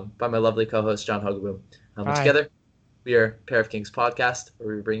 by my lovely co-host John Hogaboom. Together, we are Pair of Kings podcast,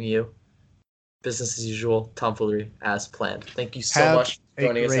 where we bring you business as usual, tomfoolery as planned. Thank you so much for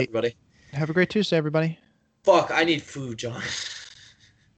joining us, everybody. Have a great Tuesday, everybody. Fuck, I need food, John.